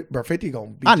 Bro, 50 gonna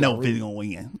beat. I know 50 gonna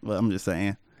win, but I'm just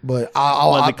saying. But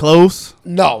was it close?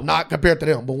 No, not compared to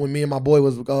them. But when me and my boy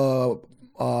was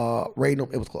rating them,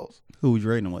 it was close. Who was you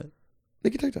rating them with?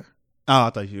 Nicki Tay. Oh,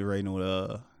 I thought you were rating with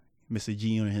Mr. G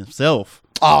Unit himself.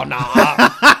 Oh no,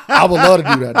 I would love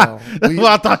to do that though. That's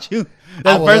what I thought you.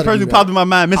 That's the first person who popped in my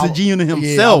mind, Mr. G Unit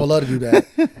himself. Yeah, I would love to do that.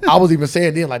 I was even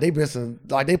saying then, like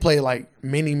they play like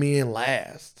Many Men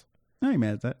last. I ain't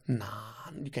mad at that. Nah,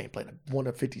 you can't play one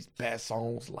of 50's best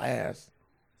songs last.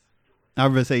 I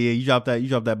was gonna say, yeah, you dropped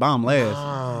that bomb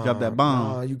last. You dropped that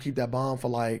bomb. Nah, you keep that bomb for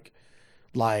like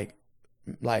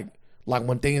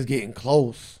when things getting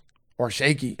close. or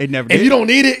shaky. It never If did. you don't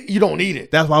need it, you don't need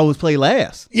it. That's why I was play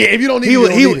last. Yeah, if you don't need it, you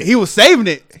don't need it. He was saving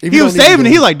it. If He you was don't need saving it,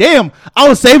 it. He's like, damn, I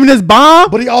was saving this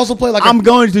bomb. But he also played like I'm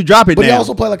going to drop it But now. he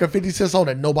also played like a 50 Cent song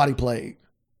that nobody played.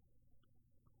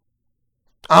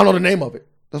 I don't know the name of it.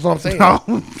 That's what I'm saying.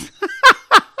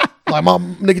 Like my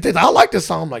nigga Tay, I like this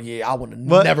song. I'm like, yeah, I would have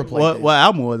never played it. What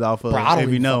album was off of? Bro, I don't if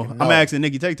you even know. fucking know. I'm asking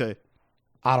Nikki Tay.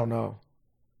 I don't know.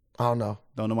 Don't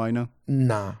nobody know?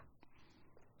 Nah.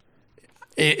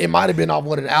 It might have been off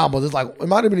one of the albums. It's like it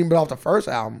might have been off the first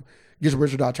album, Get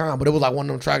Richard Trying, but it was like one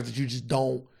of them tracks that you just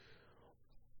don't.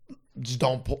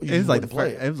 It's like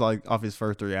it was like off his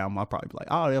first 3 albums. I'd probably be like,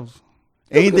 oh, that was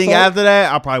anything after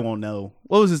that. I probably won't know.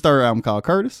 What was his third album called?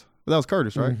 Curtis. That was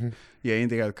Curtis, right? Mm-hmm. Yeah,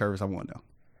 anything after Curtis, I won't know.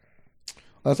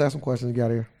 Let's ask some questions. You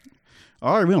got here.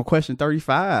 All right, we on question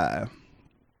 35.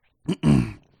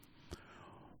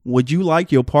 Would you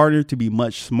like your partner to be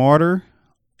much smarter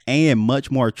and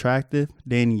much more attractive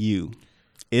than you?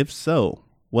 If so,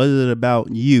 what is it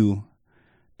about you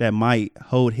that might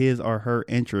hold his or her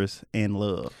interest and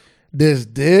love? This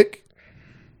dick.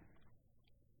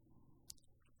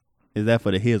 Is that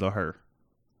for the his or her?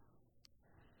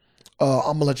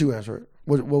 I'm gonna let you answer it.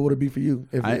 What would it be for you?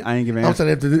 If I ain't giving. I'm saying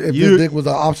if this dick was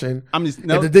an option, if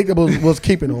the dick that was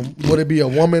keeping him, would it be a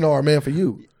woman or a man for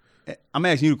you? I'm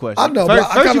asking you the question. I know.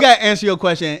 First you gotta answer your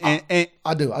question. And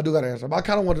I do gotta answer. But I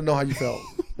kind of want to know how you felt.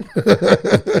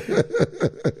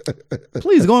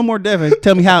 Please go in more depth and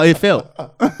tell me how it felt.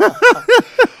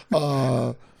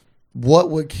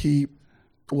 What would keep?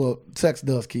 Well, sex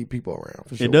does keep people around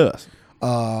for sure. It does.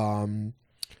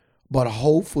 But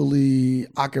hopefully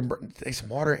I can. They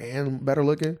smarter and better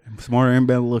looking. Smarter and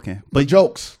better looking. But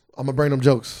jokes. I'm gonna bring them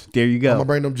jokes. There you go. I'm gonna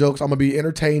bring them jokes. I'm gonna be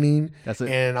entertaining. That's it.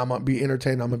 And I'm gonna be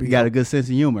entertaining. I'm gonna be. You got a good sense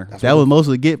of humor. That would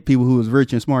mostly get people who was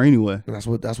rich and smart anyway. And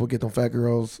that's what get them fat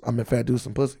girls. Fat dudes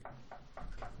some pussy.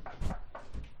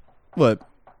 What?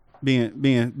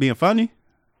 Being funny?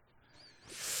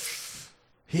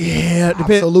 Yeah,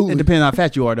 absolutely. It depends how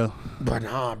fat you are, though. But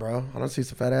nah, bro. I don't see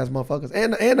some fat ass motherfuckers.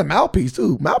 And the mouthpiece,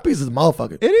 too. Mouthpiece is a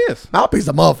motherfucker. It is. Mouthpiece is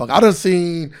a motherfucker. I done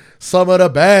seen some of the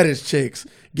baddest chicks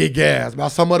get gassed by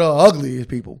some of the ugliest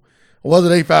people. Whether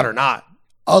they fat or not.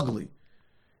 Ugly.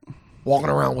 Walking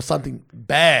around with something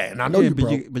bad. And I know you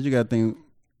broke. But you got to think,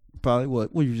 probably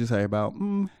what you just say about,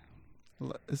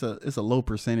 it's a low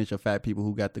percentage of fat people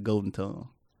who got the golden tongue.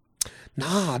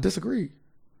 Nah, I disagree.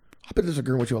 I've been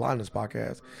disagreeing with you a lot in this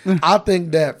podcast. I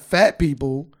think that fat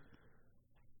people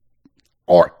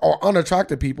or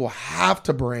unattractive people have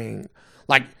to bring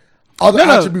like other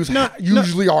attributes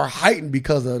usually are heightened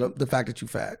because of the fact that you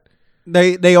fat.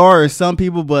 They are some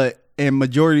people, but in the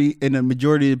majority of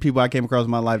the people I came across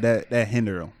in my life that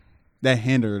hinder them. That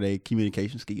hinder their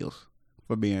communication skills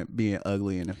for being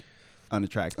ugly and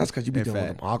unattractive. That's because you be dealing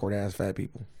with them awkward ass fat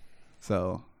people.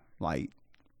 So like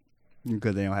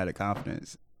because they don't have the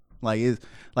confidence. Like it's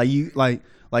like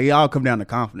it all come down to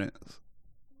confidence.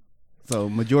 So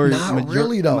majority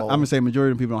really though. I'm gonna say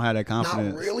majority of people don't have that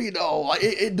confidence. Not really though. Like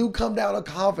it do come down to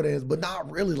confidence, but not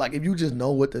really. Like if you just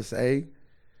know what to say,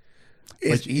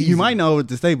 it's easy. You might know what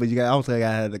to say, but you also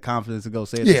gotta have the confidence to go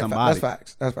say it to somebody.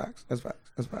 That's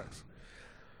facts.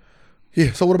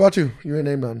 Yeah. So what about you? You ain't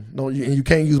named none. No, you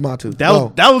can't use my two.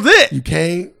 That was it. You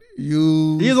can't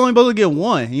use. You're only supposed to get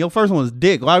one. And your first one was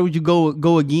dick. Why would you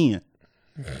go again?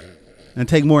 And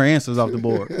take more answers off the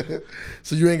board.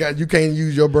 So you can't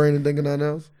use your brain and think of nothing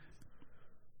else?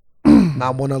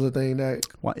 Not one other thing that.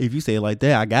 Well, if you say it like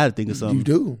that, I gotta think of something. You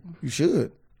do. You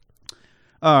should.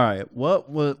 All right.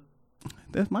 What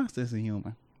that's my sense of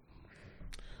humor.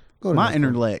 My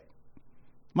intellect.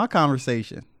 My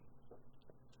conversation.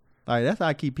 All right, that's how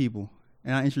I keep people.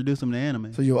 And I introduce them to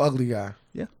anime. So you're an ugly guy.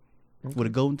 Yeah. Okay. With a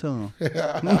golden tongue.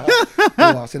 Oh,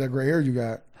 I see that gray hair you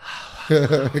got.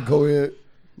 Go ahead.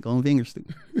 Golden fingers too.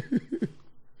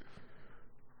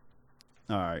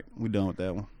 All right, we done with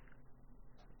that one.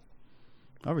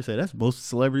 I would say that's most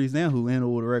celebrities now who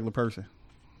handle with a regular person.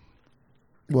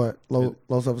 What? Low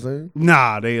self-esteem?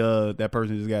 Nah, they that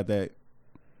person just got that.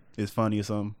 It's funny or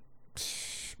something.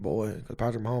 Boy, because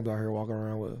Patrick Mahomes out here walking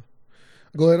around with.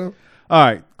 Go ahead. All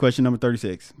right, question number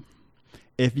 36.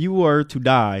 If you were to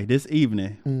die this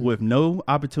evening with no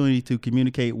opportunity to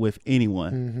communicate with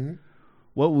anyone,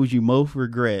 what would you most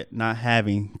regret not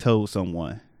having told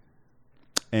someone?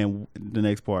 And the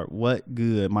next part, what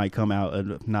good might come out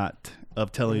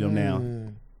of telling them now?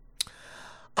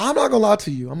 I'm not gonna lie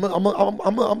to you. I'm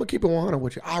gonna keep it 100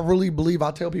 with you. I really believe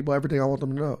I tell people everything I want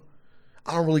them to know.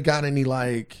 I don't really got any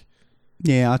like.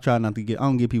 Yeah, I try not to I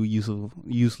don't give people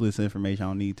useless information I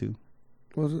don't need to.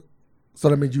 What was it? So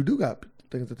that means you do got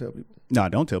things to tell people. No,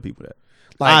 don't tell people that.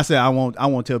 Like I said I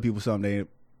won't tell people something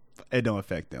it don't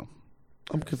affect them.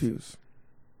 I'm confused.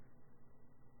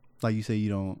 Like you say, you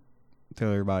don't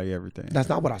tell everybody everything. That's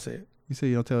not what I said. You say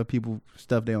you don't tell people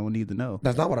stuff they don't need to know.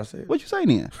 That's not what I said. What you say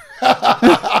then?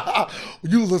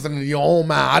 You was listening to your own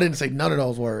mind. I didn't say none of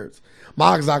those words.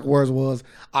 My exact words was,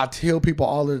 I tell people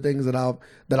all the things that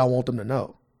I want them to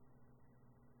know.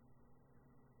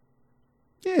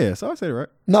 Yeah, so I said it right.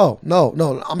 No.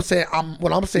 I'm saying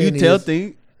what I'm saying. You tell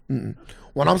things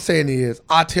what I'm saying is,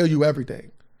 I tell you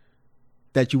everything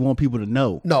that you want people to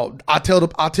know. No, I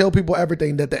tell people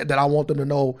everything that I want them to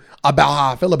know about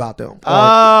how I feel about them.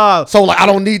 So like I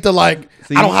don't need to like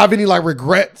see, I don't have any like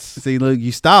regrets. See, look,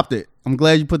 you stopped it. I'm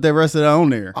glad you put that rest of that on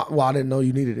there. Well, I didn't know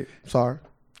you needed it. Sorry.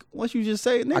 What you just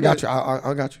say, nigga? I got you.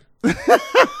 I got you.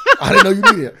 I didn't know you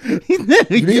needed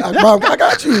it. I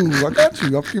got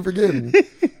you. I keep forgetting.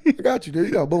 I got you. There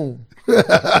you go. Boom.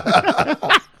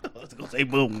 I was gonna say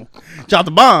boom. Drop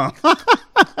the bomb.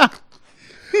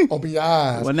 Open your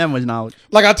eyes. Wasn't that much knowledge.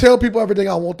 Like I tell people everything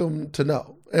I want them to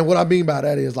know, and what I mean by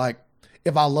that is like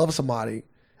if I love somebody,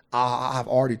 I've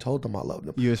already told them I love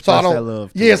them. You express that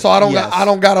love. Yeah, so I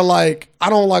don't gotta like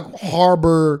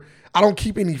harbor. I don't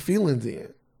keep any feelings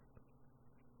in.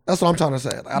 That's what I'm trying to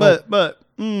say. But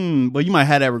you might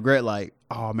have that regret, like,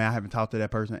 oh man, I haven't talked to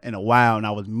that person in a while, and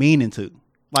I was meaning to.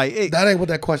 Like that ain't what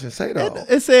that question say though.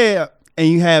 It said, and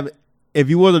you have, if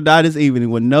you were to die this evening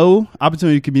with no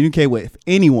opportunity to communicate with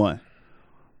anyone,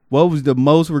 what was the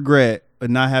most regret of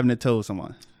not having to tell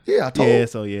someone? Yeah, I told. Yeah,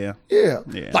 so yeah.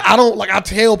 Like I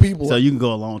tell people. So you can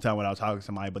go a long time without talking to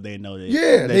somebody, but they know that.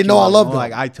 Yeah, they know I love them.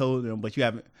 Like I told them, but you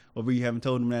haven't. Or you haven't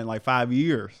told them that in like 5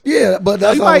 years. Yeah, but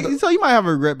that's so you might have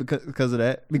a regret because of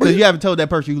that. Because you haven't told that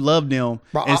person you love them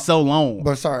in so long.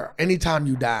 But sir, anytime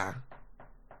you die,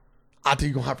 I think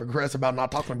you're gonna have regrets about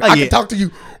not talking to me. I can talk to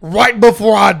you right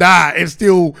before I die and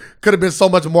still could have been so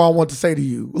much more I want to say to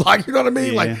you. Like, you know what I mean?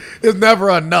 Yeah. Like it's never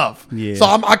enough. Yeah. So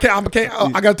I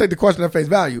gotta take the question at face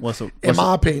value. In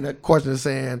my opinion, the question is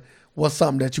saying what's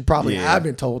something that you probably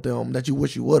haven't told them that you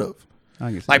wish you would have.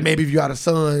 Like maybe if you had a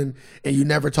son and you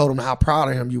never told him how proud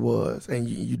of him you was and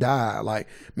you died, like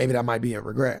maybe that might be a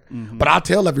regret. Mm-hmm. But I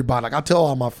tell everybody, like I tell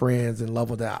all my friends and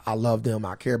loved ones that I love them,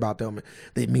 I care about them,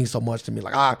 they mean so much to me.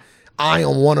 Like I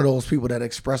am one of those people that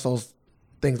express those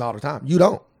things all the time. You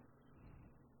don't.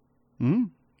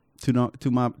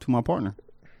 To my partner,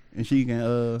 and she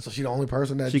can. So she the only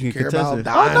person that she you can care about it.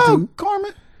 dying to?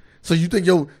 Carmen. So you think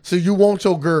you want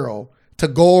your girl to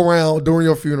go around during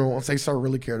your funeral and say, "Sir,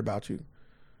 really cared about you"?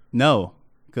 No,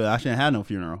 because I shouldn't have no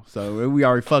funeral. So we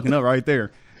already fucking up right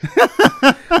there.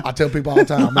 I tell people all the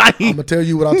time. I'm gonna tell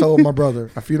you what I told my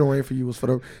brother. A funeral ain't for you. It's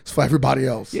for everybody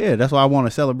else. Yeah, that's why I want a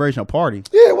celebration, a party.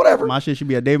 Yeah, whatever. My shit should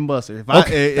be a Dave and Buster.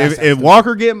 If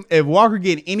Walker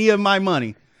get any of my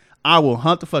money, I will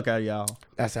hunt the fuck out of y'all.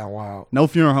 That sound wild. No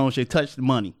funeral home should touch the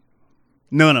money.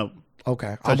 None of them.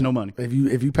 Okay. Touch no money. If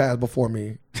you pass before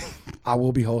me, I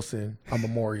will be hosting a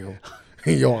memorial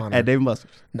in your honor at Dave and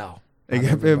Buster's. No.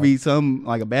 It'll be some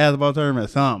like a basketball tournament or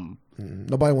something.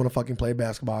 Nobody want to fucking play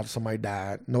basketball if somebody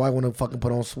died. Nobody want to fucking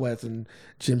put on sweats and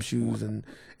gym shoes and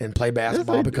play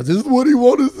basketball because this is what he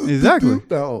wanted. Exactly.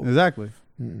 No. Exactly.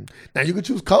 Now you can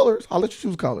choose colors. I'll let you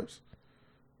choose colors.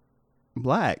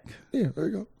 Black. Yeah, there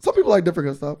you go. Some people like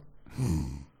different stuff.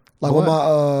 Like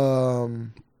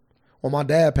when my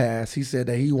dad passed, he said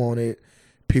that he wanted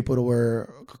people to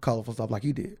wear colorful stuff like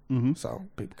he did. Mm-hmm. So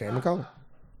people came in color.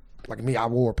 Like me, I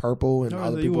wore purple, and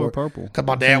other people wore purple. Cause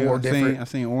my dad wore different. I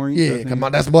seen orange. Yeah,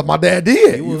 cause that's what my dad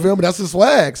did. You feel me? That's his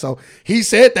swag. So he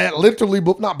said that literally,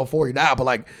 but not before he died, but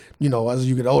like as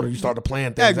you get older, you start to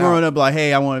plan things. Growing up, like,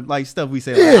 hey, I want like stuff we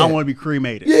say. Like, I want to be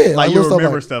cremated. Yeah, like you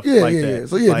remember stuff like that.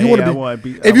 So yeah, if you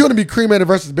want to be cremated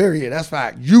versus buried, that's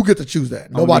fact. You get to choose that.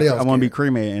 Nobody else. I want to be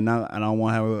cremated, and I don't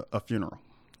want to have a funeral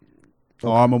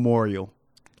or a memorial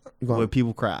where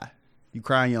people cry. You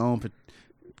cry in your own.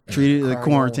 Treat it as a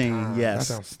quarantine. Yes.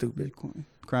 That sounds stupid.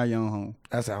 Cry your own home.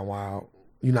 That sounds wild.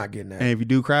 You're not getting that. And if you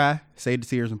do cry, save the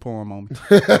tears and pour them on me.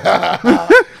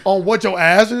 On what, your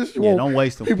ashes? Don't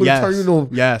waste them. People to turn you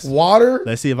into water?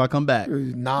 Let's see if I come back.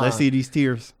 Nah. Let's see these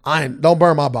tears. Don't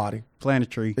burn my body. Plant a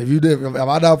tree. If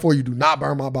I die before you, do not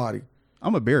burn my body.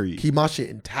 I'm gonna bury you. Keep my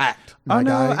shit intact. I know.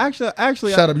 Guy.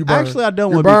 Actually, shut up. You burned. Actually, I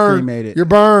don't want to be cremated. You're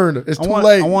burned. It's too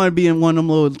late. I want to be in one of them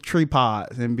little tree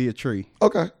pods and be a tree.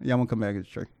 Okay. Yeah, I'm gonna come back as a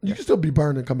tree. You can still be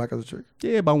burned and come back as a tree.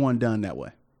 Yeah, but I want it done that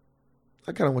way.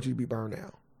 I kind of want you to be burned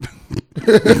now.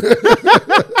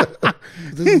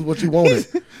 This is what you wanted.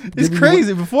 It's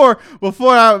crazy. Before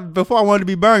I wanted to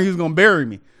be burned, he was gonna bury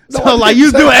me. So like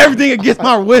you doing everything against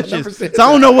my wishes. So I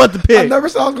don't know what to pick. I never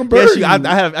said I was gonna bury you. I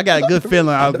got a good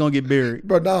feeling I was gonna get buried.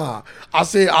 But nah,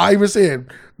 I even said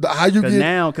how you get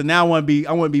now I want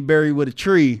to be buried with a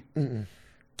tree.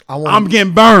 I'm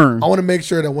getting burned. I want to make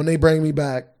sure that when they bring me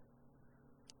back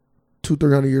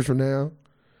 200-300 years from now,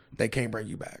 they can't bring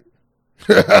you back.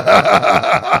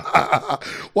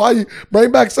 Why you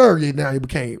bring back sir? Yeah, now he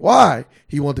can't. Why?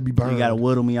 He want to be burned. You gotta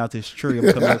whittle me out this tree.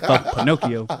 I'm coming like fucking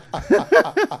Pinocchio.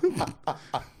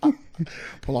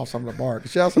 Pull off some of the bark.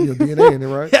 Shout out some of your DNA in there,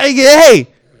 right? Hey,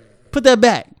 put that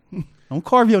back. Don't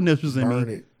carve your nipples in Burn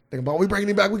me. it. Think about we bringing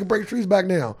it back. We can break trees back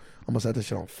now. I'm gonna set this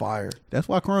shit on fire. That's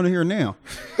why Corona here now.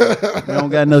 We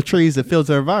don't got no trees that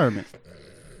filter the environment.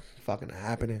 Fucking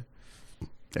happening.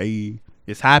 Hey,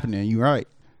 it's happening. You right.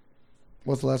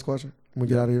 What's the last question? When we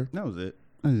get out of here? That was it.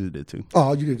 I just did too.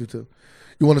 Oh, you did do too.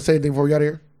 You want to say anything before we get out of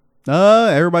here?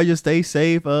 Everybody just stay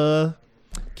safe.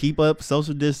 Keep up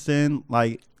social distance.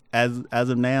 Like as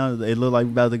of now, it look like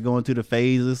we're about to go into the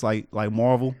phases like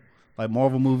Marvel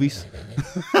movies.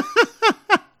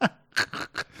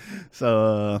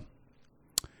 So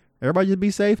everybody just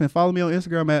be safe and follow me on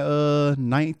Instagram at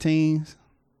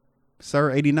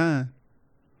 19sir89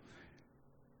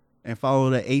 and follow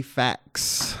the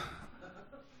AFAX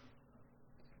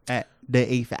at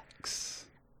the AFAX.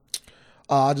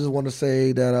 I just want to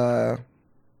say that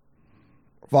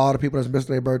for all the people that's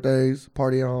missing their birthdays,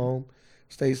 party at home,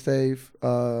 stay safe,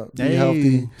 be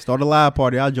healthy. Start a live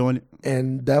party. I'll join it.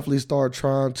 And definitely start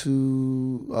trying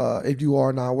to, if you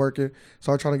are not working,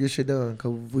 start trying to get shit done because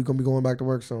we're going to be going back to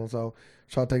work soon. So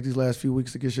try to take these last few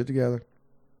weeks to get shit together.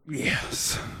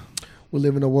 Yes. We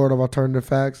live in a world of alternative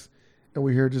facts, and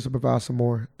we're here just to provide some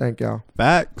more. Thank y'all.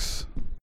 Facts.